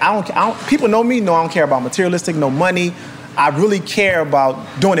non-stop thing. People know me, know I don't care about materialistic, no money. I really care about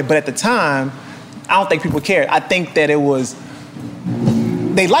doing it. But at the time, I don't think people cared. I think that it was,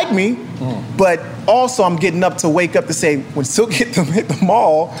 they like me, but also I'm getting up to wake up to say, when Silk hit the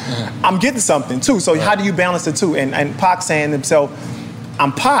mall, I'm getting something too. So how do you balance the two? And Pac saying to himself,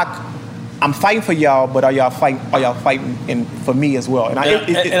 I'm Pac, I'm fighting for y'all, but are y'all fighting for me as well? And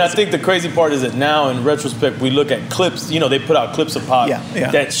I think the crazy part is that now, in retrospect, we look at clips. They put out clips of Pac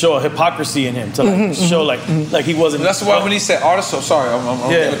that show a hypocrisy in him to show like he wasn't. That's why when he said artist, sorry, I'm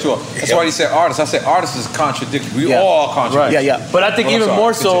cutting you off. That's why he said artist. I said artist is contradictory. We all are contradictory. Right. But I think even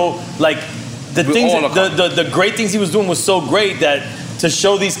more so, like the things, the great things he was doing was so great that to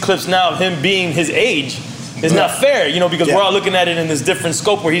show these clips now of him being his age. It's not fair, because we're all looking at it in this different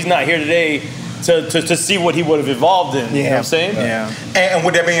scope where he's not here today to see what he would have evolved in. You know what I'm saying? Yeah. And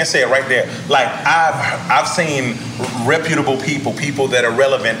with that being said, right there, like I've seen reputable people that are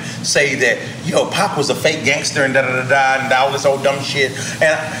relevant say that, Pac was a fake gangster and and all this old dumb shit.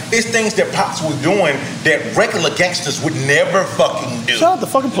 And it's things that Pac was doing that regular gangsters would never fucking do. Shot the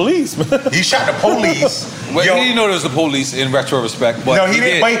fucking police, man. He shot the police. Well, he didn't know there was the police in retrospect, but no, he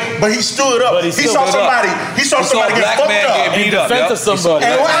didn't. But he stood up. He saw somebody get fucked up. In defense of somebody.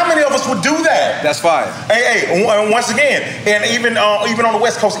 And how many of us would do that? That's fine. Hey, once again, and even on the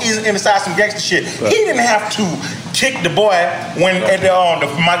West Coast, inside some gangster shit, he didn't have to kick the boy at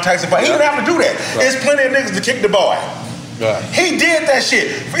the Mike Tyson fight. He didn't have to do that. There's plenty of niggas to kick the boy. Right. He did that shit.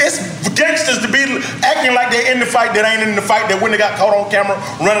 It's gangsters to be acting like they're in the fight that ain't in the fight, that when they got caught on camera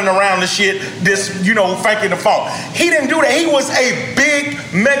running around the shit, faking the phone. He didn't do that. He was a big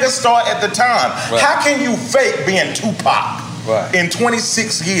mega star at the time. Right. How can you fake being Tupac? Right. In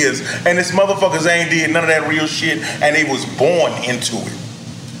 26 years, and this motherfuckers ain't did none of that real shit, and they was born into it.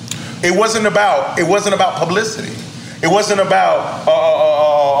 It wasn't about publicity. It wasn't about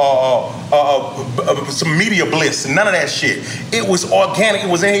some media bliss, none of that shit. It was organic.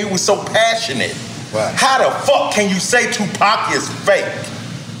 He was so passionate. Right. How the fuck can you say Tupac is fake?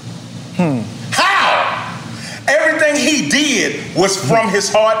 How? Everything he did was from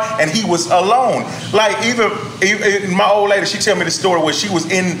his heart, and he was alone. Like even my old lady, she tell me the story where she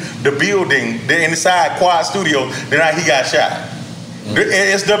was in the building, the inside Quad Studios, the night he got shot. The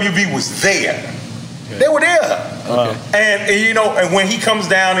SWV was there. They were there. Okay. And when he comes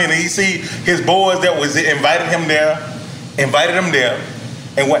down and he see his boys that was invited him there and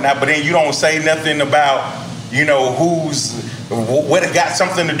whatnot, but then you don't say nothing about, what it got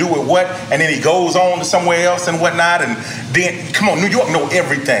something to do with what, and then he goes on to somewhere else and whatnot, and then, come on, New York know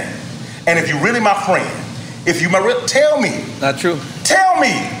everything. And if you really my friend, tell me. Not true. Tell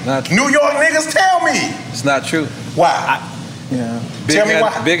me. Not true. New York niggas, tell me. It's not true. Why? Tell me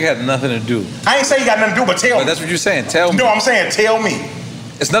why. Big had nothing to do. I ain't saying you got nothing to do, but tell me. That's what you're saying. Tell me. No, I'm saying tell me.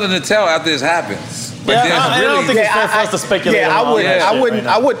 It's nothing to tell after this happens. But I don't think it's fair for us to speculate.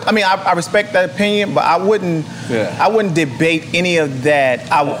 I respect that opinion, but I wouldn't debate any of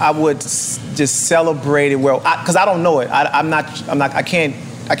that. I would just celebrate it because I don't know it.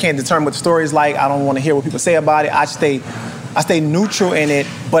 I can't determine what the story is like. I don't want to hear what people say about it. I stay neutral in it,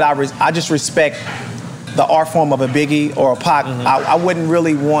 but I just respect the art form of a Biggie or a Pac. I wouldn't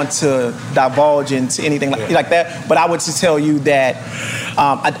really want to divulge into anything like that, but I would just tell you that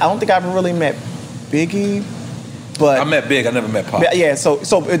I don't think I've really met Biggie. But I met Big. I never met Pac. Yeah. So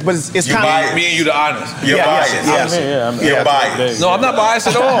it's kind of me and you the honest. You're biased. You're biased. No, I'm not biased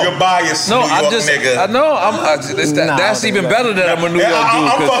at all. You're biased. No, New York I'm just. nigga. I know. That's even better that I'm a New York dude.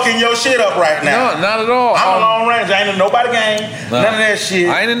 I'm fucking your shit up right now. No, not at all. I'm a long range. I ain't in nobody gang. None of that shit.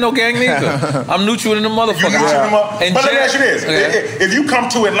 I ain't in no gang neither. I'm neutral in the motherfucker. You neutral in the motherfucker. But let me ask you this: if you come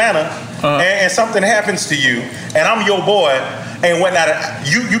to Atlanta and something happens to you, and I'm your boy. And whatnot,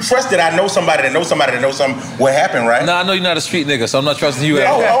 you trust that I know somebody that knows somebody that knows something what happened, right? No, I know you're not a street nigga, so I'm not trusting you at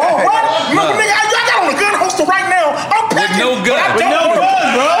all. What? No, nigga, I got on a gun holster right now. I'm packing. With no gun. With no gun,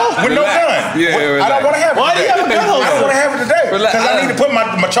 bro. With no gun. Yeah, I don't want to have it. Why do you have a gun holster? I don't want to have it today. Because I need to put my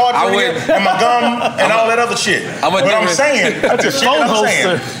charger in here and my gum and all that other shit. But I'm saying, the shit that I'm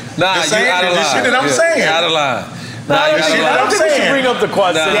saying. Nah, you out of line. The shit that I'm saying. Out of line. I don't think we should bring up the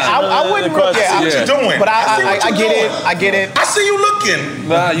Quad City. I wouldn't really. What you doing? But I get it. I get it. I see you looking.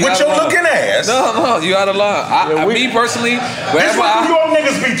 You with your looking ass. No, you out of line. Me personally, this what New York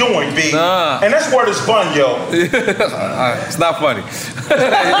niggas be doing, B. And that's where it's fun, yo. It's not funny.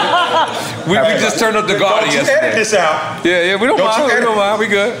 we just turned up the Guardian yesterday. Edit this out. Yeah, we don't mind. We don't mind. We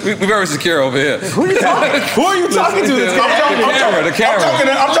good. We very secure over here. Who are you talking to? The camera.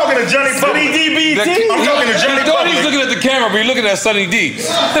 I'm talking to Johnny Sonny DBT. I'm talking to Johnny. He's looking at the camera, but he's looking at Sonny D.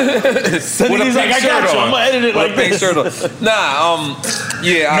 Sonny D's like, I got you. I'm gonna edit it like this. Shirt on. Nah,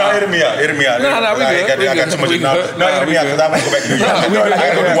 yeah. No, edit me out. Nah, we good. I got too much. No, edit me out because I want to go back to New York.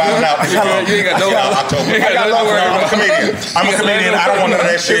 I gotta go wild out. You ain't got no. I got love for you. I'm a comedian. I don't want none of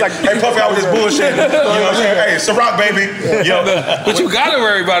that shit. Hey, Puffy, I was just bullshit. You know what I'm saying? Hey, Ciroc, baby. Yo. What you gotta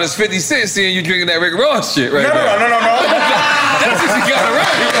worry about is 50 Cent seeing you drinking that Rick Ross shit right now. No. That's what you gotta worry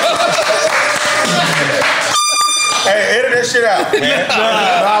about. Hey, edit that shit out, man.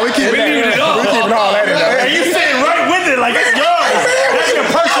 Nah, we keeping all that in there. And you sitting right with it like it's yours. That's your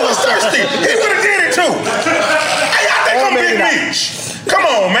personal. I was thirsty. He would have did it too. Hey, I think I'm Big Meech. Come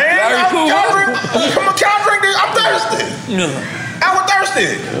on, man. Can I drink this? I'm thirsty. I was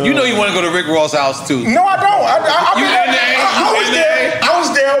thirsty. You know you want to go to Rick Ross' house too. No, I don't. I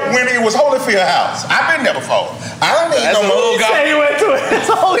was there when it was Holyfield house. I've been there before. I don't need no more. You went to it. It's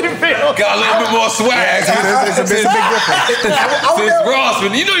Holyfield. Got a little bit more swag. It's a big difference. Since Ross,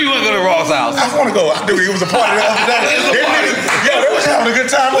 but you know you want to go to Ross' house. I want to go. Dude, it was a party the other day. They was having a good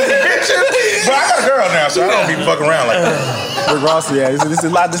time with the bitches. But I got a girl now, so I don't be fucking around like that. Rick Ross, this is a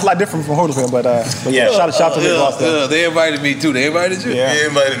lot different from Holyfield, but yeah, shout to Rick Ross. They invited me too. They invited you? Yeah, they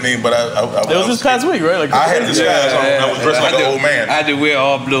invited me, but it was this past week, right? Like I had disguise on. I was dressed like an old man. I had to wear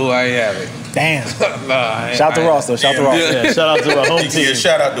all blue. I ain't have it. Damn. Shout out to Ross though. Shout out to Ross. Yeah, shout out to our home team. Yeah,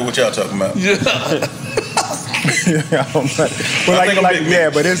 shout out to what y'all talking about.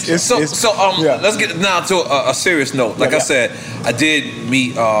 But it's let's get now to a serious note. Like I said, I did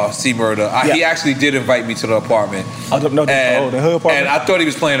meet C Murder. He actually did invite me to the apartment. The hood apartment. And I thought he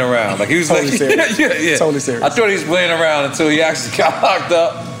was playing around. Like he was totally like, serious. yeah, totally serious. I thought he was playing around until he actually got locked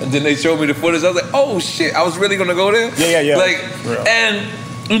up, and then they showed me the footage. I was like, oh shit, I was really gonna go there. Yeah. Like, and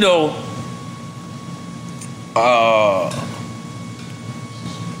you know.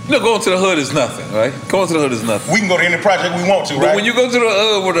 Going to the hood is nothing, right? Going to the hood is nothing. We can go to any project we want to, right? But when you go to the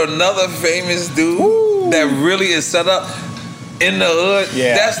hood with another famous dude that really is set up in the hood,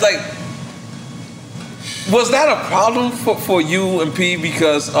 that's like, was that a problem for you and P?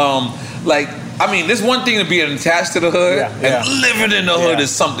 Because, there's one thing to be attached to the hood, and living in the hood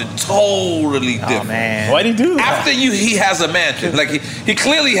is something totally different. Oh, man. Why'd he do that? After he has a mansion. Like, he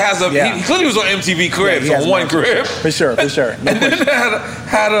clearly has he clearly was on MTV Cribs on one crib. For sure. And then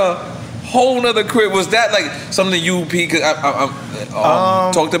had a whole nother crib. Was that, like, something you, P,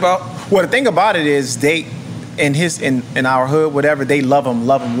 talked about? Well, the thing about it is in our hood, whatever, they love him.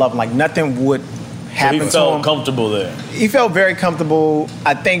 Like, nothing would happen to him. He felt comfortable there. He felt very comfortable,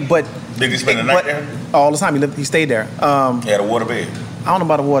 I think, but... Did he spend the night there? All the time. He stayed there. He had a water bed. I don't know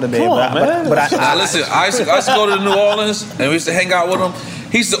about a water bed. Listen, I used to go to New Orleans and we used to hang out with him.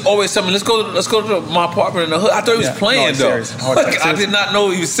 He used to always tell me, let's go to my apartment in the hood. I thought he was playing though. I did not know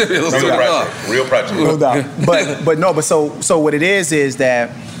he was serious. Real project. No doubt. But so what it is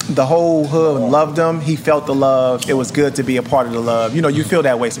that the whole hood loved him. He felt the love. It was good to be a part of the love. You know, you feel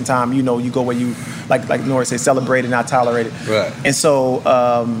that way sometimes. You know, you go where you, like Nora said, celebrated, not tolerated. Right. And so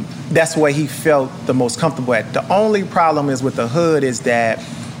that's where he felt the most comfortable at. The only problem is with the hood is that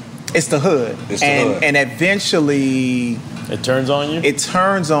it's the hood. It's the hood. And eventually... It turns on you? It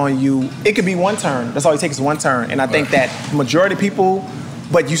turns on you. It could be one turn. That's all it takes is one turn. And I think that majority of people,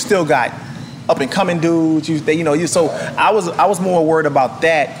 but you still got up and coming dudes. So I was more worried about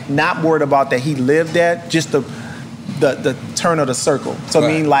that, not worried about that he lived there, just the turn of the circle. So I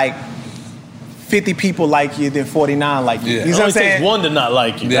mean, like 50 people like you, then 49 like you. Yeah. You know what I'm saying? It takes one to not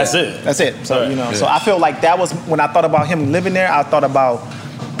like you. Yeah. That's it. So so I feel like that was when I thought about him living there. I thought about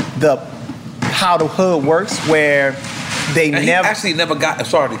how the hood works, where he actually never got.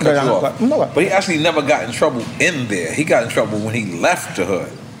 Sorry to cut you off. No. But he actually never got in trouble in there. He got in trouble when he left the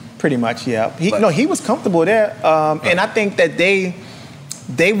hood. Pretty much, yeah. He was comfortable there, and I think that they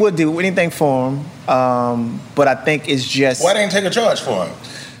would do anything for him. But I think it's just why they didn't take a charge for him?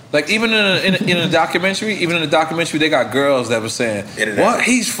 Like even in the documentary, they got girls that were saying, "What?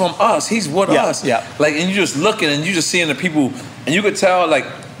 He's from us. He's with us." Yeah. Like, and you just looking and you just seeing the people, and you could tell, like,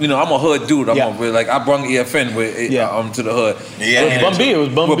 I'm a hood dude. I brung EFN to the hood. It was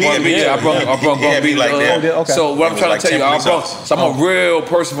Bumby. I brung Bumby like that. Okay. So what I'm trying to tell you, I'm a real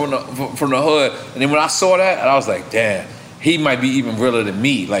person from the hood. And then when I saw that, I was like, damn. He might be even realer than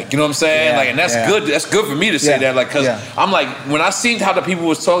me, like, you know what I'm saying? Yeah, like, and that's good. That's good for me to say that, like, because I'm like, when I seen how the people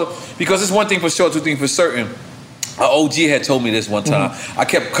was talking, because it's one thing for sure, two things for certain. OG had told me this one time. I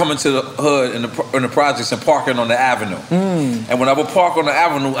kept coming to the hood in the projects and parking on the avenue. And when I would park on the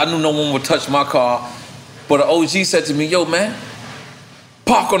avenue, I knew no one would touch my car. But the OG said to me, "Yo, man,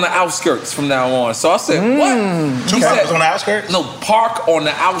 park on the outskirts from now on." So I said, "What?" He said, on the outskirts? No, park on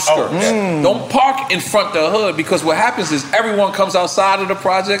the outskirts. Don't park in front of the hood, because what happens is everyone comes outside of the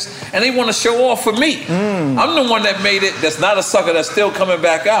projects and they want to show off for me. I'm the one that made it. That's not a sucker that's still coming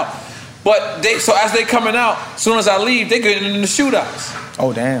back out. But so as they coming out, as soon as I leave, they getting in the shootouts.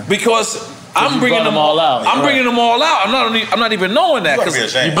 Oh damn! Because I'm bringing them all out. I'm bringing them all out. I'm not even knowing that. You're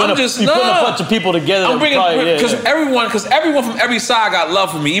putting a bunch of people together. I'm bringing because everyone from every side got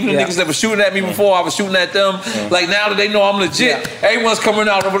love for me. Even the niggas that were shooting at me before, I was shooting at them. Like now that they know I'm legit, everyone's coming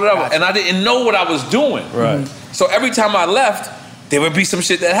out or whatever. And I didn't know what I was doing. Right. So every time I left, there would be some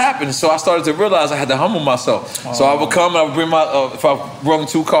shit that happened. So I started to realize I had to humble myself. So I would come, I would bring if I brought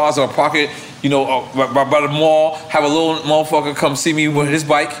 2 cars or pocket, by the mall, have a little motherfucker come see me with his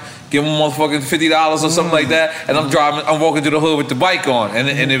bike, give him motherfucking $50 or something like that, and I'm walking through the hood with the bike on, and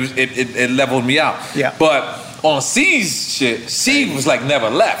it leveled me out. Yeah. But on C's shit, C was like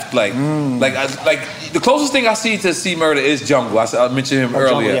never left. Like the closest thing I see to C Murder is Jungle. I mentioned him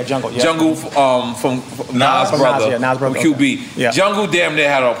earlier. Jungle. Jungle from Nas' brother, from QB. Yeah. Jungle damn near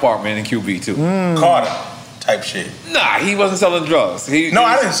had an apartment in QB too. Carter type shit. Nah, he wasn't selling drugs. I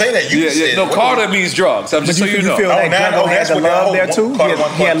didn't say that. You said no. Carter means drugs. I'm just so you know. Feel that Jungle had the love there too.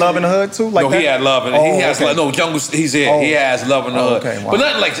 He had love in the hood too. Like he had love, and he has no Jungle. He's here. He has love in the hood, but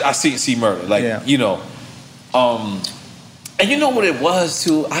nothing like I see C Murder. Like and you know what it was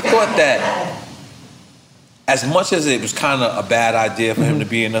too? I thought that as much as it was kind of a bad idea for him to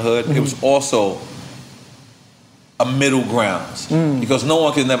be in the hood, it was also a middle ground. Because no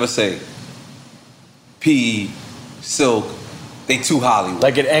one can never say P, Silk, they too Hollywood.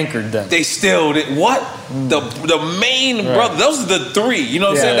 Like it anchored them. They still did what? The main brother, those are the 3, you know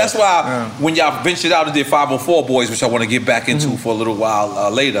what I'm saying? That's why when y'all ventured out and did 504 Boys, which I want to get back into for a little while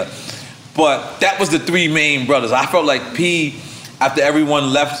later. But that was the 3 main brothers. I felt like P, after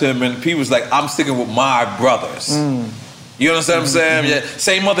everyone left him, and P was like, I'm sticking with my brothers. You understand what I'm saying? Yeah.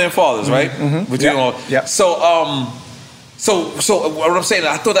 Same mother and fathers, right? So what I'm saying,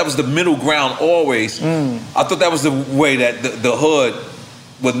 I thought that was the middle ground always. I thought that was the way that the hood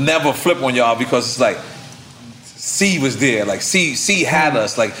would never flip on y'all, because it's like C was there. Like C had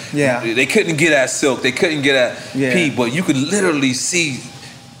us. Like they couldn't get at Silk. They couldn't get at P, but you could literally see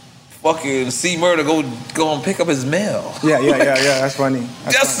fucking C Murder go and pick up his mail. Yeah. That's funny.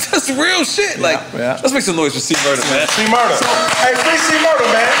 That's real shit. Let's make some noise for C Murder, man. C Murder. Hey, free C Murder,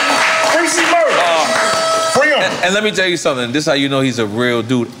 man. Free C Murder. Free him. And let me tell you something. This is how you know he's a real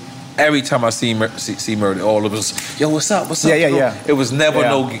dude. Every time I see Murder, all of us, yo, what's up? What's up? Yeah. It was never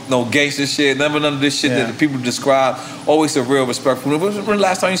no gangster shit, never none of this shit that the people describe. Always a real respectful. When was the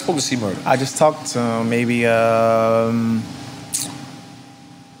last time you spoke to C Murder? I just talked to him maybe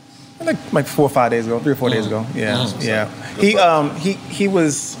like 4 or 5 days ago, 3 or 4 days ago.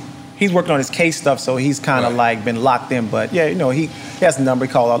 He's working on his case stuff, so he's kind of like been locked in. But he has a number.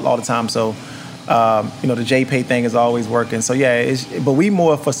 He calls all the time. So the JPay thing is always working. So but we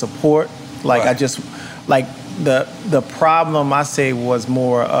more for support. Like I just like the problem I say was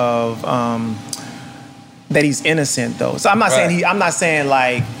more of that he's innocent though. So I'm not saying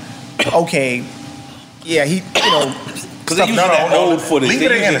like okay, he Because they're using that old footage. Leave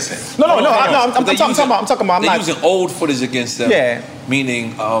it innocent. I'm talking about. They're using old footage against them. Yeah.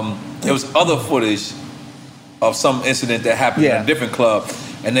 Meaning, there was other footage of some incident that happened in a different club,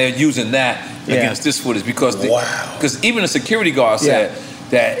 and they're using that against this footage because even the security guard said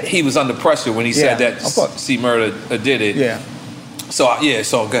that he was under pressure when he said that C. Murder did it. Yeah. So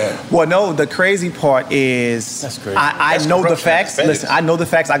go ahead. Well, no, the crazy part is that's crazy. I know the facts. Listen, I know the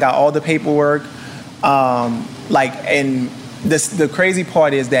facts. I got all the paperwork. And the crazy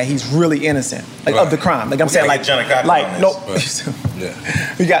part is that he's really innocent, of the crime. Like I'm saying,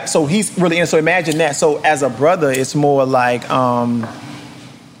 so he's really innocent. So imagine that. So as a brother, it's more like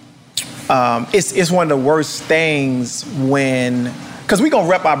it's one of the worst things when. Because we gonna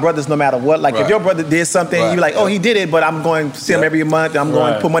rep our brothers no matter what. Like if your brother did something, you're like, oh, he did it, but I'm going to see him every month. I'm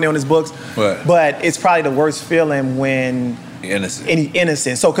going to put money on his books. Right. But it's probably the worst feeling when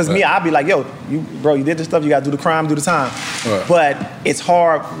innocent. So because me, I'd be like, yo, you did this stuff. You gotta do the crime, do the time. Right. But it's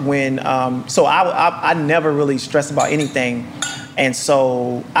hard when. So I never really stress about anything, and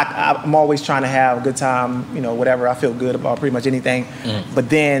so I'm always trying to have a good time. Whatever. I feel good about pretty much anything. But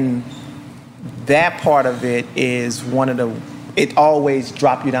then that part of it is one of the. It always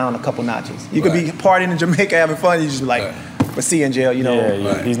drop you down a couple notches. You could be partying in Jamaica having fun. You just be like, but see in jail,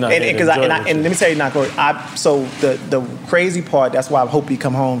 he's not. And let me tell you, not Corey. So the crazy part. That's why I hope he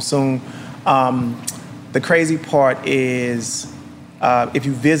come home soon. The crazy part is if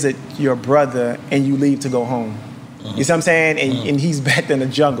you visit your brother and you leave to go home. You see what I'm saying? And he's back in the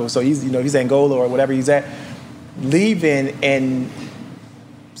jungle. So he's he's Angola or whatever he's at. Leaving and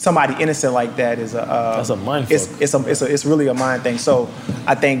somebody innocent like that is that's a mind fuck. It's really a mind thing. So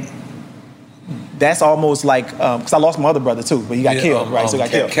I think that's almost like because I lost my other brother too, but he got killed, right? So he got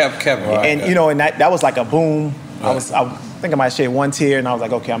killed. Kevin, and and that was like a boom. Right. I think I might shed one tear, and I was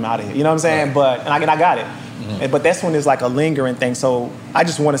like, okay, I'm out of here. You know what I'm saying? Right. But and I got it. But that's when it's like a lingering thing. So I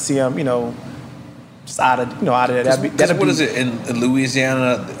just want to see him, just out of that. What is it in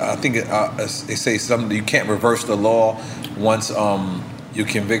Louisiana? I think they say something you can't reverse the law once you're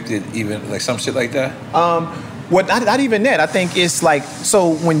convicted, even like some shit like that. Well, not even that. I think it's like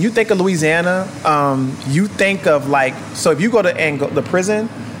so when you think of Louisiana, you think of like so if you go to the prison,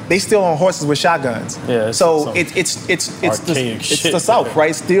 they still on horses with shotguns. Yeah. So it's the South,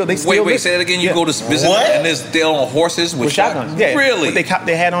 right? They still wait. Say that again. You go to prison and they're still on horses with shotguns. Yeah. Really? But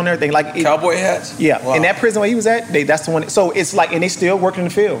they had on everything like cowboy hats. Yeah. Wow. In that prison where he was at, that's the one. So it's like, and they still work in the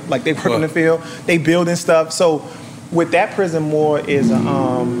field. Like they work in the field. They building stuff. So with that prison more is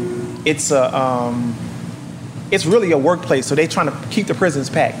it's really a workplace. So they trying to keep the prisons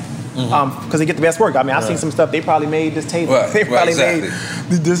packed. Because they get the best work. I mean, I've seen some stuff. They probably made this table. They probably made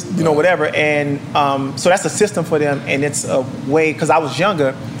this, whatever. And so that's a system for them. And it's a way. Because I was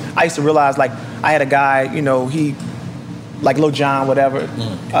younger, I used to realize like I had a guy. He like Lil Jon, whatever.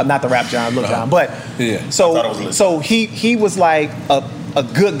 Not the rap John, Lil Jon. But so he was like a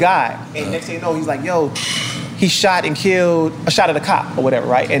good guy. And next thing you know, he's like, yo, he shot and killed a shot at a cop or whatever,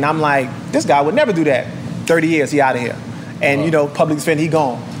 right? And I'm like, this guy would never do that. 30 years, he out of here. And public defender, he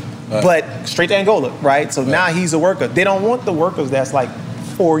gone. But straight to Angola, right? So now he's a worker. They don't want the workers that's like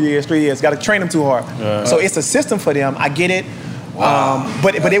 4 years, 3 years. Got to train them too hard. So it's a system for them. I get it. Wow.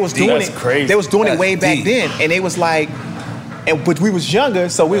 But they was doing it. Crazy. They was doing it way back then, and they was like, but we was younger,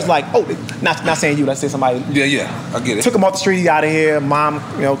 so we was like, oh, not saying you. Let's say somebody. Yeah, I get it. Took him off the street, he out of here. Mom,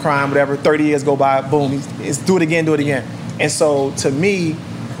 crying, whatever. 30 years go by, boom. It's do it again. And so to me,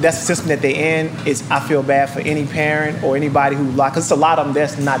 that's the system that they in. I feel bad for any parent or anybody who because it's a lot of them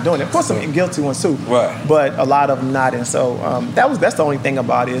that's not doing it. Of course, some guilty ones too, right? But a lot of them not. And so that's the only thing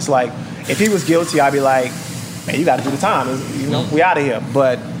about it. It's like if he was guilty, I'd be like, man, you got to do the time. We out of here.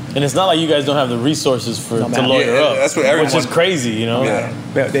 But and it's not like you guys don't have the resources to lawyer up. That's what everyone. Which is crazy, Yeah.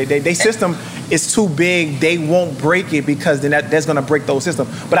 They system is too big. They won't break it because then that's going to break those systems.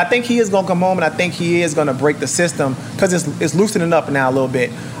 But I think he is going to come home, and I think he is going to break the system because it's loosening up now a little bit.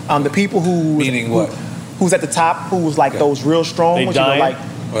 The people who's at the top, who was like those real strong ones,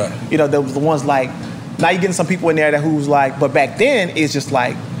 the ones like now you're getting some people in there who's like, but back then it's just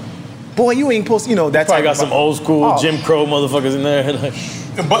like, boy, you ain't supposed to, that's probably got some old school Jim Crow motherfuckers in there.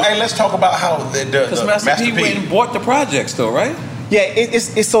 But hey, let's talk about how the Master P went and bought the projects though, right? Yeah,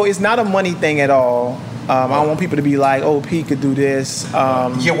 it's not a money thing at all. I don't want people to be like, oh, P could do this. Why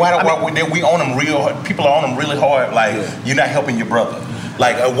we on them real hard? People are on them really hard. Like you're not helping your brother.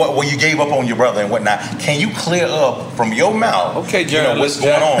 like where you gave up on your brother and whatnot. Can you clear up from your mouth? Okay, journalist, what's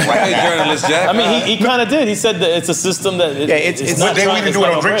going on right now? Journalist Jack. I mean, he kind of did. He said that it's a system that it's not. We didn't do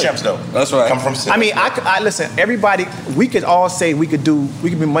it on Drink Champs though. That's right. Come from. I mean, I listen. Everybody, we could all say we could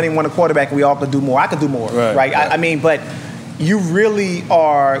be money one a quarterback, and we all could do more. I could do more, right? I mean, but you really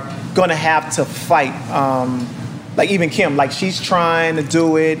are gonna have to fight. Like even Kim, like she's trying to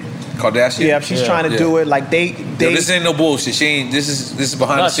do it. Kardashian. Yeah, she's trying to do it. Like they. This ain't no bullshit. She ain't. This is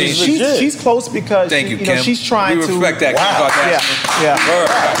behind the scenes. She's close because Thank you, Kim. she's trying to. We respect that. Wow.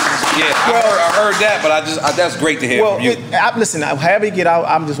 I heard that, but that's great to hear from you. Listen, however you get out,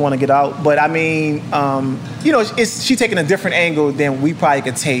 I just want to get out. But I mean, she's taking a different angle than we probably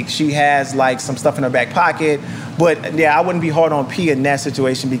could take. She has like some stuff in her back pocket, but yeah, I wouldn't be hard on P in that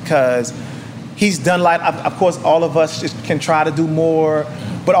situation because he's done a lot. Of course, all of us just can try to do more,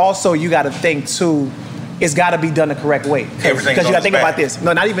 but also you got to think too. It's got to be done the correct way because you got to think about this.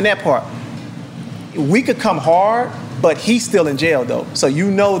 No, not even that part. We could come hard, but he's still in jail though. So you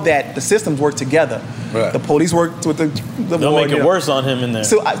know that the systems work together. Right. The police work with the They'll make it worse on him in there.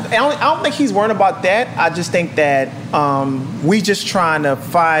 So I don't think he's worrying about that. I just think that we just trying to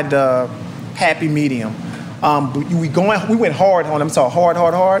find a happy medium. We went hard on him, so hard,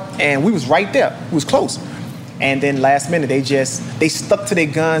 and we was right there. We was close. And then last minute, they stuck to their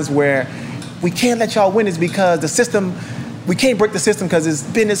guns where we can't let y'all win this because the system, we can't break the system because it's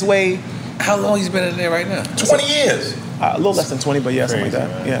been this way. How long he's been in there right now? 20 years. A little less than 20, but yeah, something like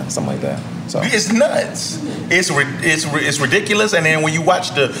that. Right? Yeah, something like that. So it's nuts. It's ridiculous. And then when you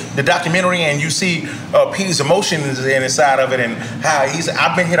watch the documentary and you see P's emotions inside of it and how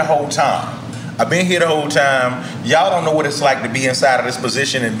I've been here the whole time. Y'all don't know what it's like to be inside of this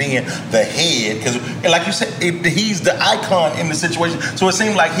position and being the head. Because, like you said, he's the icon in the situation. So it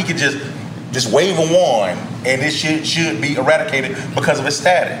seemed like he could just wave a wand and this shit should be eradicated because of his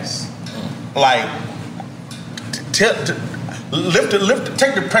status. Like, take the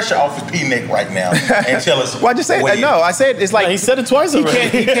pressure off his P-neck right now and tell us. Well, I just said that. No, I said it's like he said it twice already.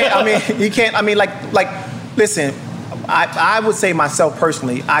 He can't. I mean, like. Listen, I would say myself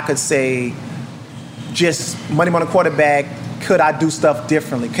personally, I could say, just money on a quarterback. Could I do stuff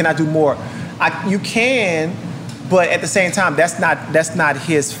differently? Can I do more? You can, but at the same time, that's not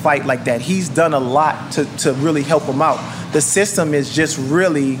his fight like that. He's done a lot to really help him out. The system is just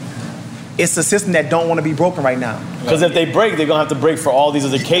really. It's a system that don't want to be broken right now. Because if they break, they're going to have to break for all these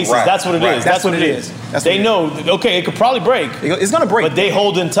other cases. Right. That's what it is. That's what it is. They know, okay, it could probably break. It's going to break. But they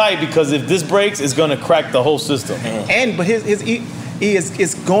hold in tight because if this breaks, it's going to crack the whole system. But he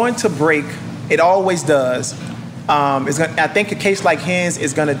is going to break. It always does. I think a case like his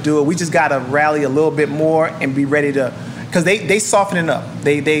is going to do it. We just got to rally a little bit more and be ready to, because they softening up.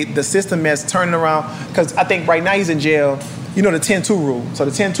 The system is turning around. Because I think right now he's in jail. You know the 10-2 rule. So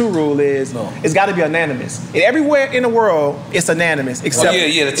the 10-2 rule is it's got to be unanimous. Everywhere in the world, it's unanimous except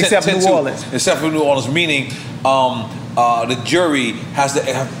except New Orleans. Except for New Orleans, meaning the jury has to,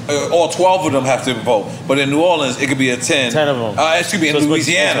 all 12 of them have to vote. But in New Orleans, it could be a 10. 10 of them. It could be in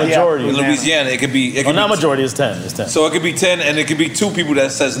Louisiana. Majority. In Louisiana, it could be. Not majority. It's 10. It's 10. So it could be 10, and it could be 2 people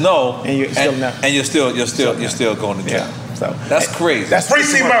that says no, and you're still going to jail. Yeah. So that's crazy. That's Free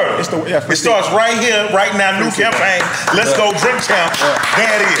C Murder. It starts right here, right now. New campaign. Let's go Drink Champs.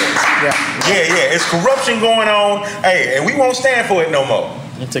 There it is. Yeah. It's corruption going on. Hey, and we won't stand for it no more.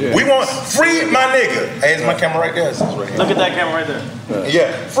 We want free my nigga. Hey, is my camera right there? It's right here. Look at that camera right there.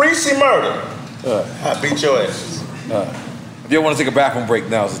 Yeah. Free C Murder. I beat your ass. If you want to take a bathroom break,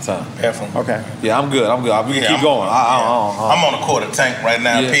 now's the time. Bathroom. Okay. Yeah, I'm good. We can keep going. I'm on a quarter tank right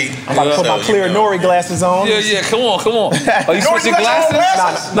now, Pete. I'm about to put my clear Nori glasses on. Yeah. Come on. Are you switching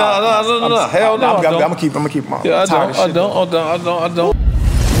glasses? No. Hell no. I'm gonna keep them on. Yeah, I don't.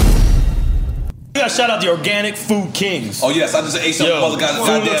 We got to shout out the Organic Food Kings. Oh, yes. I just ate some other guys.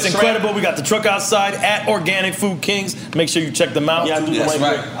 Food looks incredible. We got the truck outside at Organic Food Kings. Make sure you check them out. Yeah, that's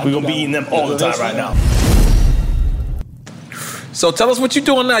right. We're going to be eating them all the time right now. So tell us what you're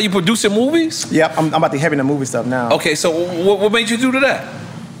doing now. You producing movies? Yeah, I'm about to heavy in the movie stuff now. Okay, so what made you do to that?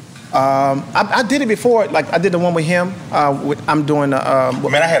 I did it before. Like I did the one with him. I'm doing.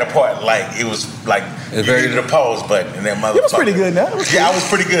 I had a part like it was like you needed a pause button and that motherfucker. It was pretty good. Now. I was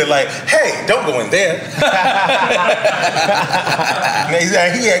pretty good. Like, hey, don't go in there.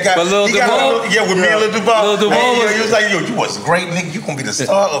 He had got with me and Lil Duval. He was like, yo, you was great, nigga. You gonna be the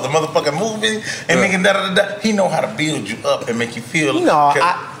star of the motherfucking movie, and nigga, da. He know how to build you up and make you feel. No,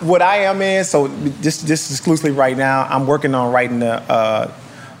 what I am is so just exclusively right now. I'm working on writing the.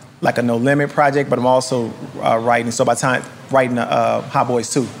 Like a No Limit project, but I'm also writing. So by the time writing Hot Boys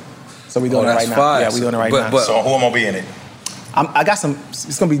 2, so we're doing it right now. Yeah, we're doing it right now. So who am I gonna be in it? I got some.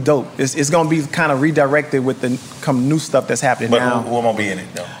 It's gonna be dope. It's gonna be kind of redirected with the new stuff that's happening now. But who am I gonna be in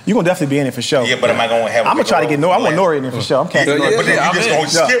it though? You gonna definitely be in it for sure. Yeah, but am I gonna have? I'm gonna try to get Nori. I want Nori in there for sure. I'm casting Nori. But then you just gonna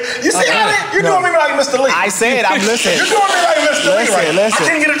skip. You see how you're doing me like Mr. Lee. I said I'm listening. You're doing me like Mr. Lee. Right? Listen. I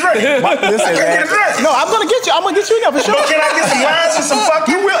can't get a drink. Listen, I can't get a drink. No, I'm gonna get you. I'm gonna get you in there for sure. But can I get some lines and some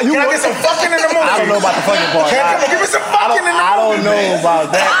fucking? Can I get some fucking in the movie? I don't know about the fucking part. Give me some fucking in the movie. I don't know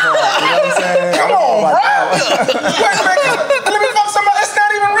about that part. You know what I'm saying? Come on, bro. Wait a minute. Let me fuck somebody. It's not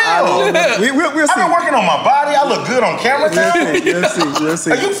even real. We'll see. I've been working on my body. I look good on camera now. You'll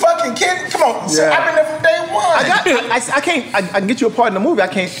see. Are you fucking kidding? Come on. Yeah. I've been there from day one. I can get you a part in the movie. I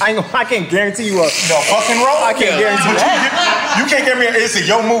can't guarantee you a fucking role. I can't guarantee that. You can't get me. It's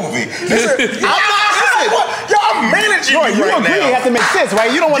your movie. I'm managing you right now. You have to make sense,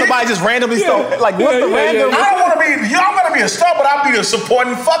 right? You don't want nobody just randomly start. Like, what's the random? I don't want to be. I'm gonna be a star, but I'll be the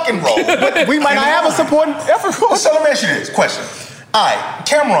supporting fucking role. But we might not have a supporting effort. So let me ask you this question. All right,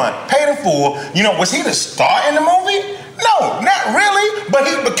 Cameron, paid in full. You know, was he the star in the movie? No, not really, but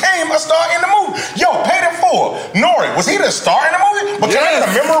he became a star in the movie. Yo, paid in full. Nori, was he the star in the movie? But can I get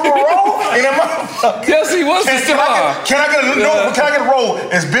a memorable role in a motherfucker? Yes, he was the star. Can I get a role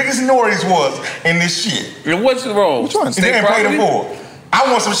as big as Nori's was in this shit? And what's the role? Which one? Paid in full. I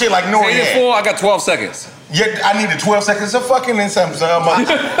want some shit like Nori. Paid in full, I got 12 seconds. Yeah, I needed 12 seconds of fucking in something.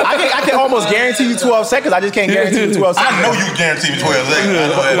 I can almost guarantee you 12 seconds. I just can't guarantee you 12 seconds. I know you guarantee me 12 seconds.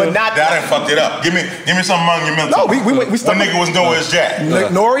 But not that. I done fucked it up. Give me some monumental. No, we stuck. One nigga was Noah's Jack.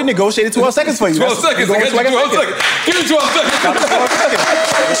 Nori negotiated 12 seconds for you. 12 seconds. I got you 12 seconds. Give me 12 seconds.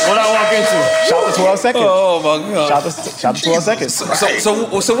 What I walk into? Shout to 12 seconds. Oh my God. Shout to 12 seconds. So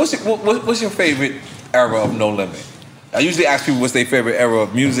what's your favorite era of No Limit? I usually ask people what's their favorite era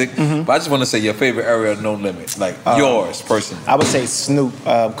of music, but I just want to say your favorite era of No Limit, like yours personally. I would say Snoop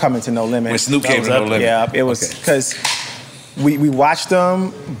coming to No Limit. When Snoop came to No Limit. Yeah, it was because we watched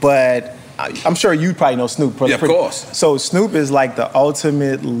them, but I'm sure you probably know Snoop. Yeah, of course. So Snoop is like the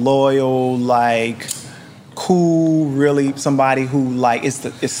ultimate loyal, like cool, really somebody who like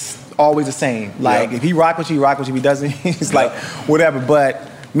it's always the same. Like if he rock with you, he rock with you. If he doesn't, he's like whatever. But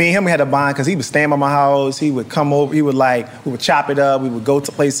me and him, we had a bond because he would stand by my house. He would come over. We would chop it up. We would go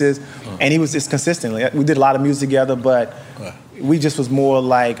to places, and he was just consistently. We did a lot of music together, but we just was more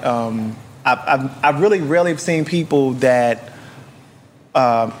like. I really rarely have seen people that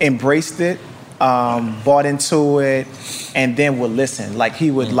embraced it, bought into it, and then would listen. Like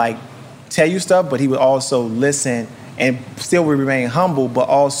he would like tell you stuff, but he would also listen and still would remain humble. But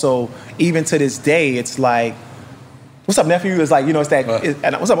also, even to this day, it's like. What's up, nephew? It's like, you know, it's that,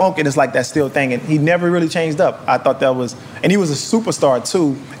 and what's up, uncle? It's like that still thing. And he never really changed up. I thought that was, and he was a superstar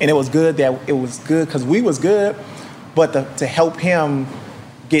too. And it was good because we was good, but to help him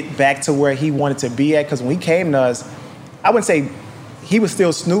get back to where he wanted to be at, because when he came to us, I wouldn't say he was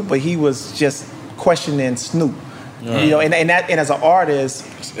still Snoop, but he was just questioning Snoop. Yeah. You know, and as an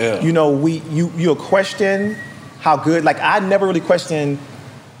artist, you know, you'll question how good, like I never really questioned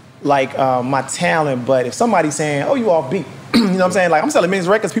like my talent, but if somebody's saying, "Oh, you off beat," you know what I'm saying? Like I'm selling millions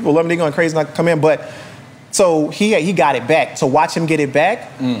of records, people love me, they're going crazy, not come in. But so he got it back. To watch him get it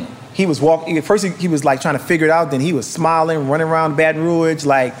back, he was walking. At first, he was like trying to figure it out. Then he was smiling, running around Baton Rouge,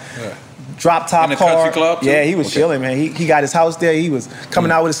 like drop top in the car. Country Club too? Yeah, he was chilling, man. He got his house there. He was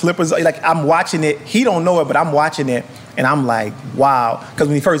coming out with his slippers. Like I'm watching it. He don't know it, but I'm watching it, and I'm like, wow. Because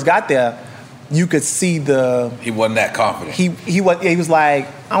when he first got there, you could see he wasn't that confident. He was like,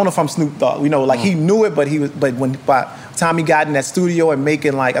 I don't know if I'm Snoop Dogg, you know, like he knew it, but by the time he got in that studio and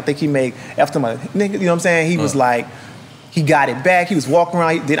making like, I think he made after my nigga, you know what I'm saying? He was like, he got it back. He was walking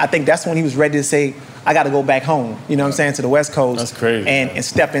around. I think that's when he was ready to say, I got to go back home. You know what I'm saying? To the West Coast. That's crazy. And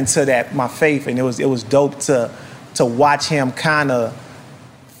step into that my faith, and it was dope to watch him kind of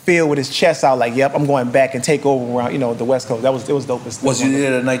feel with his chest out like, yep, I'm going back and take over around, you know, the West Coast. It was dope. Was you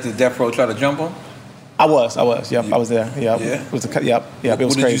there the night that Death Row tried to jump on? I was. Yep, I was there. Yep. Yeah. It was it was what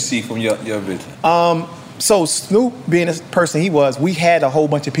crazy. Did you see from your vision? So Snoop, being the person he was, we had a whole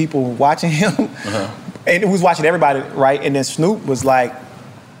bunch of people watching him, and who was watching everybody, right? And then Snoop was like,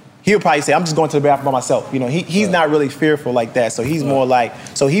 he would probably say, I'm just going to the bathroom by myself. You know, he's not really fearful like that. So he's more like,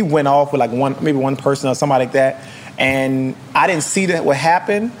 so he went off with like maybe one person or somebody like that. And I didn't see that what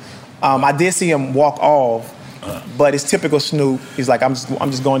happened. I did see him walk off, but it's typical Snoop. He's like, I'm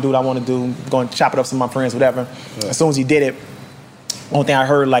just going to do what I want to do. Going to chop it up with some of my friends, whatever. As soon as he did it, only thing I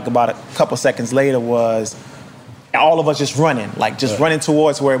heard like about a couple seconds later was all of us just running, like just running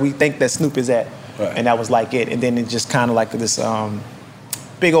towards where we think that Snoop is at. And that was like it. And then it just kind of like this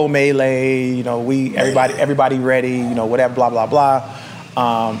big old melee, you know, everybody ready, you know, whatever, blah, blah, blah.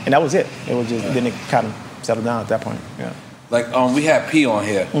 And that was it. It was just, then it kind of settled down at that point, yeah. Like we had P on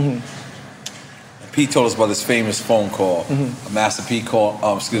here. P told us about this famous phone call. Master P called,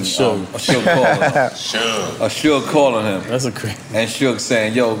 excuse me, Suge calling him. Suge calling him. That's a crazy. And Suge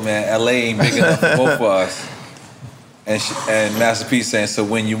saying, "Yo, man, LA ain't big enough for both of us." And Master P saying, "So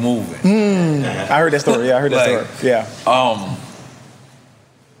when you moving?" I heard that story. Yeah, I heard that story. Yeah.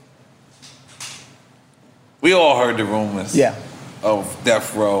 We all heard the rumors. Yeah. Of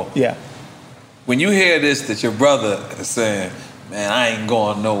Death Row. Yeah. When you hear this, that your brother is saying, "Man, I ain't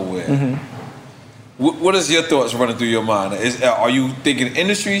going nowhere." What is your thoughts running through your mind? Are you thinking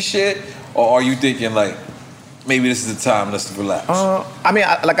industry shit, or are you thinking like maybe this is the time, let's relax? I mean,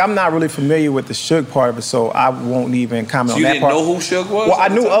 I'm not really familiar with the Suge part of it, so I won't even comment on that part. You didn't know who Suge was? Well, I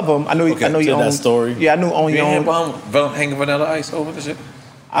knew of him. I know he owned that story. Yeah, I knew he owned. Hanging Vanilla Ice over the shit.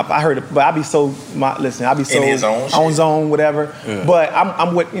 I heard it, but I be so in his own zone, whatever. Yeah. But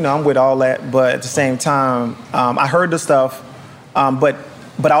I'm with all that. But at the same time, I heard the stuff, but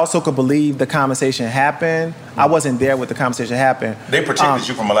I also could believe the conversation happened. I wasn't there when the conversation happened. They protected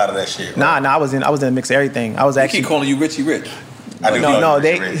you from a lot of that shit. Right? Nah, I was in the mix of everything. I was They actually keep calling you Richie Rich.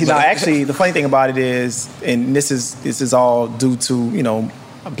 Actually, the funny thing about it is, and this is all due to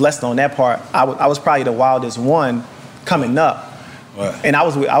blessed on that part. I was probably the wildest one coming up. Right. And I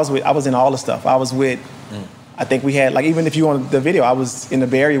was in all the stuff. I was with, I think we had, like, even if you want the video, I was in the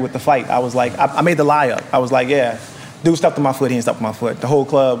Bay Area with the fight. I was like, I made the lie up. I was like, yeah, dude stuff to my foot, he ain't stuff to my foot. The whole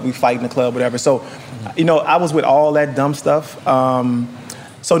club, we fight in the club, whatever. So, I was with all that dumb stuff. And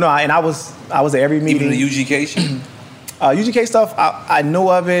I was at every meeting. Even the UGK shit? UGK stuff, I know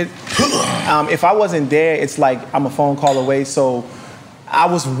of it. If I wasn't there, it's like I'm a phone call away. So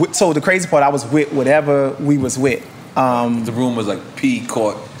so the crazy part, I was with whatever we was with. The room was like P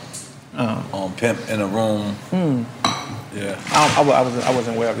caught on Pimp in a room. Yeah, I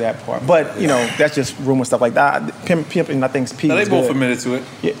wasn't aware of that part, but that's just rumor stuff like that. Pimp and I think P. No, they is both good. admitted to it.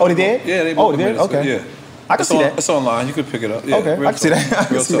 Yeah. Oh, they did. Yeah, they both admitted to okay. it. Yeah, I can see that. It's online. You could pick it up. Yeah, okay, I can see that. I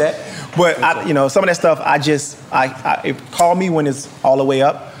can see that. But some of that stuff, I call me when it's all the way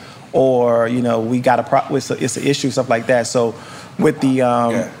up, or we got it's an issue, stuff like that. So with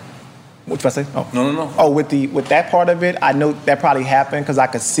the what did I say? Oh no. Oh, with that part of it, I know that probably happened because I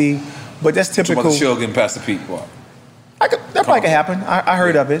could see. But that's typical. About the Suge getting past the peak part. That probably could happen. I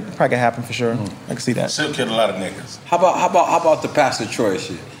heard of it. Probably could happen for sure. I can see that. Suge killed a lot of niggas. How about the Pastor Troy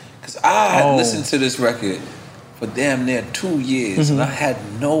shit? Because I had listened to this record for damn near 2 years, and I had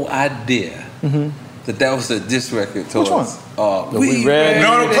no idea that was a diss record to Which us. one? We ready.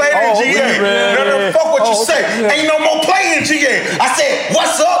 No, play that GA. No, fuck what you say. Ain't no more playing GA. I said,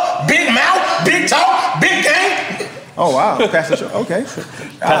 what's up? Big mouth, big talk, big game. Oh wow, Pastor Troy. Okay.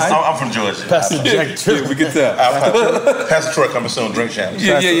 I'm from Georgia. Pastor Jack Troy. We can tell. Pastor Troy coming soon. Drink champs.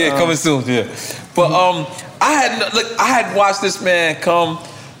 Yeah, coming soon. Yeah, but I had watched this man come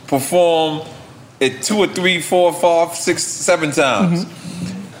perform it 2 or 3, 4, 5, 6, 7 times,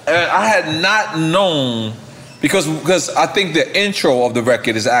 and I had not known because I think the intro of the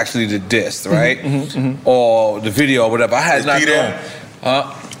record is actually the disc, right? Or the video or whatever. I had not known.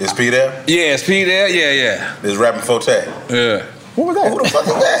 Is P there? Yeah, is P there? Yeah. There's Rapping Forte. Yeah. What was that? Who the fuck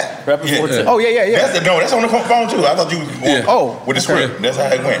is that? Rapping Forte. Oh yeah. That's on the phone too. I thought you were going with the script. That's how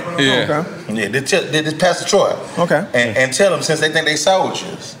it went. Yeah. Okay. Yeah, this Pastor Troy. Okay. And tell them, since they think they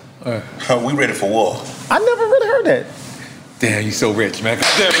soldiers, we ready for war. I never really heard that. Damn, you so rich, man.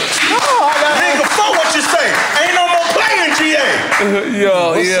 Nigga, fuck what you say. Ain't no more playing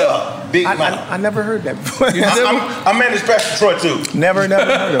GA. What's up? Big I never heard that before. I managed Pastor Troy too. Never heard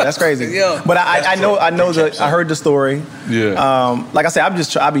of it. That's crazy. But I heard the story. Yeah. Like I said,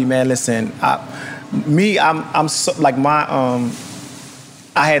 listen. I'm so, like my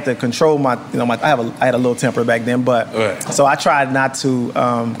I had to control my I had a little temper back then, but so I tried not to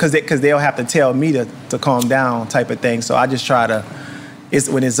because they'll have to tell me to calm down type of thing. So I just try to.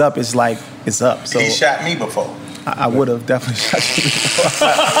 When it's up, it's like it's up. So he shot me before. I would have definitely shot you before.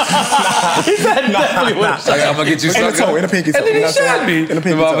 I'm gonna get you sucker. In the pinky toe. And then he shot me. In the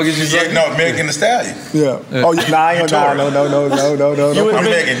pinky I'm toe. gonna get you sucker. No, Megan Thee Stallion. Yeah. Oh, I ain't gonna. No. I'm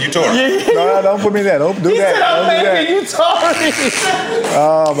Megan. You tore it. No, don't put me in that. Don't do that. I'm Megan. You tore me.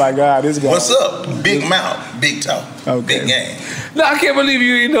 Oh my God, this guy. What's up? Big mouth, big talk, big game. No, I can't believe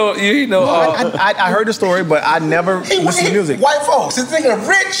you ain't know. I heard the story, but I never listened to music. White folks, this nigga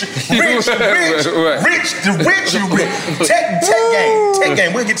rich. You rich. Tech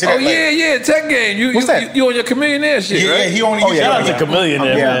game. We'll get to that. Oh yeah, Tech game. What's that? You on your Chameleonaire shit, right? Yeah, he only. Shout out to Chameleonaire,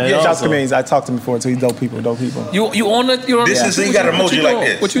 man. Yeah, shout out to Chameleons. I talked to him before too. He's dope people. You on it? You on this is you got an emoji like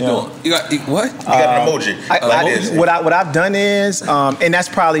this. What you doing? You got what? You got an emoji like this. What I've done is, and that's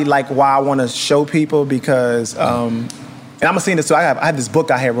probably like why I want to show people because And I'm gonna send this to. I had this book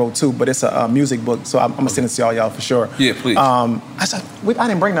I had wrote too, but it's a music book, so I'm gonna send it to y'all for sure. Yeah, please. I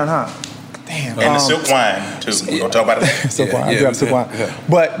didn't bring none, huh? Damn. And the silk wine too. We're gonna talk about it. Silk wine. I do have silk wine. Yeah.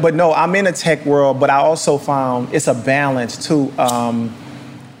 But no, I'm in the tech world, but I also found it's a balance too.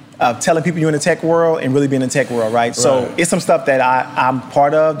 Of telling people you're in the tech world and really being in the tech world, right? So it's some stuff that I'm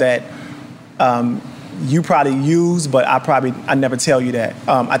part of that you probably use, but I never tell you that.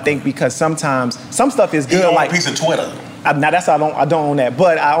 I think because sometimes some stuff is good. You own like a piece of Twitter. Now that's why I don't own that,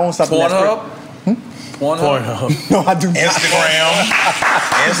 but I own something. Pornhub? Pornhub? No, I do not. Instagram.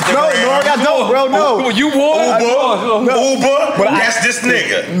 No, I don't, bro. No. You want Uber? That's this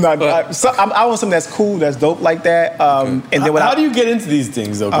nigga. No, I want something that's cool, that's dope like that. And then how do you get into these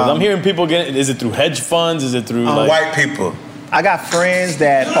things though? Because I'm hearing people get. Is it through hedge funds? Is it through white people? I got friends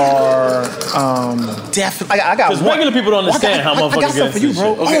that are definitely. I got because regular people don't understand how motherfuckers I got something for you,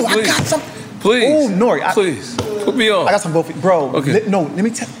 bro. Okay, I got something. Please. Oh, Nori. Please. Put me on. I got some both, bro. Okay. Let me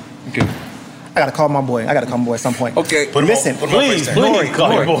tell. Okay. I gotta call my boy. at some point. Okay. Listen, please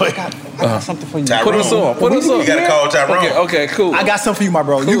call your boy. I got something for you. Put us on. You gotta call Tyrone. Okay, cool. I got something for you, my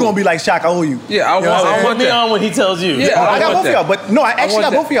bro. You're gonna be like, Shaq, I owe you. Yeah, I want Put me on when he tells you. Yeah, I got both of y'all. But no, I actually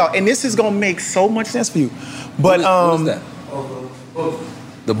got that. both of y'all. And this is gonna make so much sense for you. But what is that?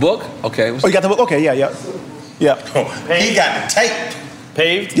 The book? Okay. Oh, you got the book? Okay, yeah. He got the tape.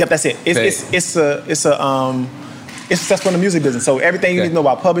 Paved? Yep, that's it. It's successful in the music business. So everything you need to know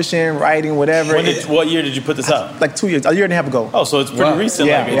about publishing, writing, whatever. What year did you put this out? Like 2 years, a year and a half ago. Oh, so it's pretty recent.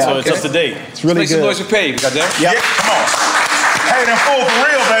 So it's up to date. It's really good. Make some noise for Pave, goddamn. Yep. Come on. Paid in full for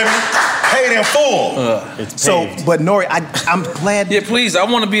real, baby. Paid in full. It's paved. But Nori, I'm glad. Yeah, please. I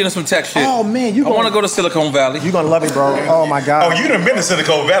want to be in some tech shit. Oh man, I want to go to Silicon Valley. You're gonna love it, bro. Oh my God. Oh, you done been to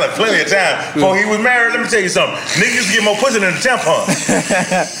Silicon Valley plenty of times. Before he was married, let me tell you something. Niggas used to get more pussy than the tampon.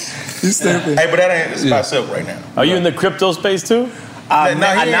 You stupid. Hey, but that ain't it's about silk right now. Are you in the crypto space too? He ain't in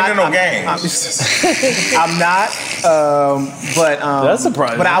no games. I'm not. That's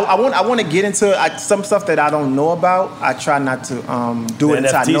surprising. But I want to get into some stuff that I don't know about. I try not to do it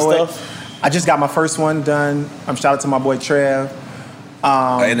until I know stuff? it. I just got my first one done. Shout out to my boy Trev.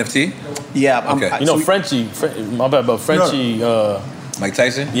 NFT? Yeah. Okay. Frenchie. My bad, but Frenchie. Mike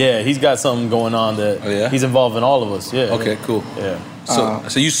Tyson? Yeah, he's got something going on that he's involving all of us. Yeah. Okay, cool. Yeah.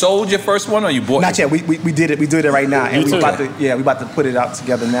 So you sold your first one, or you bought? Not yet. We did it. We do it right now, and we about to put it out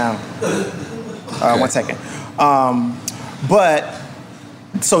together now. 1 second. But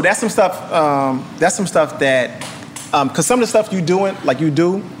so that's some stuff. That's some stuff that because some of the stuff you doing, like you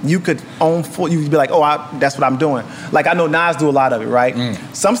could own full. You could be like, oh, that's what I'm doing. Like I know Nas do a lot of it, right?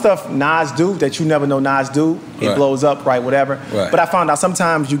 Some stuff Nas do that you never know Nas do. It blows up, right? Whatever. Right. But I found out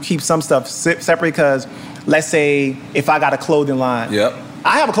sometimes you keep some stuff separate because. Let's say if I got a clothing line. Yep.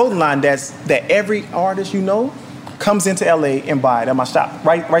 I have a clothing line that every artist comes into LA and buy it at my shop.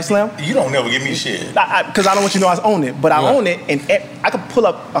 Right, Slim? You don't never give me shit. Because I don't want you to know I own it. But I own it, and I could pull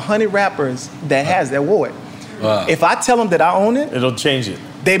up 100 rappers that wore it. If I tell them that I own it, it'll change it.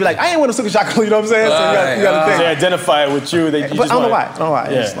 They be like, I ain't want a Silk Shock, you know what I'm saying? So you got to think. They identify it with you. But I don't know why.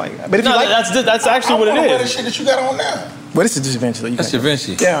 Yeah. It's like, but if you like, that's actually what it is. The shit that you got on now. But this is just eventually. That's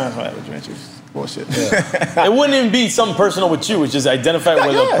Givenchy. Yeah, that's right. Givenchy. Bullshit. Yeah. It wouldn't even be something personal with you. It's just identify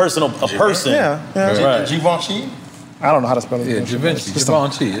with a person. Yeah. Right. Givenchy? I don't know how to spell it. Yeah, Givenchy.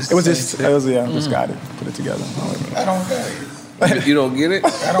 Givenchy. It was just got it. Put it together. I don't get it. You don't get it?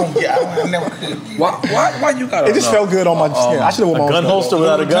 I don't get it. I never could. Why you got it? It just felt good on my skin. I should have worn my gun holster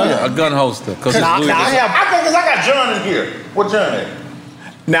without a gun? Yeah, a gun holster. Because I got John in here. What John is?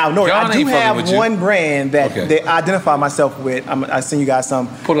 Now, no, I do have one brand that they identify myself with. I send you guys some.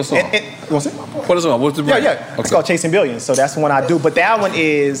 Put us on. What's it? Put us on. What's the brand? Yeah. It's called Chasing Billions. So that's the one I do. But that one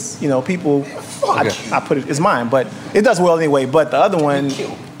is, people, I put it, it's mine. But it does well anyway. But the other one,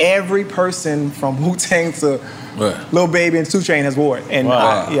 every person from Wu-Tang to Lil Baby and 2 Chainz has wore it. And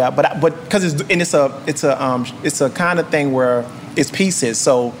but because it's a kind of thing where it's pieces.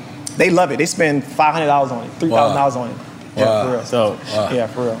 So they love it. They spend $500 on it, $3,000 on it. Yeah, for real. So, yeah,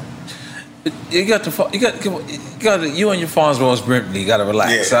 for real. You and your Fonzworth Brimley got to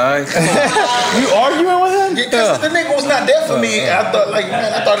relax, all right? You arguing with him? Because the nigga was not there for me. I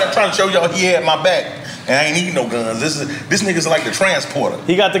thought I'm trying to show y'all he had my back. And I ain't need no guns. This nigga's like the transporter.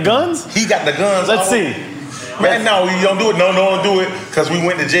 He got the guns? He got the guns. Let's see. Man, no, you don't do it. No, don't do it. Because we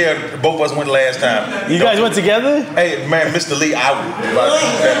went to jail. Both of us went last time. You guys went together? Hey, man, Mr. Lee,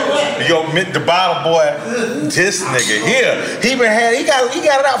 the bottle boy, this nigga here, he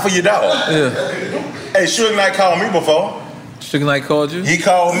got it out for you, dog. Yeah. Hey, Suge Knight called me before. Suge Knight called you? He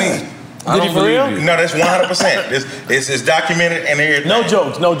called me. Did he for real? No, that's 100%. It's documented and everything. No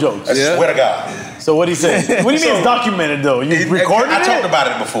jokes. I swear to God. So what he said? What do you mean it's documented though? You recorded it? I talked about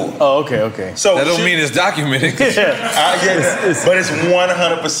it before. Oh, okay. So that don't mean it's documented. But it's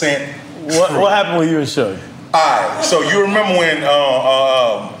 100%. What happened with you and Suge? All right, so you remember when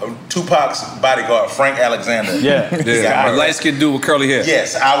Tupac's bodyguard, Frank Alexander? A light-skinned dude with curly hair.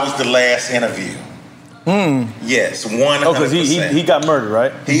 Yes, I was the last interview. Yes, 100%. Oh, because he got murdered,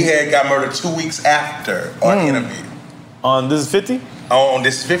 right? He had got murdered 2 weeks after our interview. On This Is 50? On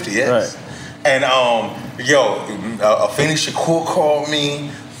This Is 50, yes. Right. And Afeni Shakur called me.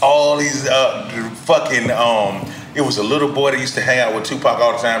 All these fucking it was a little boy that used to hang out with Tupac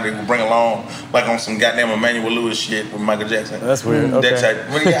all the time. They would bring along like on some goddamn Emmanuel Lewis shit with Michael Jackson. That's weird. Okay. That type.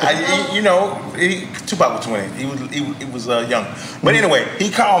 But Tupac was 20. He was young. But anyway,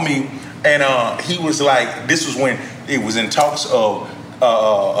 he called me and he was like, this was when it was in talks of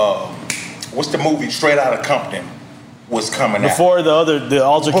what's the movie Straight Outta Compton was coming Before out. the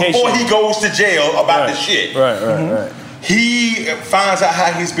altercation. Before he goes to jail about the shit. Right. He finds out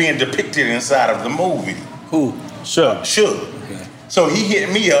how he's being depicted inside of the movie. Who? Suge. Okay. So he hit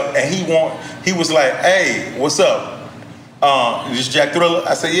me up and he was like, hey, what's up? This Jack Thriller?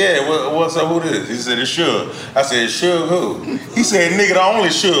 I said, yeah, what's up, who this? He said, it's Suge. I said, Suge who? He said, nigga, the only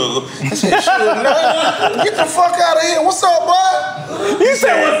Suge. I said, Suge, no, get the fuck out of here. What's up, boy? He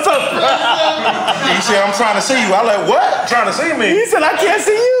said, what's up? He said, I'm trying to see you. I like, what? Trying to see me? He said, I can't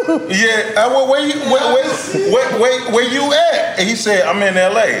see you. Yeah, where you at? And he said, I'm in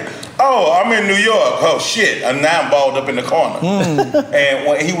LA. Oh, I'm in New York. Oh shit. And now I'm balled up in the corner. And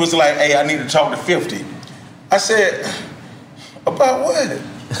when he was like, hey, I need to talk to 50. I said, about what?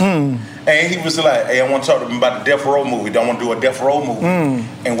 And he was like, hey, I want to talk to him about the Death Row movie. Don't want to do a Death Row movie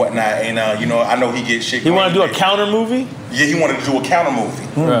and whatnot. And I know he gets shit. He want to do a counter movie? Yeah, he wanted to do a counter movie.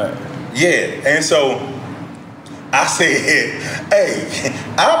 Right. Yeah, and so I said, hey,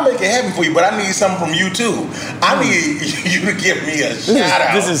 I'll make it happen for you, but I need something from you too. I need you to give me a shout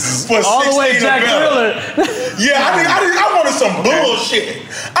out. This is for all the way 16 Jack Thriller. Yeah, I wanted some bullshit.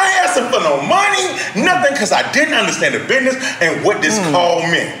 I asked him for no money, nothing, because I didn't understand the business and what this call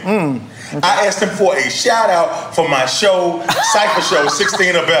meant. I asked him for a shout out for my show, Cypher Show,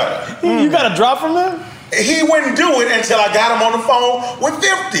 16 or better. You got a drop from him? He wouldn't do it until I got him on the phone with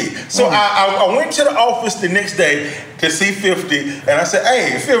 50. So I went to the office the next day to see 50, and I said,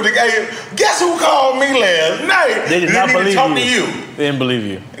 hey, 50, hey, guess who called me last night? They did not believe talk you. To you. They didn't believe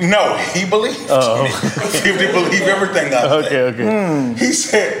you. No, he believed me. 50 believed everything I said. Okay. He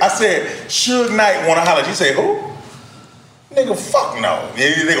said, I said, Suge Knight want to holler. He said, who? Nigga, fuck no.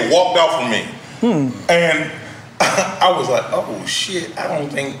 Nigga walked off from me. And I was like, oh shit, I don't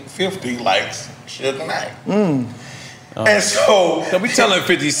think 50 likes Suge Knight. And so we telling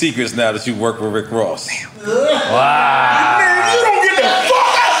 50 secrets now that you work with Rick Ross. Wow. Man, you don't get the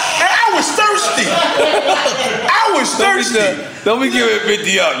fuck out. Man, I was thirsty. I was thirsty. Don't be giving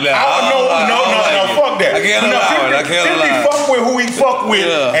 50 up now. No, fuck that. I can't allow it. 50 fuck with who he fuck with,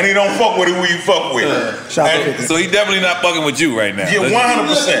 and he don't fuck with who he fuck with. So he definitely not fucking with you right now. Yeah,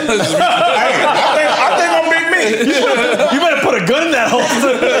 100%. I think I'm Big Me. You better put a gun in that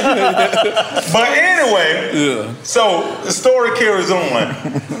holster. But anyway, so the story carries on.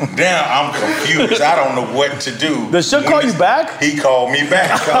 Damn, I'm confused. I don't know what to do. Does Suge call you back? He called me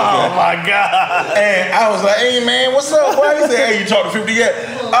back. Oh my God. And I was like, hey man, what's up? Why? He said, hey, you talked to 50 yet?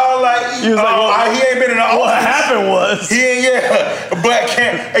 I was like, he ain't been in the office. What happened was he ain't Black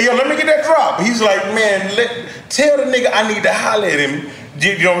Camp. Hey yo, let me get that drop. He's like, man, tell the nigga I need to holler at him.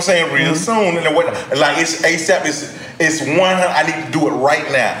 You know what I'm saying? Real soon. And like it's ASAP. It's 100. I need to do it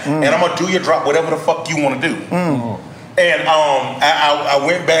right now. And I'm gonna do your drop, whatever the fuck you want to do. And I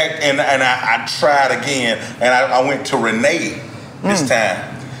went back and I tried again, and I went to Renee this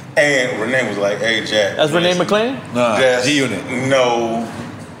time. And Renee was like, hey, Jack. That's Renee McClain? Nah, G-Unit. No,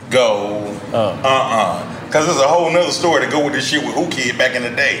 go. Because there's a whole nother story to go with this shit with Who Kid back in the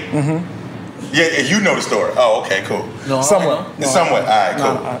day. Yeah, you know the story. Oh, okay, cool. No, somewhere. All right,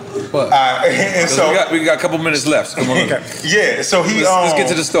 cool. What? And so we got a couple minutes left. Come on. Yeah, so he. Let's get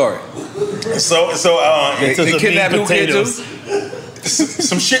to the story. He kidnapped who kid too?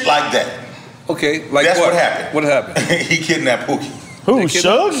 Some shit like that. Okay, like that's what happened. What happened? He kidnapped Pookie. Who?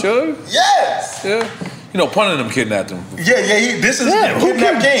 Suge? Yes. Yeah. You know, Pun and them kidnapped him. Yeah. This is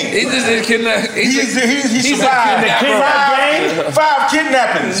Kidnap King. He just kidnapped. He survived. Five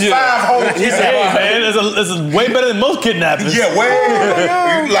kidnappings. Yeah. 5 whole kidnappings. Hey man, this is way better than most kidnappings. Yeah, way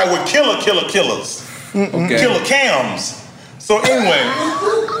like with killers. Okay. Killer cams. So anyway,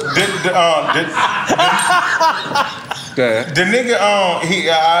 the nigga,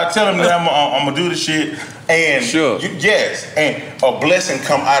 I tell him that I'm gonna do the shit, And yes, and a blessing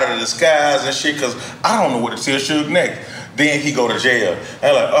come out of the skies and shit, because I don't know what to tell Suge next. Then he go to jail.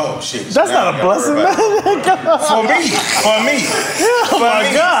 And like, oh shit. That's not a blessing, man. For me. Oh my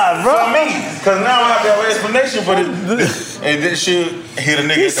God, bro. For me. Because now I have to have an explanation for this. And this shit hit a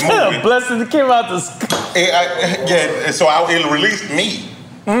nigga at the movie. A blessing that came out the sky. And so it released me.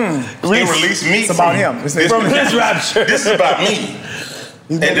 It released me. It's about him. From his rapture. This is about me.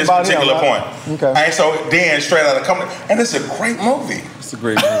 At this particular point. Okay. And so then Straight Outta Compton, and it's a great movie. It's a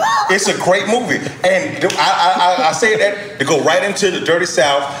great movie. It's a great movie. And I say that to go right into the Dirty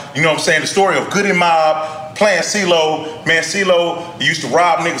South, you know what I'm saying? The story of Goody Mob playing CeeLo. Man, CeeLo used to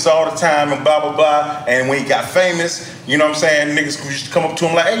rob niggas all the time and blah, blah, blah. And when he got famous, you know what I'm saying? Niggas used to come up to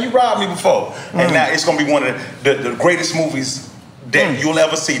him like, hey, you robbed me before. And now it's going to be one of the greatest movies that you'll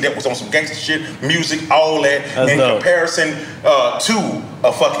ever see that was on some gangster shit, music, all that, in comparison to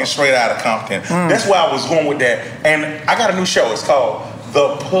a fucking Straight Outta Compton. That's why I was going with that. And I got a new show. It's called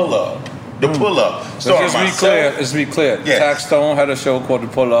The Pull Up. The Pull Up. Let's be clear. Yes. Tax Stone had a show called The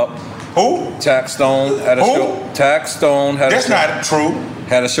Pull Up. Who? Tax Stone had a show. Tax Stone had That's not true.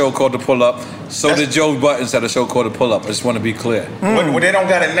 Had a show called The Pull Up. So did Joe Buttons had a show called The Pull Up. I just want to be clear. Well, they don't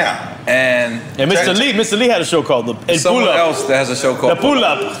got it now. And Mr. Lee had a show called The Pull Up. Someone else that has a show called The Pull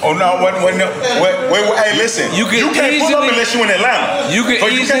Up. Oh no! Wait, hey, listen. You can't pull up unless you in Atlanta. You can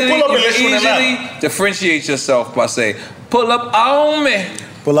easily differentiate yourself by saying, "Pull up on me."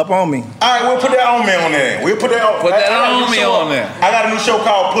 Pull up on me. All right, we'll put that on me on there. We'll put that on. Put that on me on there. I got a new show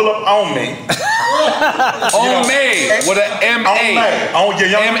called Pull Up On Me. On me with an M.A. On your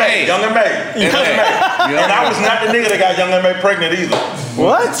Young M.A. Young M.A. And I was not the nigga that got Young M.A. pregnant either.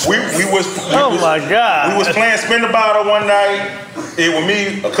 What? We was. Oh my God. We was playing Spin the Bottle one night. It was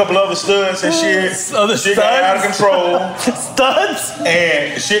me, a couple other studs and shit. Other shit studs? got out of control. Studs?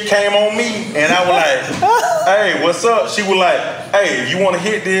 And shit came on me, and I was like, "Hey, what's up?" She was like, "Hey, if you want to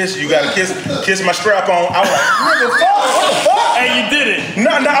hit this, you gotta kiss my strap on." I was like, "Nigga, fuck, what the fuck?" And you did it.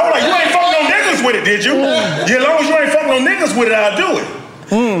 No, I was like, "You ain't fuck no niggas with it, did you? Yeah, as long as you ain't fuck no niggas with it, I'll do it."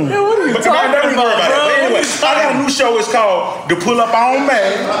 Man, what are you talking about, bro? But anyway, I got a new show. It's called The Pull Up On Me.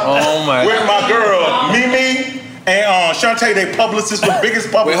 Oh my! With my girl Mimi and Shantae, they publicists, the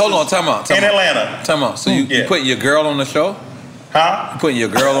biggest publicists. Wait, hold on, time out. In Atlanta. Time out. So you putting your girl on the show? Huh? You putting your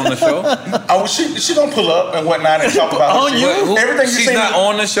girl on the show? Oh, she gonna pull up and whatnot and talk about her shit. Everything you She's say. not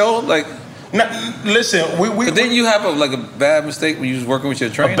on the show, like. No, listen, But didn't you have a bad mistake when you was working with your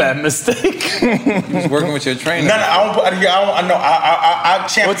trainer? A bad mistake? You was working with your trainer. No, I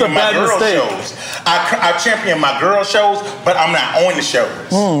champion my girl shows. I champion my girl shows, but I'm not on the shows.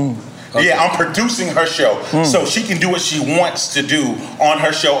 Okay. Yeah, I'm producing her show, so she can do what she wants to do on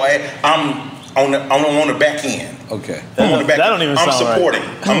her show. I'm on the back end. Okay. I'm on the back that don't even I'm sound supporting.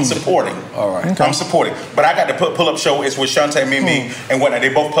 right. I'm supporting. All right. Okay. I'm supporting. But I got the pull up show. It's with Shantae, Mimi, and whatnot. They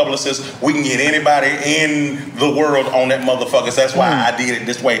both publicists. We can get anybody in the world on that motherfucker. So that's why I did it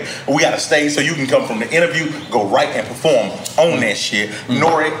this way. We got a stage so you can come from the interview, go right and perform on that shit.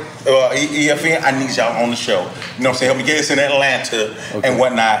 Nori, EFN, I need y'all on the show. You know what I'm saying? Help me get us in Atlanta and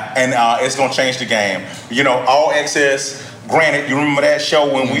whatnot. And it's gonna change the game. You know, All Access. Granted, you remember that show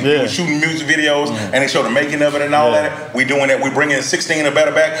when we were shooting music videos and they showed the making of it and all that? We doing that. We bringing 16 or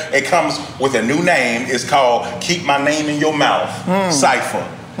better back. It comes with a new name. It's called Keep My Name in Your Mouth Cypher.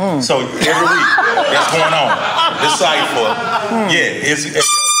 So every week that's going on. The Cypher. Yeah,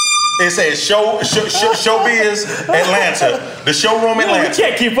 it says Showbiz Atlanta. The showroom Atlanta. We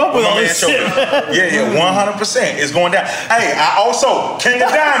can't keep up with all this shit. Yeah, 100%. It's going down. Hey, I also, King of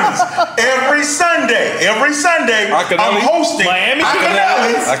Diamonds, every Sunday, I'm hosting Miami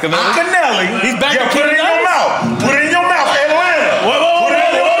Akinelli. He's back. Yeah, put it in your mouth. Put it in your mouth, Atlanta. Whoa.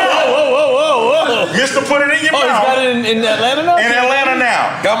 Mr. Put It In Your Mouth. Oh, he's got it in Atlanta now? In Atlanta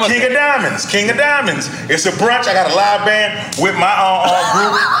now. King of Diamonds. It's a brunch. I got a live band with my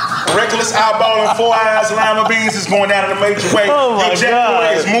group. Reckless Eyeballing, Four Eyes, Lima Beans is going down in a major way. Oh my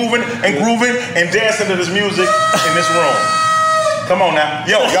God. Is moving and grooving and dancing to this music in this room. Come on now.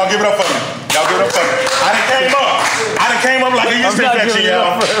 Yo, y'all give it up for me. Y'all give it up for me. I done came up like a yeast infection,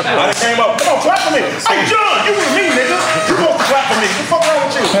 y'all. I done came up. Come on, clap for me. Hey, John, you with me, nigga. You supposed to clap for me. What the fuck wrong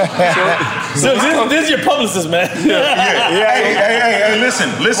with you? So this is your publicist, man. Yeah. Hey,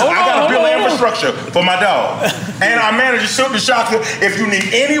 listen. I got to build an infrastructure for my dog. And our manager, Silk the Shocker, if you need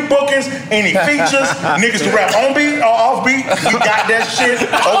any bookings, any features, niggas to rap on beat or off beat, you got that shit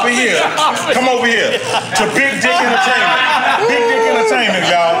over here. Come over here to Big Dick Entertainment. Big Dick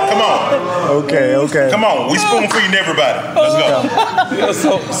Entertainment, y'all. Come on. Okay. Come on. We spoon feeding everybody. Let's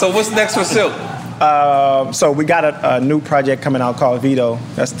go. So what's next for Silk? So we got a new project coming out called Vito.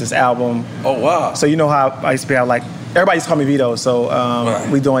 That's this album. Oh, wow. So you know how I used to be out like, everybody used to call me Vito, so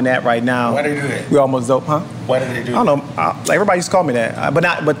we doing that right now. Why they do that? We almost dope, huh? Why did they do that? I don't know. Like everybody used to call me that,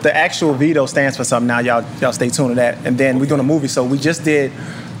 but the actual Vito stands for something now. Y'all stay tuned to that. And then we're doing a movie. So we just did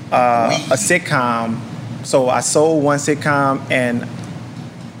a sitcom. So I sold one sitcom, and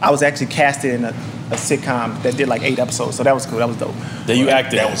I was actually casted in a sitcom that did like 8 episodes. So that was cool. That was dope. That you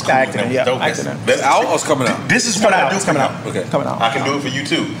acted. That was cool. I acted in, yeah. Dope. That's out or it's coming out? This is what I do. It's coming out. Okay. Coming out. I can do it for you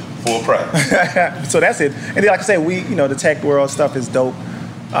too. Full price. So that's it. And then, like I said, the tech world stuff is dope.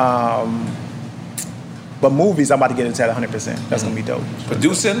 But movies, I'm about to get into at 100%. That's gonna be dope.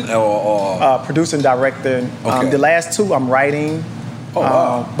 Producing or? Producing, directing. Okay. The last 2, I'm writing. Oh,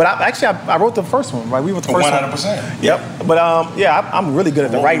 wow. But I wrote the first one, right? We wrote the first 100%. one. Yep. But I'm really good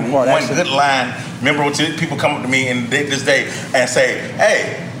at the writing part. One actually. good line. Remember when people come up to me in this day and say,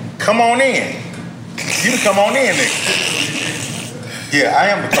 "Hey, come on in. You can come on in, nigga." Yeah, I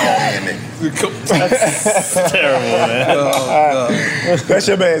am the come on in, nigga. That's terrible, man. That's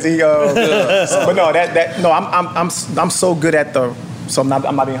your man. But no, I'm so good at the. So I'm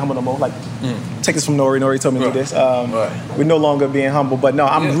not being humble no more. Like, take this from Nori. Nori told me to do this. We're no longer being humble, but no,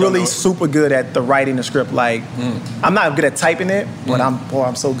 I'm really super good at the writing the script. Like, I'm not good at typing it, but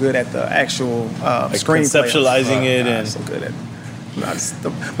I'm so good at the actual screenplay. Conceptualizing it, and I'm so good at.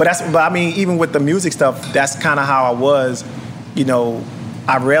 But I mean, even with the music stuff, that's kind of how I was.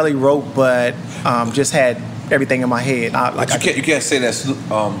 I rarely wrote, but just had everything in my head. You can't say that,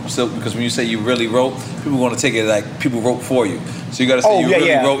 Silk, because when you say you really wrote, people want to take it like people wrote for you. So you got to say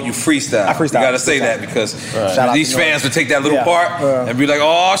wrote, you freestyle. I freestyle. You got to say that because these fans would take that little part and be like,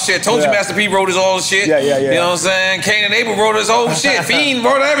 oh shit, told you Master P wrote his own shit. Yeah. You know what I'm saying? Kane and Abel wrote his own shit. Fiend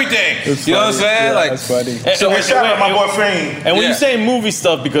wrote everything. You know what I'm saying? Yeah, that's funny. So shout out my boy Fiend. And when you say movie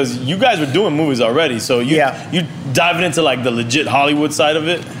stuff, because you guys were doing movies already, so you diving into like the legit Hollywood side of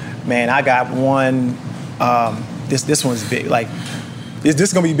it. Man, I got one. This one's big. Like, this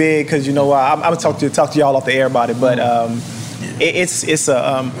is gonna be big because I'm gonna talk to y'all off the air about it. But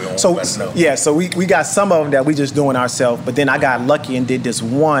So we got some of them that we just doing ourselves. But then I got lucky and did this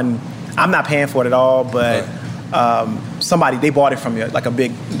one. I'm not paying for it at all, but somebody they bought it from me. Like a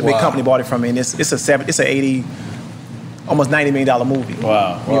big company bought it from me, and it's a 80, almost $90 million movie.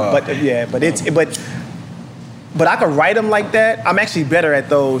 Wow. But I could write them like that. I'm actually better at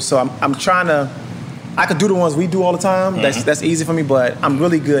those, so I'm trying to. I could do the ones we do all the time. That's easy for me, but I'm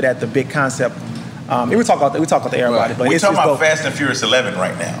really good at the big concept. We talk about the air about it, but we're talking about Fast and Furious 11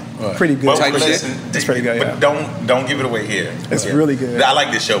 right now. Pretty good. But listen, it's pretty good. But don't give it away here. It's really good. I like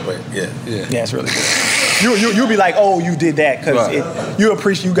this show, but yeah, it's really good. You'll be like, oh, you did that because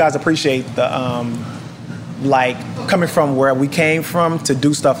you guys appreciate the like coming from where we came from to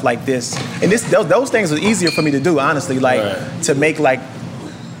do stuff like this, and those things are easier for me to do, honestly. Like to make like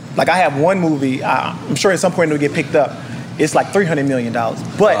I have one movie. I'm sure at some point it'll get picked up. It's like $300 million.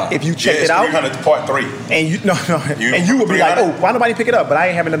 But if you check it out, 300 part 3. And you would be like, oh, why nobody pick it up? But I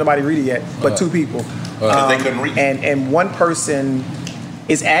ain't having nobody read it yet. But 2 people. Because they couldn't read. And one person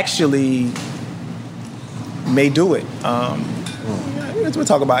is actually may do it. We'll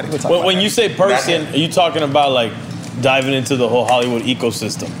talk about it. When you say person, are you talking about like diving into the whole Hollywood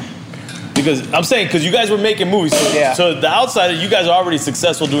ecosystem? Because I'm saying, because you guys were making movies, so the outsider, you guys are already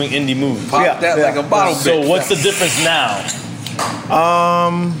successful doing indie movies. Like a bottle. So what's the difference now?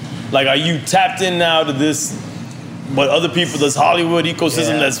 Like, are you tapped in now to this? What other people, this Hollywood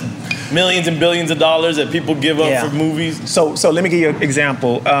ecosystem that's millions and billions of dollars that people give up for movies? So let me give you an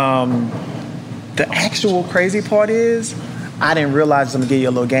example. The actual crazy part is, I didn't realize. I'm gonna give you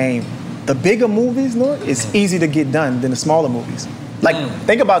a little game. The bigger movies, it's easy to get done than the smaller movies. Like,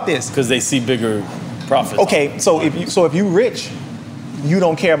 think about this. Because they see bigger profits. Okay, so if you rich, you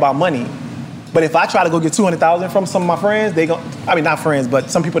don't care about money. But if I try to go get $200,000 from some of my friends, not friends, but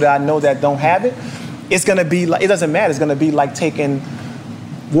some people that I know that don't have it, it's gonna be like, it doesn't matter. It's gonna be like taking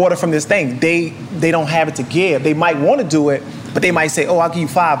water from this thing. They don't have it to give. They might want to do it, but they might say, oh, I'll give you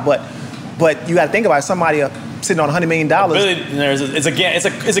 5. But you got to think about it. Somebody sitting on $100 million. It's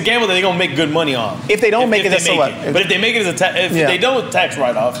a gamble that they're gonna make good money on. If they don't make it, that's so what. But if they make it as if they don't, tax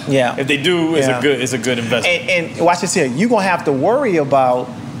write-off. Yeah. If they do, it's a good investment. And watch this here. You're gonna have to worry about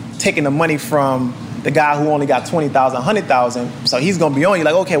taking the money from the guy who only got $20,000, $100,000. So he's gonna be on you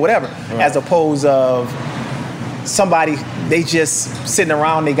like, okay, whatever. Right. As opposed of somebody, they just sitting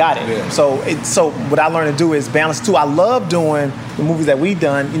around, they got it. Yeah. So what I learned to do is balance too. I love doing the movies that we've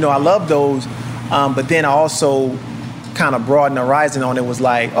done. I love those. But then I also kind of broadened the horizon on it. Was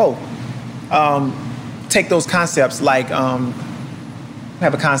like, take those concepts. Like,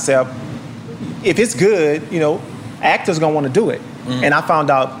 have a concept. if it's good, actors gonna want to do it. And I found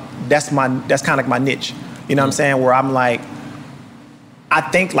out that's kind of like my niche. You know what I'm saying? Where I'm like, I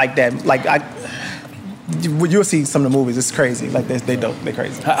think like that. Like you'll see some of the movies. It's crazy. Like they dope. They're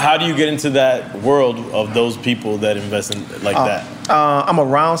crazy. How do you get into that world of those people that invest in like that? I'm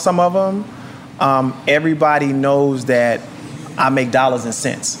around some of them. Everybody knows that I make dollars and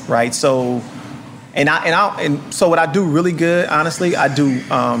cents, right? So, so what I do really good, honestly, I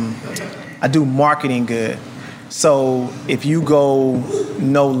do marketing good. So if you go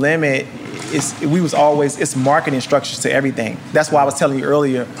No Limit, it's marketing structures to everything. That's why I was telling you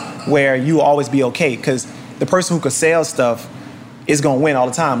earlier, where you will always be okay, because the person who could sell stuff is gonna win all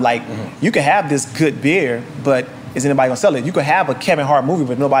the time. Like you can have this good beer, but is anybody gonna sell it? You could have a Kevin Hart movie,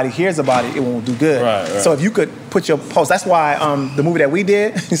 but nobody hears about it, it won't do good. Right. So if you could put your post, that's why the movie that we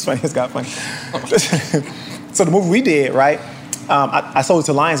did, it's funny, it's got funny. So the movie we did, right? I sold it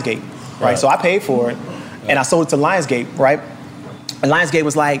to Lionsgate, right? So I paid for it, and I sold it to Lionsgate, right? And Lionsgate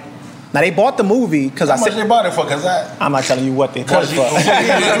was like, now they bought the movie because How much they bought it for? Because I'm not telling you what they bought it for.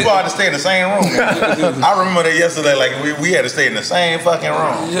 You had to stay in the same room. I remember that yesterday. Like we had to stay in the same fucking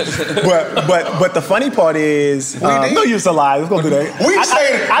room. But the funny part is, no use to lie. Let's go do that. We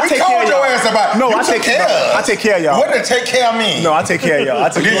told your ass about. No, I take care. I take care of y'all. What did take care of me? No, I take care of y'all.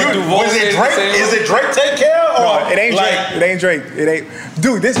 Was it Drake? Is it Drake take care? No, it ain't Drake. It ain't Drake. It ain't.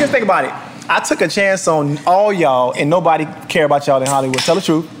 Dude, here's the thing about it. I took a chance on all y'all, and nobody care about y'all in Hollywood. Tell the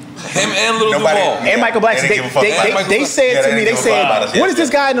truth. Him and Lil Duval. And Michael Blackson. They said to me, they said, what is this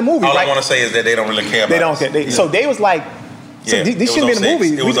guy in the movie? All I want to say is that they don't really care about They don't care. So they was like, these shouldn't be in the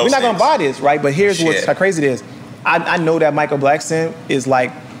movie. We're not going to buy this, right? But here's how crazy it is. I know that Michael Blackson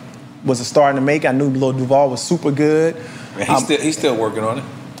was a star in the make. I knew Lil Duval was super good. He's still working on it.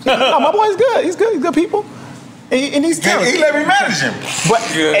 No, my boy's good. He's good. He's good people. And he's talented. He let me manage him. But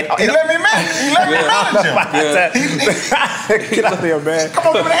he let me manage him. Get out of there, man. Come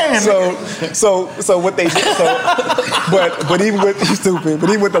on, give me the hand. So what they did. But even with he's stupid. But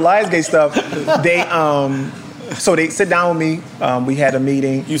even with the Lionsgate stuff, they sit down with me. We had a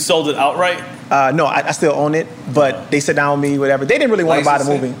meeting. You sold it outright? No, I still own it. But they sit down with me, whatever. They didn't really want to buy the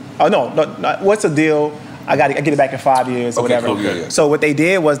movie. Oh no. What's the deal? I get it back in 5 years or whatever. Okay. So what they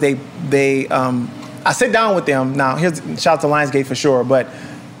did was they I sit down with them. Now, shout out to Lionsgate for sure, but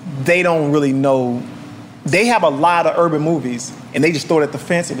they don't really know. They have a lot of urban movies, and they just throw it at the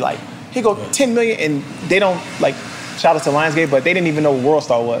fence and be like, here go 10 million, and they don't, like, shout out to Lionsgate, but they didn't even know what World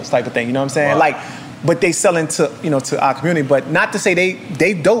Star was, type of thing, you know what I'm saying? Wow. Like, but they selling to our community, but not to say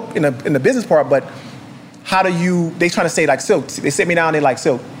they dope in the business part, but how do you, they trying to say, like, Silk, they sit me down, they like,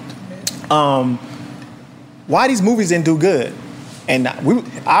 Silk, why these movies didn't do good? And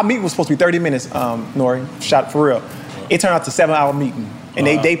our meeting was supposed to be 30 minutes, Nori, shot for real. It turned out to a 7-hour meeting. And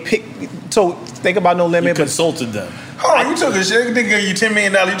they picked, so think about No Limit. You consulted them. Hold on, you took a shot, they gave you $10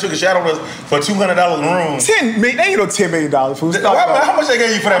 million, you took a shot on us for $200 a room. $10 million, they ain't no $10 million. How much they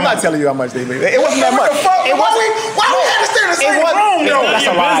gave you for that? I'm not telling you how much they made. It wasn't that much. Why we had to stay in the same room, though? That's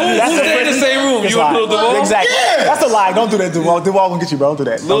a lie. Who stayed in the same room? You and Lil Duval? Exactly. Yeah. That's a lie. Don't do that, Duval. Duval gonna get you, bro. Don't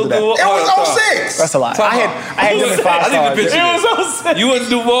do that. Don't do that. It was 06. That's a lie. I had them in 5 stars. I need the picture. It was 06. You and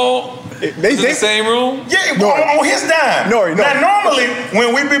Duval? They in the same room? Yeah, on his dime. No. Now, normally,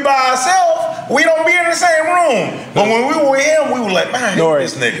 when we be by ourselves, we don't be in the same room. But when we were with him, we were like, man, I hate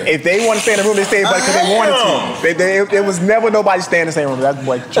this nigga. If they want to stay in the room, they stay because they wanted to. There was never nobody staying in the same room. That's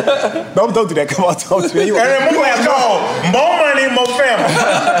like, don't do that. Come on, don't do that. And then movie was called More Money, More Family.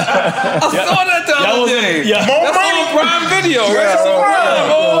 I saw that the other day. More That's money. on Prime Video, Yeah, right? that's on Prime.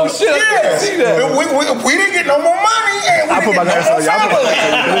 Oh, shit, I didn't see that. We didn't get no more money, and we I put my didn't get hands no on more you.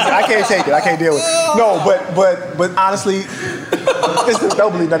 family. I can't take it. I can't deal with it. No, but honestly,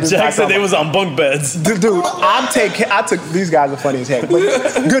 don't believe that. Jack said they was on bunk beds. Dude, I took these guys are funny as heck. But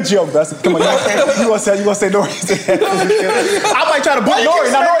good joke, Dustin. Come on, you gonna say Nori? I might try to book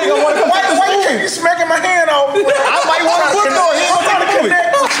Nori. Now Nori gonna want to come back to Why school. you keep smacking my hand off? I might want to book Nori. He ain't gonna come to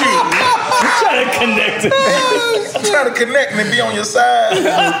connect with you. I'm trying to connect it. I'm trying to connect and be on your side.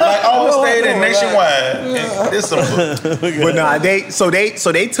 Like always stayed in Nationwide. It's some But nah, they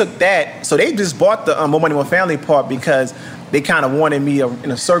took that. So they just bought the More Money, More Family part because they kind of wanted me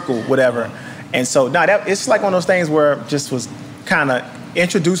in a circle, whatever. And so that it's like one of those things where just was kind of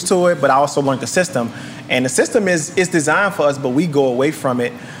introduced to it, but I also learned the system. And the system is designed for us, but we go away from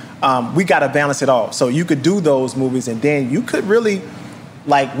it. We got to balance it all. So you could do those movies, and then you could really,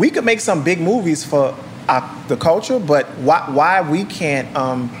 like, we could make some big movies for the culture, but why we can't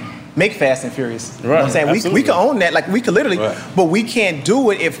make Fast and Furious? You know what I'm saying? We can own that. Like, we could literally, but we can't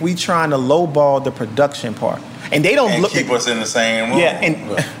do it if we trying to lowball the production part. And they don't keep us in the same room. Yeah,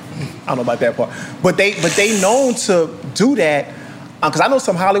 and I don't know about that part. But they known to do that. Because I know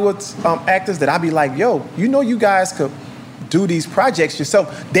some Hollywood actors that I'd be like, yo, you know you guys could do these projects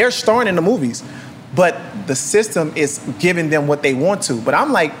yourself. They're starring in the movies. But the system is giving them what they want to. But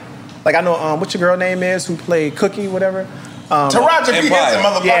I'm like I know, what your girl name is who played Cookie, whatever? Taraji P. Henson,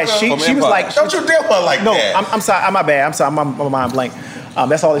 motherfucker. Yeah, she was like... Don't you deal with her like that. No, I'm sorry. My bad. I'm sorry. My mind blank.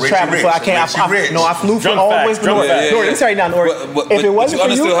 That's all this Richie travel. Rich. So I can't... I flew from all the way from North. Nori, let me tell you now, Nori. If it wasn't for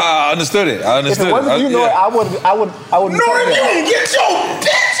you... You understood how I understood it. If it wasn't for you, Nori, I would... Nori, you can get your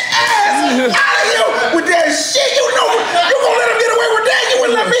bitch ass out of here with that shit. You know, you gonna let him get away with that? You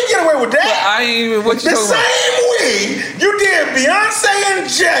wouldn't let me get away with that. But I ain't even... What you the talking about? same way you did Beyonce and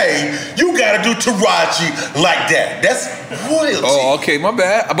Jay, you gotta do Taraji like that. That's royalty. Oh, okay, my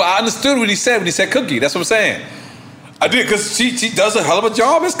bad. But I understood what he said when he said Cookie. That's what I'm saying. I did, because she does a hell of a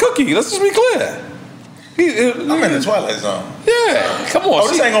job as Cookie. Let's just be clear. I'm in the Twilight Zone. Yeah, come on. Oh,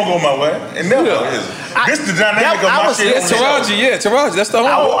 this ain't gonna go my way. It never is. This the dynamic of my shit. Taraji, that's the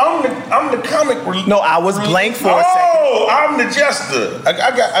whole. I'm the comic. No, I was blank for a second. Oh, I'm the jester. I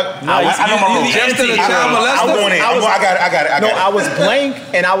know my role. Jester the child molester. I got it. No, I was blank,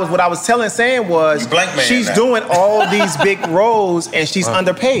 and what I was saying was she's doing all these big roles, and she's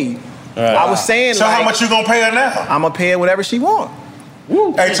underpaid. I was saying, so how much you gonna pay her now? I'm gonna pay her whatever she want.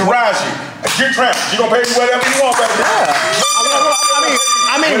 Hey, Taraji, get trapped. You gonna pay me whatever you want, baby.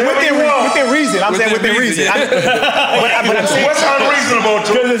 I mean, within reason. I'm saying within reason. But I'm saying, what's unreasonable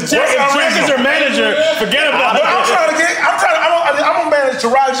to? Because if Jack is her manager, forget about it. I'm gonna manage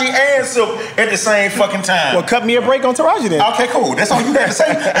Taraji and Silk at the same fucking time. Well, cut me a break on Taraji then. Okay, cool. That's all you got to say.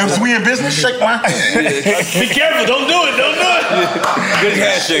 And was we in business? Shake my hand. Be careful. Don't do it. Good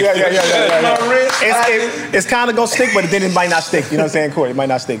handshake. It's kind of gonna stick, but then it might not stick. You know what I'm saying, Corey? It might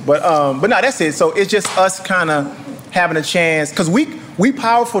not stick. But no, that's it. So it's just us kind of having a chance because we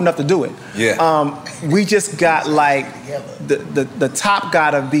powerful enough to do it. Yeah. We just got like the top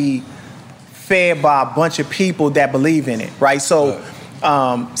gotta be fed by a bunch of people that believe in it, right? So,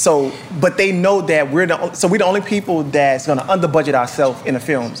 but they know that we're the only people that's gonna under budget ourselves in the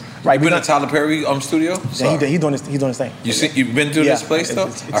films, right? You been to Tyler Perry studio? Yeah, he's doing his thing. You've been to this place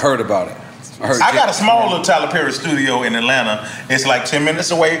though? I heard about it. I got a small little Tyler Perry studio in Atlanta. It's like 10 minutes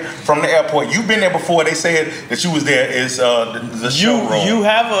away from the airport. You've been there before. They said that you was there. It's the showroom. You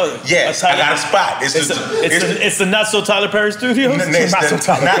have a yes. I got a spot. It's the not so Tyler Perry studio. You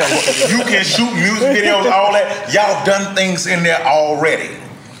can shoot music videos, all that. Y'all done things in there already.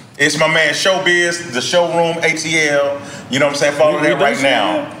 It's my man Showbiz, the showroom, ATL. You know what I'm saying? Follow that right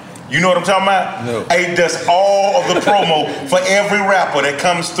now. You know what I'm talking about? No. He does all of the promo for every rapper that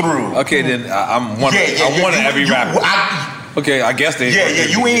comes through. Okay, then I'm one. I'm one of every rapper. Okay, I guess they. Yeah,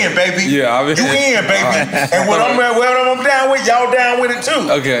 you in, baby. Yeah, I mean, you in, baby. And when I'm down with, y'all down with it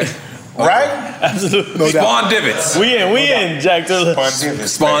too. Okay. Right? Absolutely. No Spawn Divots. We in, Jack.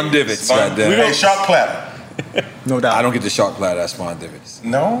 Spawn Divots. Right there. We got Shark Platter. No doubt. I don't get the shark platter at Spawn Divots.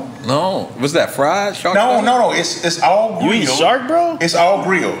 No? Was that fried shark platter? No. It's all grilled. You eat shark, bro? It's all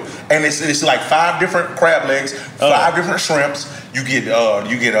grilled. And it's like 5 different crab legs, 5 different shrimps. You get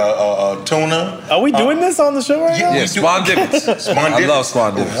tuna. Are we doing this on the show right now? Yeah, Spawn Divots. I love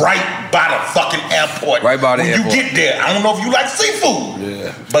Spawn Divots. Right by the fucking airport. Right by the airport. When you get there, I don't know if you like seafood.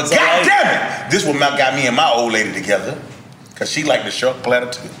 Yeah. But goddamn it, this what got me and my old lady together. Because she liked the shark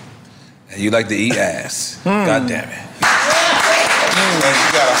platter too. And you like to eat ass. God damn it. And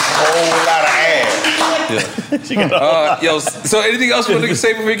she got a whole lot of ass. Yo, so anything else you want to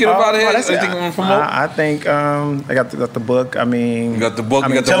say before we get up out of here? Anything from I think I got the book. I mean, you got the book. I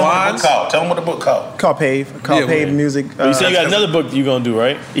mean, you got the wines. Tell them what the book called. Called Pave. Pave Music. You said you got another book you gonna do,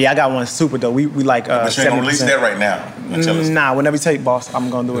 right? Yeah, I got one super dope. We like. But you ain't gonna release that right now. Nah, whenever you say, boss, I'm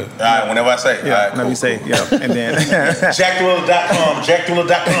gonna do it. All right, whenever I say. Yeah, all right, whenever you say, yeah, and then JackThriller.com,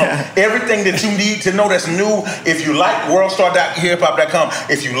 JackThriller.com. Everything that you need to know that's new. If you like WorldStar.hiphop.com,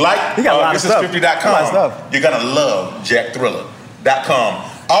 if you like This50.com, you're gonna love JackThriller.com.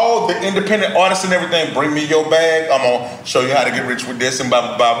 All the independent artists and everything, bring me your bag. I'm gonna show you how to get rich with this and blah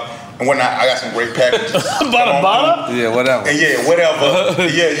blah blah. And whatnot, I got some great packages. Bada? Yeah, whatever. And yeah, whatever.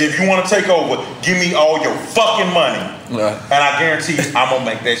 Yeah, if you want to take over, give me all your fucking money. And I guarantee you, I'm going to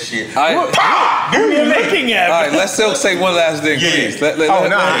make that shit. What are you looking at? All right, let's still say one last thing, please.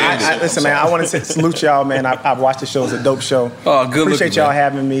 Listen, man, I want to salute y'all, man. I've watched the show. It's a dope show. Oh, good Appreciate y'all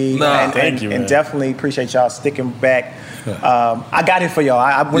having me. Thank you, man. And definitely appreciate y'all sticking back. I got it for y'all.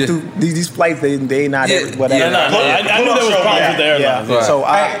 I went through these flights. They not whatever. I knew there was problems with the airlines. Yeah. So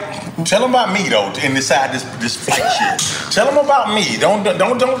tell them about me though. Inside this flight shit. Tell them about me. Don't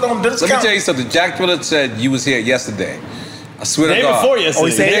discount. Let me tell you something. Jack Thriller said you was here yesterday. I swear to Day God. before yesterday. Oh,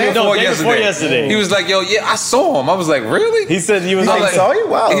 he said Day before yesterday. He was like, yo, yeah, I saw him. I was like, really? He said he was I like, saw you?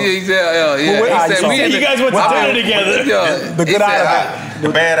 Wow. He said, you guys went to dinner together. The good eye. The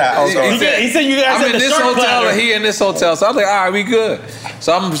bad eye. He said you guys I'm had in the this shark hotel platter. and he in this hotel. So I was like, all right, we good.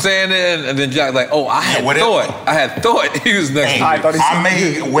 So I'm saying it, and then Jack like, oh, I had thought he was next to me. I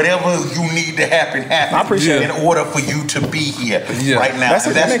made whatever you need to happen. I appreciate in order for you to be here right now. That's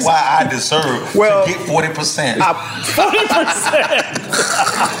That's why I deserve to get 40%.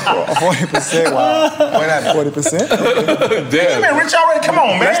 40%. Wow. What happened? 40%? Damn. Man, Rich already, come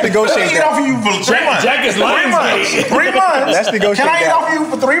on, man. Let's negotiate Can I eat that. off of you for 3 months? Jack is lying. 3 months. Let's negotiate Can I eat that. off of you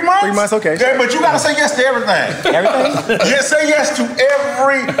for 3 months? 3 months, okay. Yeah, but you gotta say yes to everything. Everything? Yeah, say yes to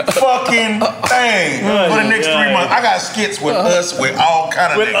every fucking thing for the next 3 months. I got skits with us, with all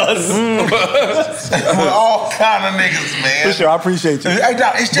kind of niggas. With all kind of niggas, man. For sure, I appreciate you. Hey,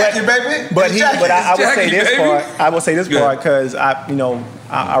 Doc, it's Jackie, baby. But It's Jackie. I will It's say Jackie, this baby. part. I will say this part because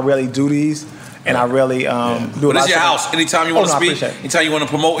I really do these, and I really do. But this is your house. Anytime you want to speak, anytime you want to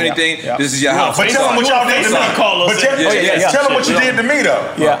promote anything, this is your house. But tell them what y'all did to me. But tell them what you did to me,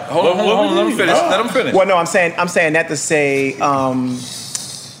 though. Yeah. Hold on. Let him finish. Let him finish. Well, no, I'm saying that to say,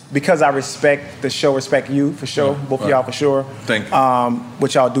 because I respect the show, respect you for sure, both of y'all for sure. Thank you.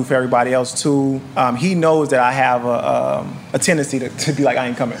 What y'all do for everybody else too. He knows that I have a tendency to be like, I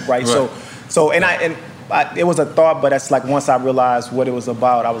ain't coming, right? So it was a thought, but that's like once I realized what it was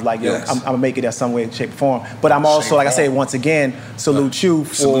about, I was like, yo, I'm gonna make it in some way, shape, or form. But I'm also, like I say, once again, salute you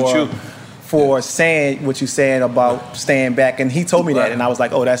for saying what you're saying about staying back. And he told me that, and I was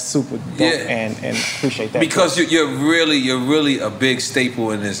like, oh, that's super dope, and appreciate that. Because you're really a big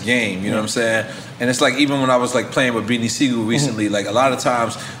staple in this game. You know what I'm saying? And it's like even when I was like playing with Beanie Siegel recently, like a lot of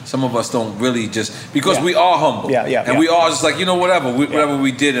times some of us don't really just because we are humble, and we are just like whatever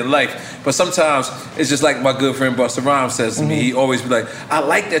we did in life. But sometimes it's just like my good friend Busta Rhymes says to me. He always be like, I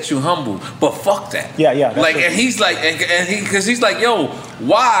like that you humble, but fuck that. Like, and he's like, because he's like, yo,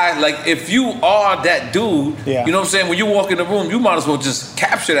 why? Like, if you are that dude, you know what I'm saying? When you walk in the room, you might as well just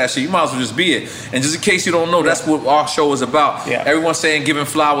capture that shit. You might as well just be it. And just in case you don't know, that's what our show is about. Everyone's saying giving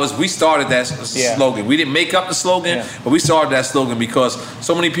flowers. We started that slogan. We didn't make up the slogan, but we started that slogan because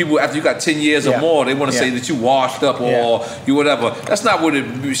so many people, after you got 10 years or more, they want to say that you washed up or you whatever. That's not what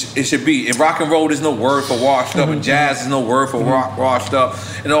it should be. In rock and roll, there's no word for washed up. In jazz, there's no word for washed up.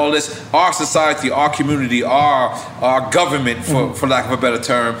 And all this, our society, our community, our government, for lack of a better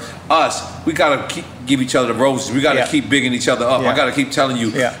term, we gotta give each other the roses. We gotta keep bigging each other up. I gotta keep telling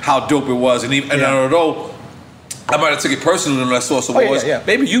you how dope it was. And although I might have took it personally when I saw some awards,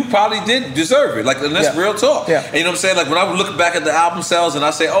 maybe you probably did deserve it. Like, and that's real talk. And you know what I'm saying? Like, when I look back at the album sales and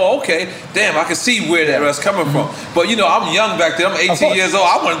I say, oh, okay, damn, I can see where that's coming from. But, I'm young back then. I'm 18 years old.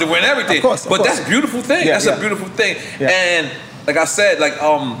 I wanted to win everything. But that's a beautiful thing. That's a beautiful thing. And like I said, like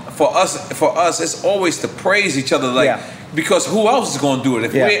for us, it's always to praise each other. Like, because who else is gonna do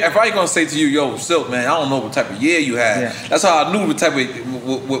it? If I ain't gonna say to you, yo, Silk, man, I don't know what type of year you had. That's how I knew what type of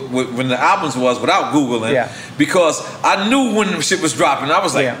when the albums was without Googling. Because I knew when the shit was dropping. I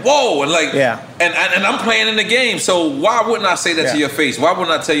was like, whoa, and like, and I'm playing in the game. So why wouldn't I say that to your face? Why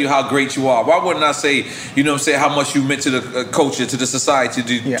wouldn't I tell you how great you are? Why wouldn't I say, how much you meant to the culture, to the society,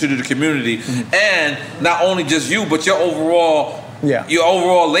 to the community, and not only just you, but your overall. Your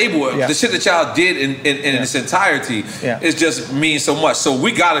overall label, the shit that y'all did in its entirety, it just means so much. So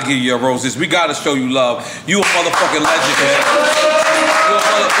we gotta give you your roses. We gotta show you love. You a motherfucking legend, man. You a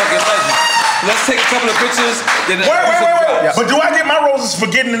motherfucking legend. Let's take a couple of pictures. Then wait. But do I get my roses for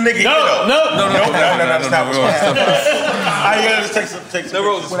getting the nigga? No. That's not what's happening. I gotta take some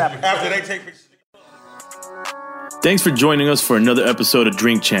roses. After they take pictures. Thanks for joining us for another episode of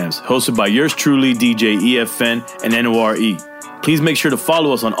Drink Champs, hosted by yours truly, DJ EFN and NORE. Please make sure to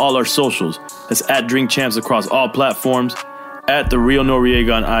follow us on all our socials. That's at Drink Champs across all platforms, at The Real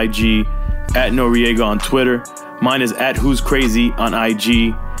Noriega on IG, at Noriega on Twitter. Mine is at Who's Crazy on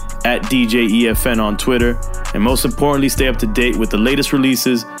IG, at DJ EFN on Twitter. And most importantly, stay up to date with the latest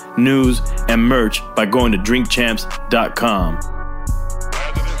releases, news, and merch by going to drinkchamps.com.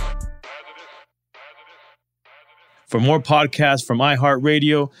 For more podcasts from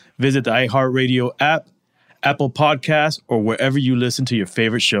iHeartRadio, visit the iHeartRadio app, Apple Podcasts, or wherever you listen to your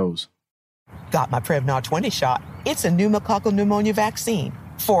favorite shows. Got my Prevnar 20 shot. It's a pneumococcal pneumonia vaccine.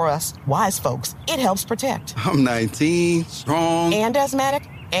 For us, wise folks, it helps protect. I'm 19, strong. And asthmatic,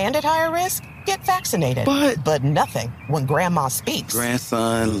 and at higher risk. Get vaccinated. But nothing when grandma speaks.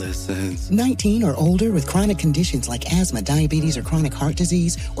 Grandson listens. 19 or older with chronic conditions like asthma, diabetes, or chronic heart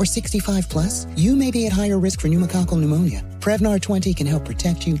disease, or 65 plus, you may be at higher risk for pneumococcal pneumonia. Prevnar 20 can help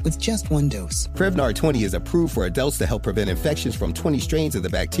protect you with just one dose. Prevnar 20 is approved for adults to help prevent infections from 20 strains of the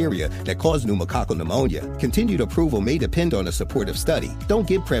bacteria that cause pneumococcal pneumonia. Continued approval may depend on a supportive study. Don't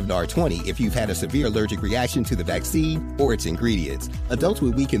give Prevnar 20 if you've had a severe allergic reaction to the vaccine or its ingredients. Adults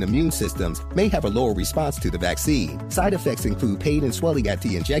with weakened immune systems may have a lower response to the vaccine. Side effects include pain and swelling at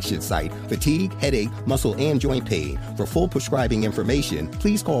the injection site, fatigue, headache, muscle, and joint pain. For full prescribing information,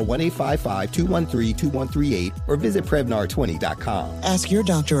 please call 1-855-213-2138 or visit Prevnar20.com. Ask your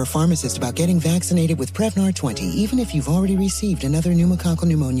doctor or pharmacist about getting vaccinated with Prevnar 20, even if you've already received another pneumococcal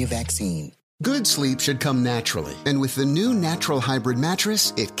pneumonia vaccine. Good sleep should come naturally, and with the new Natural Hybrid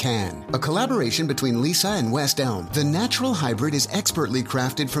mattress, it can. A collaboration between Lisa and West Elm, the Natural Hybrid is expertly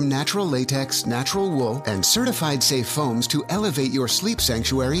crafted from natural latex, natural wool, and certified safe foams to elevate your sleep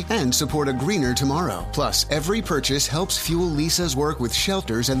sanctuary and support a greener tomorrow. Plus, every purchase helps fuel Lisa's work with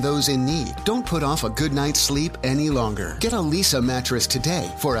shelters and those in need. Don't put off a good night's sleep any longer. Get a Lisa mattress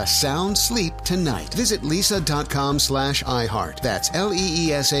today for a sound sleep tonight. Visit lisa.com/iHeart. That's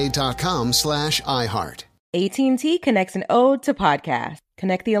LEESA.com/iHeart. AT&T connects an ode to podcast.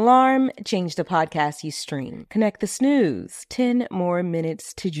 Connect the alarm, change the podcast you stream. Connect the snooze, 10 more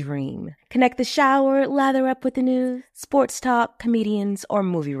minutes to dream. Connect the shower, lather up with the news, sports talk, comedians, or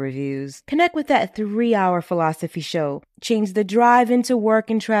movie reviews. Connect with that 3-hour philosophy show. Change the drive into work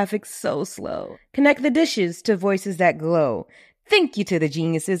and traffic so slow. Connect the dishes to voices that glow. Thank you to the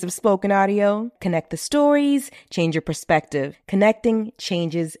geniuses of spoken audio. Connect the stories, change your perspective. Connecting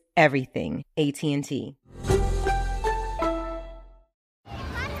changes everything. AT&T.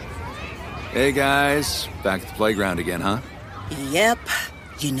 Hey guys, back at the playground again, huh? Yep.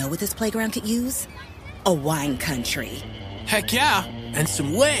 You know what this playground could use? A wine country. Heck yeah, and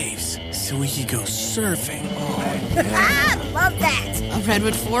some waves so we could go surfing. Oh, yeah. Love that. A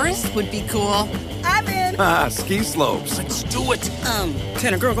redwood forest would be cool. I'm in. Ski slopes. Let's do it.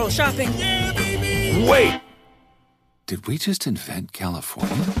 Can a girl go shopping? Yeah, baby. Wait. Did we just invent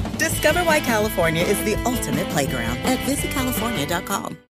California? Discover why California is the ultimate playground at visitcalifornia.com.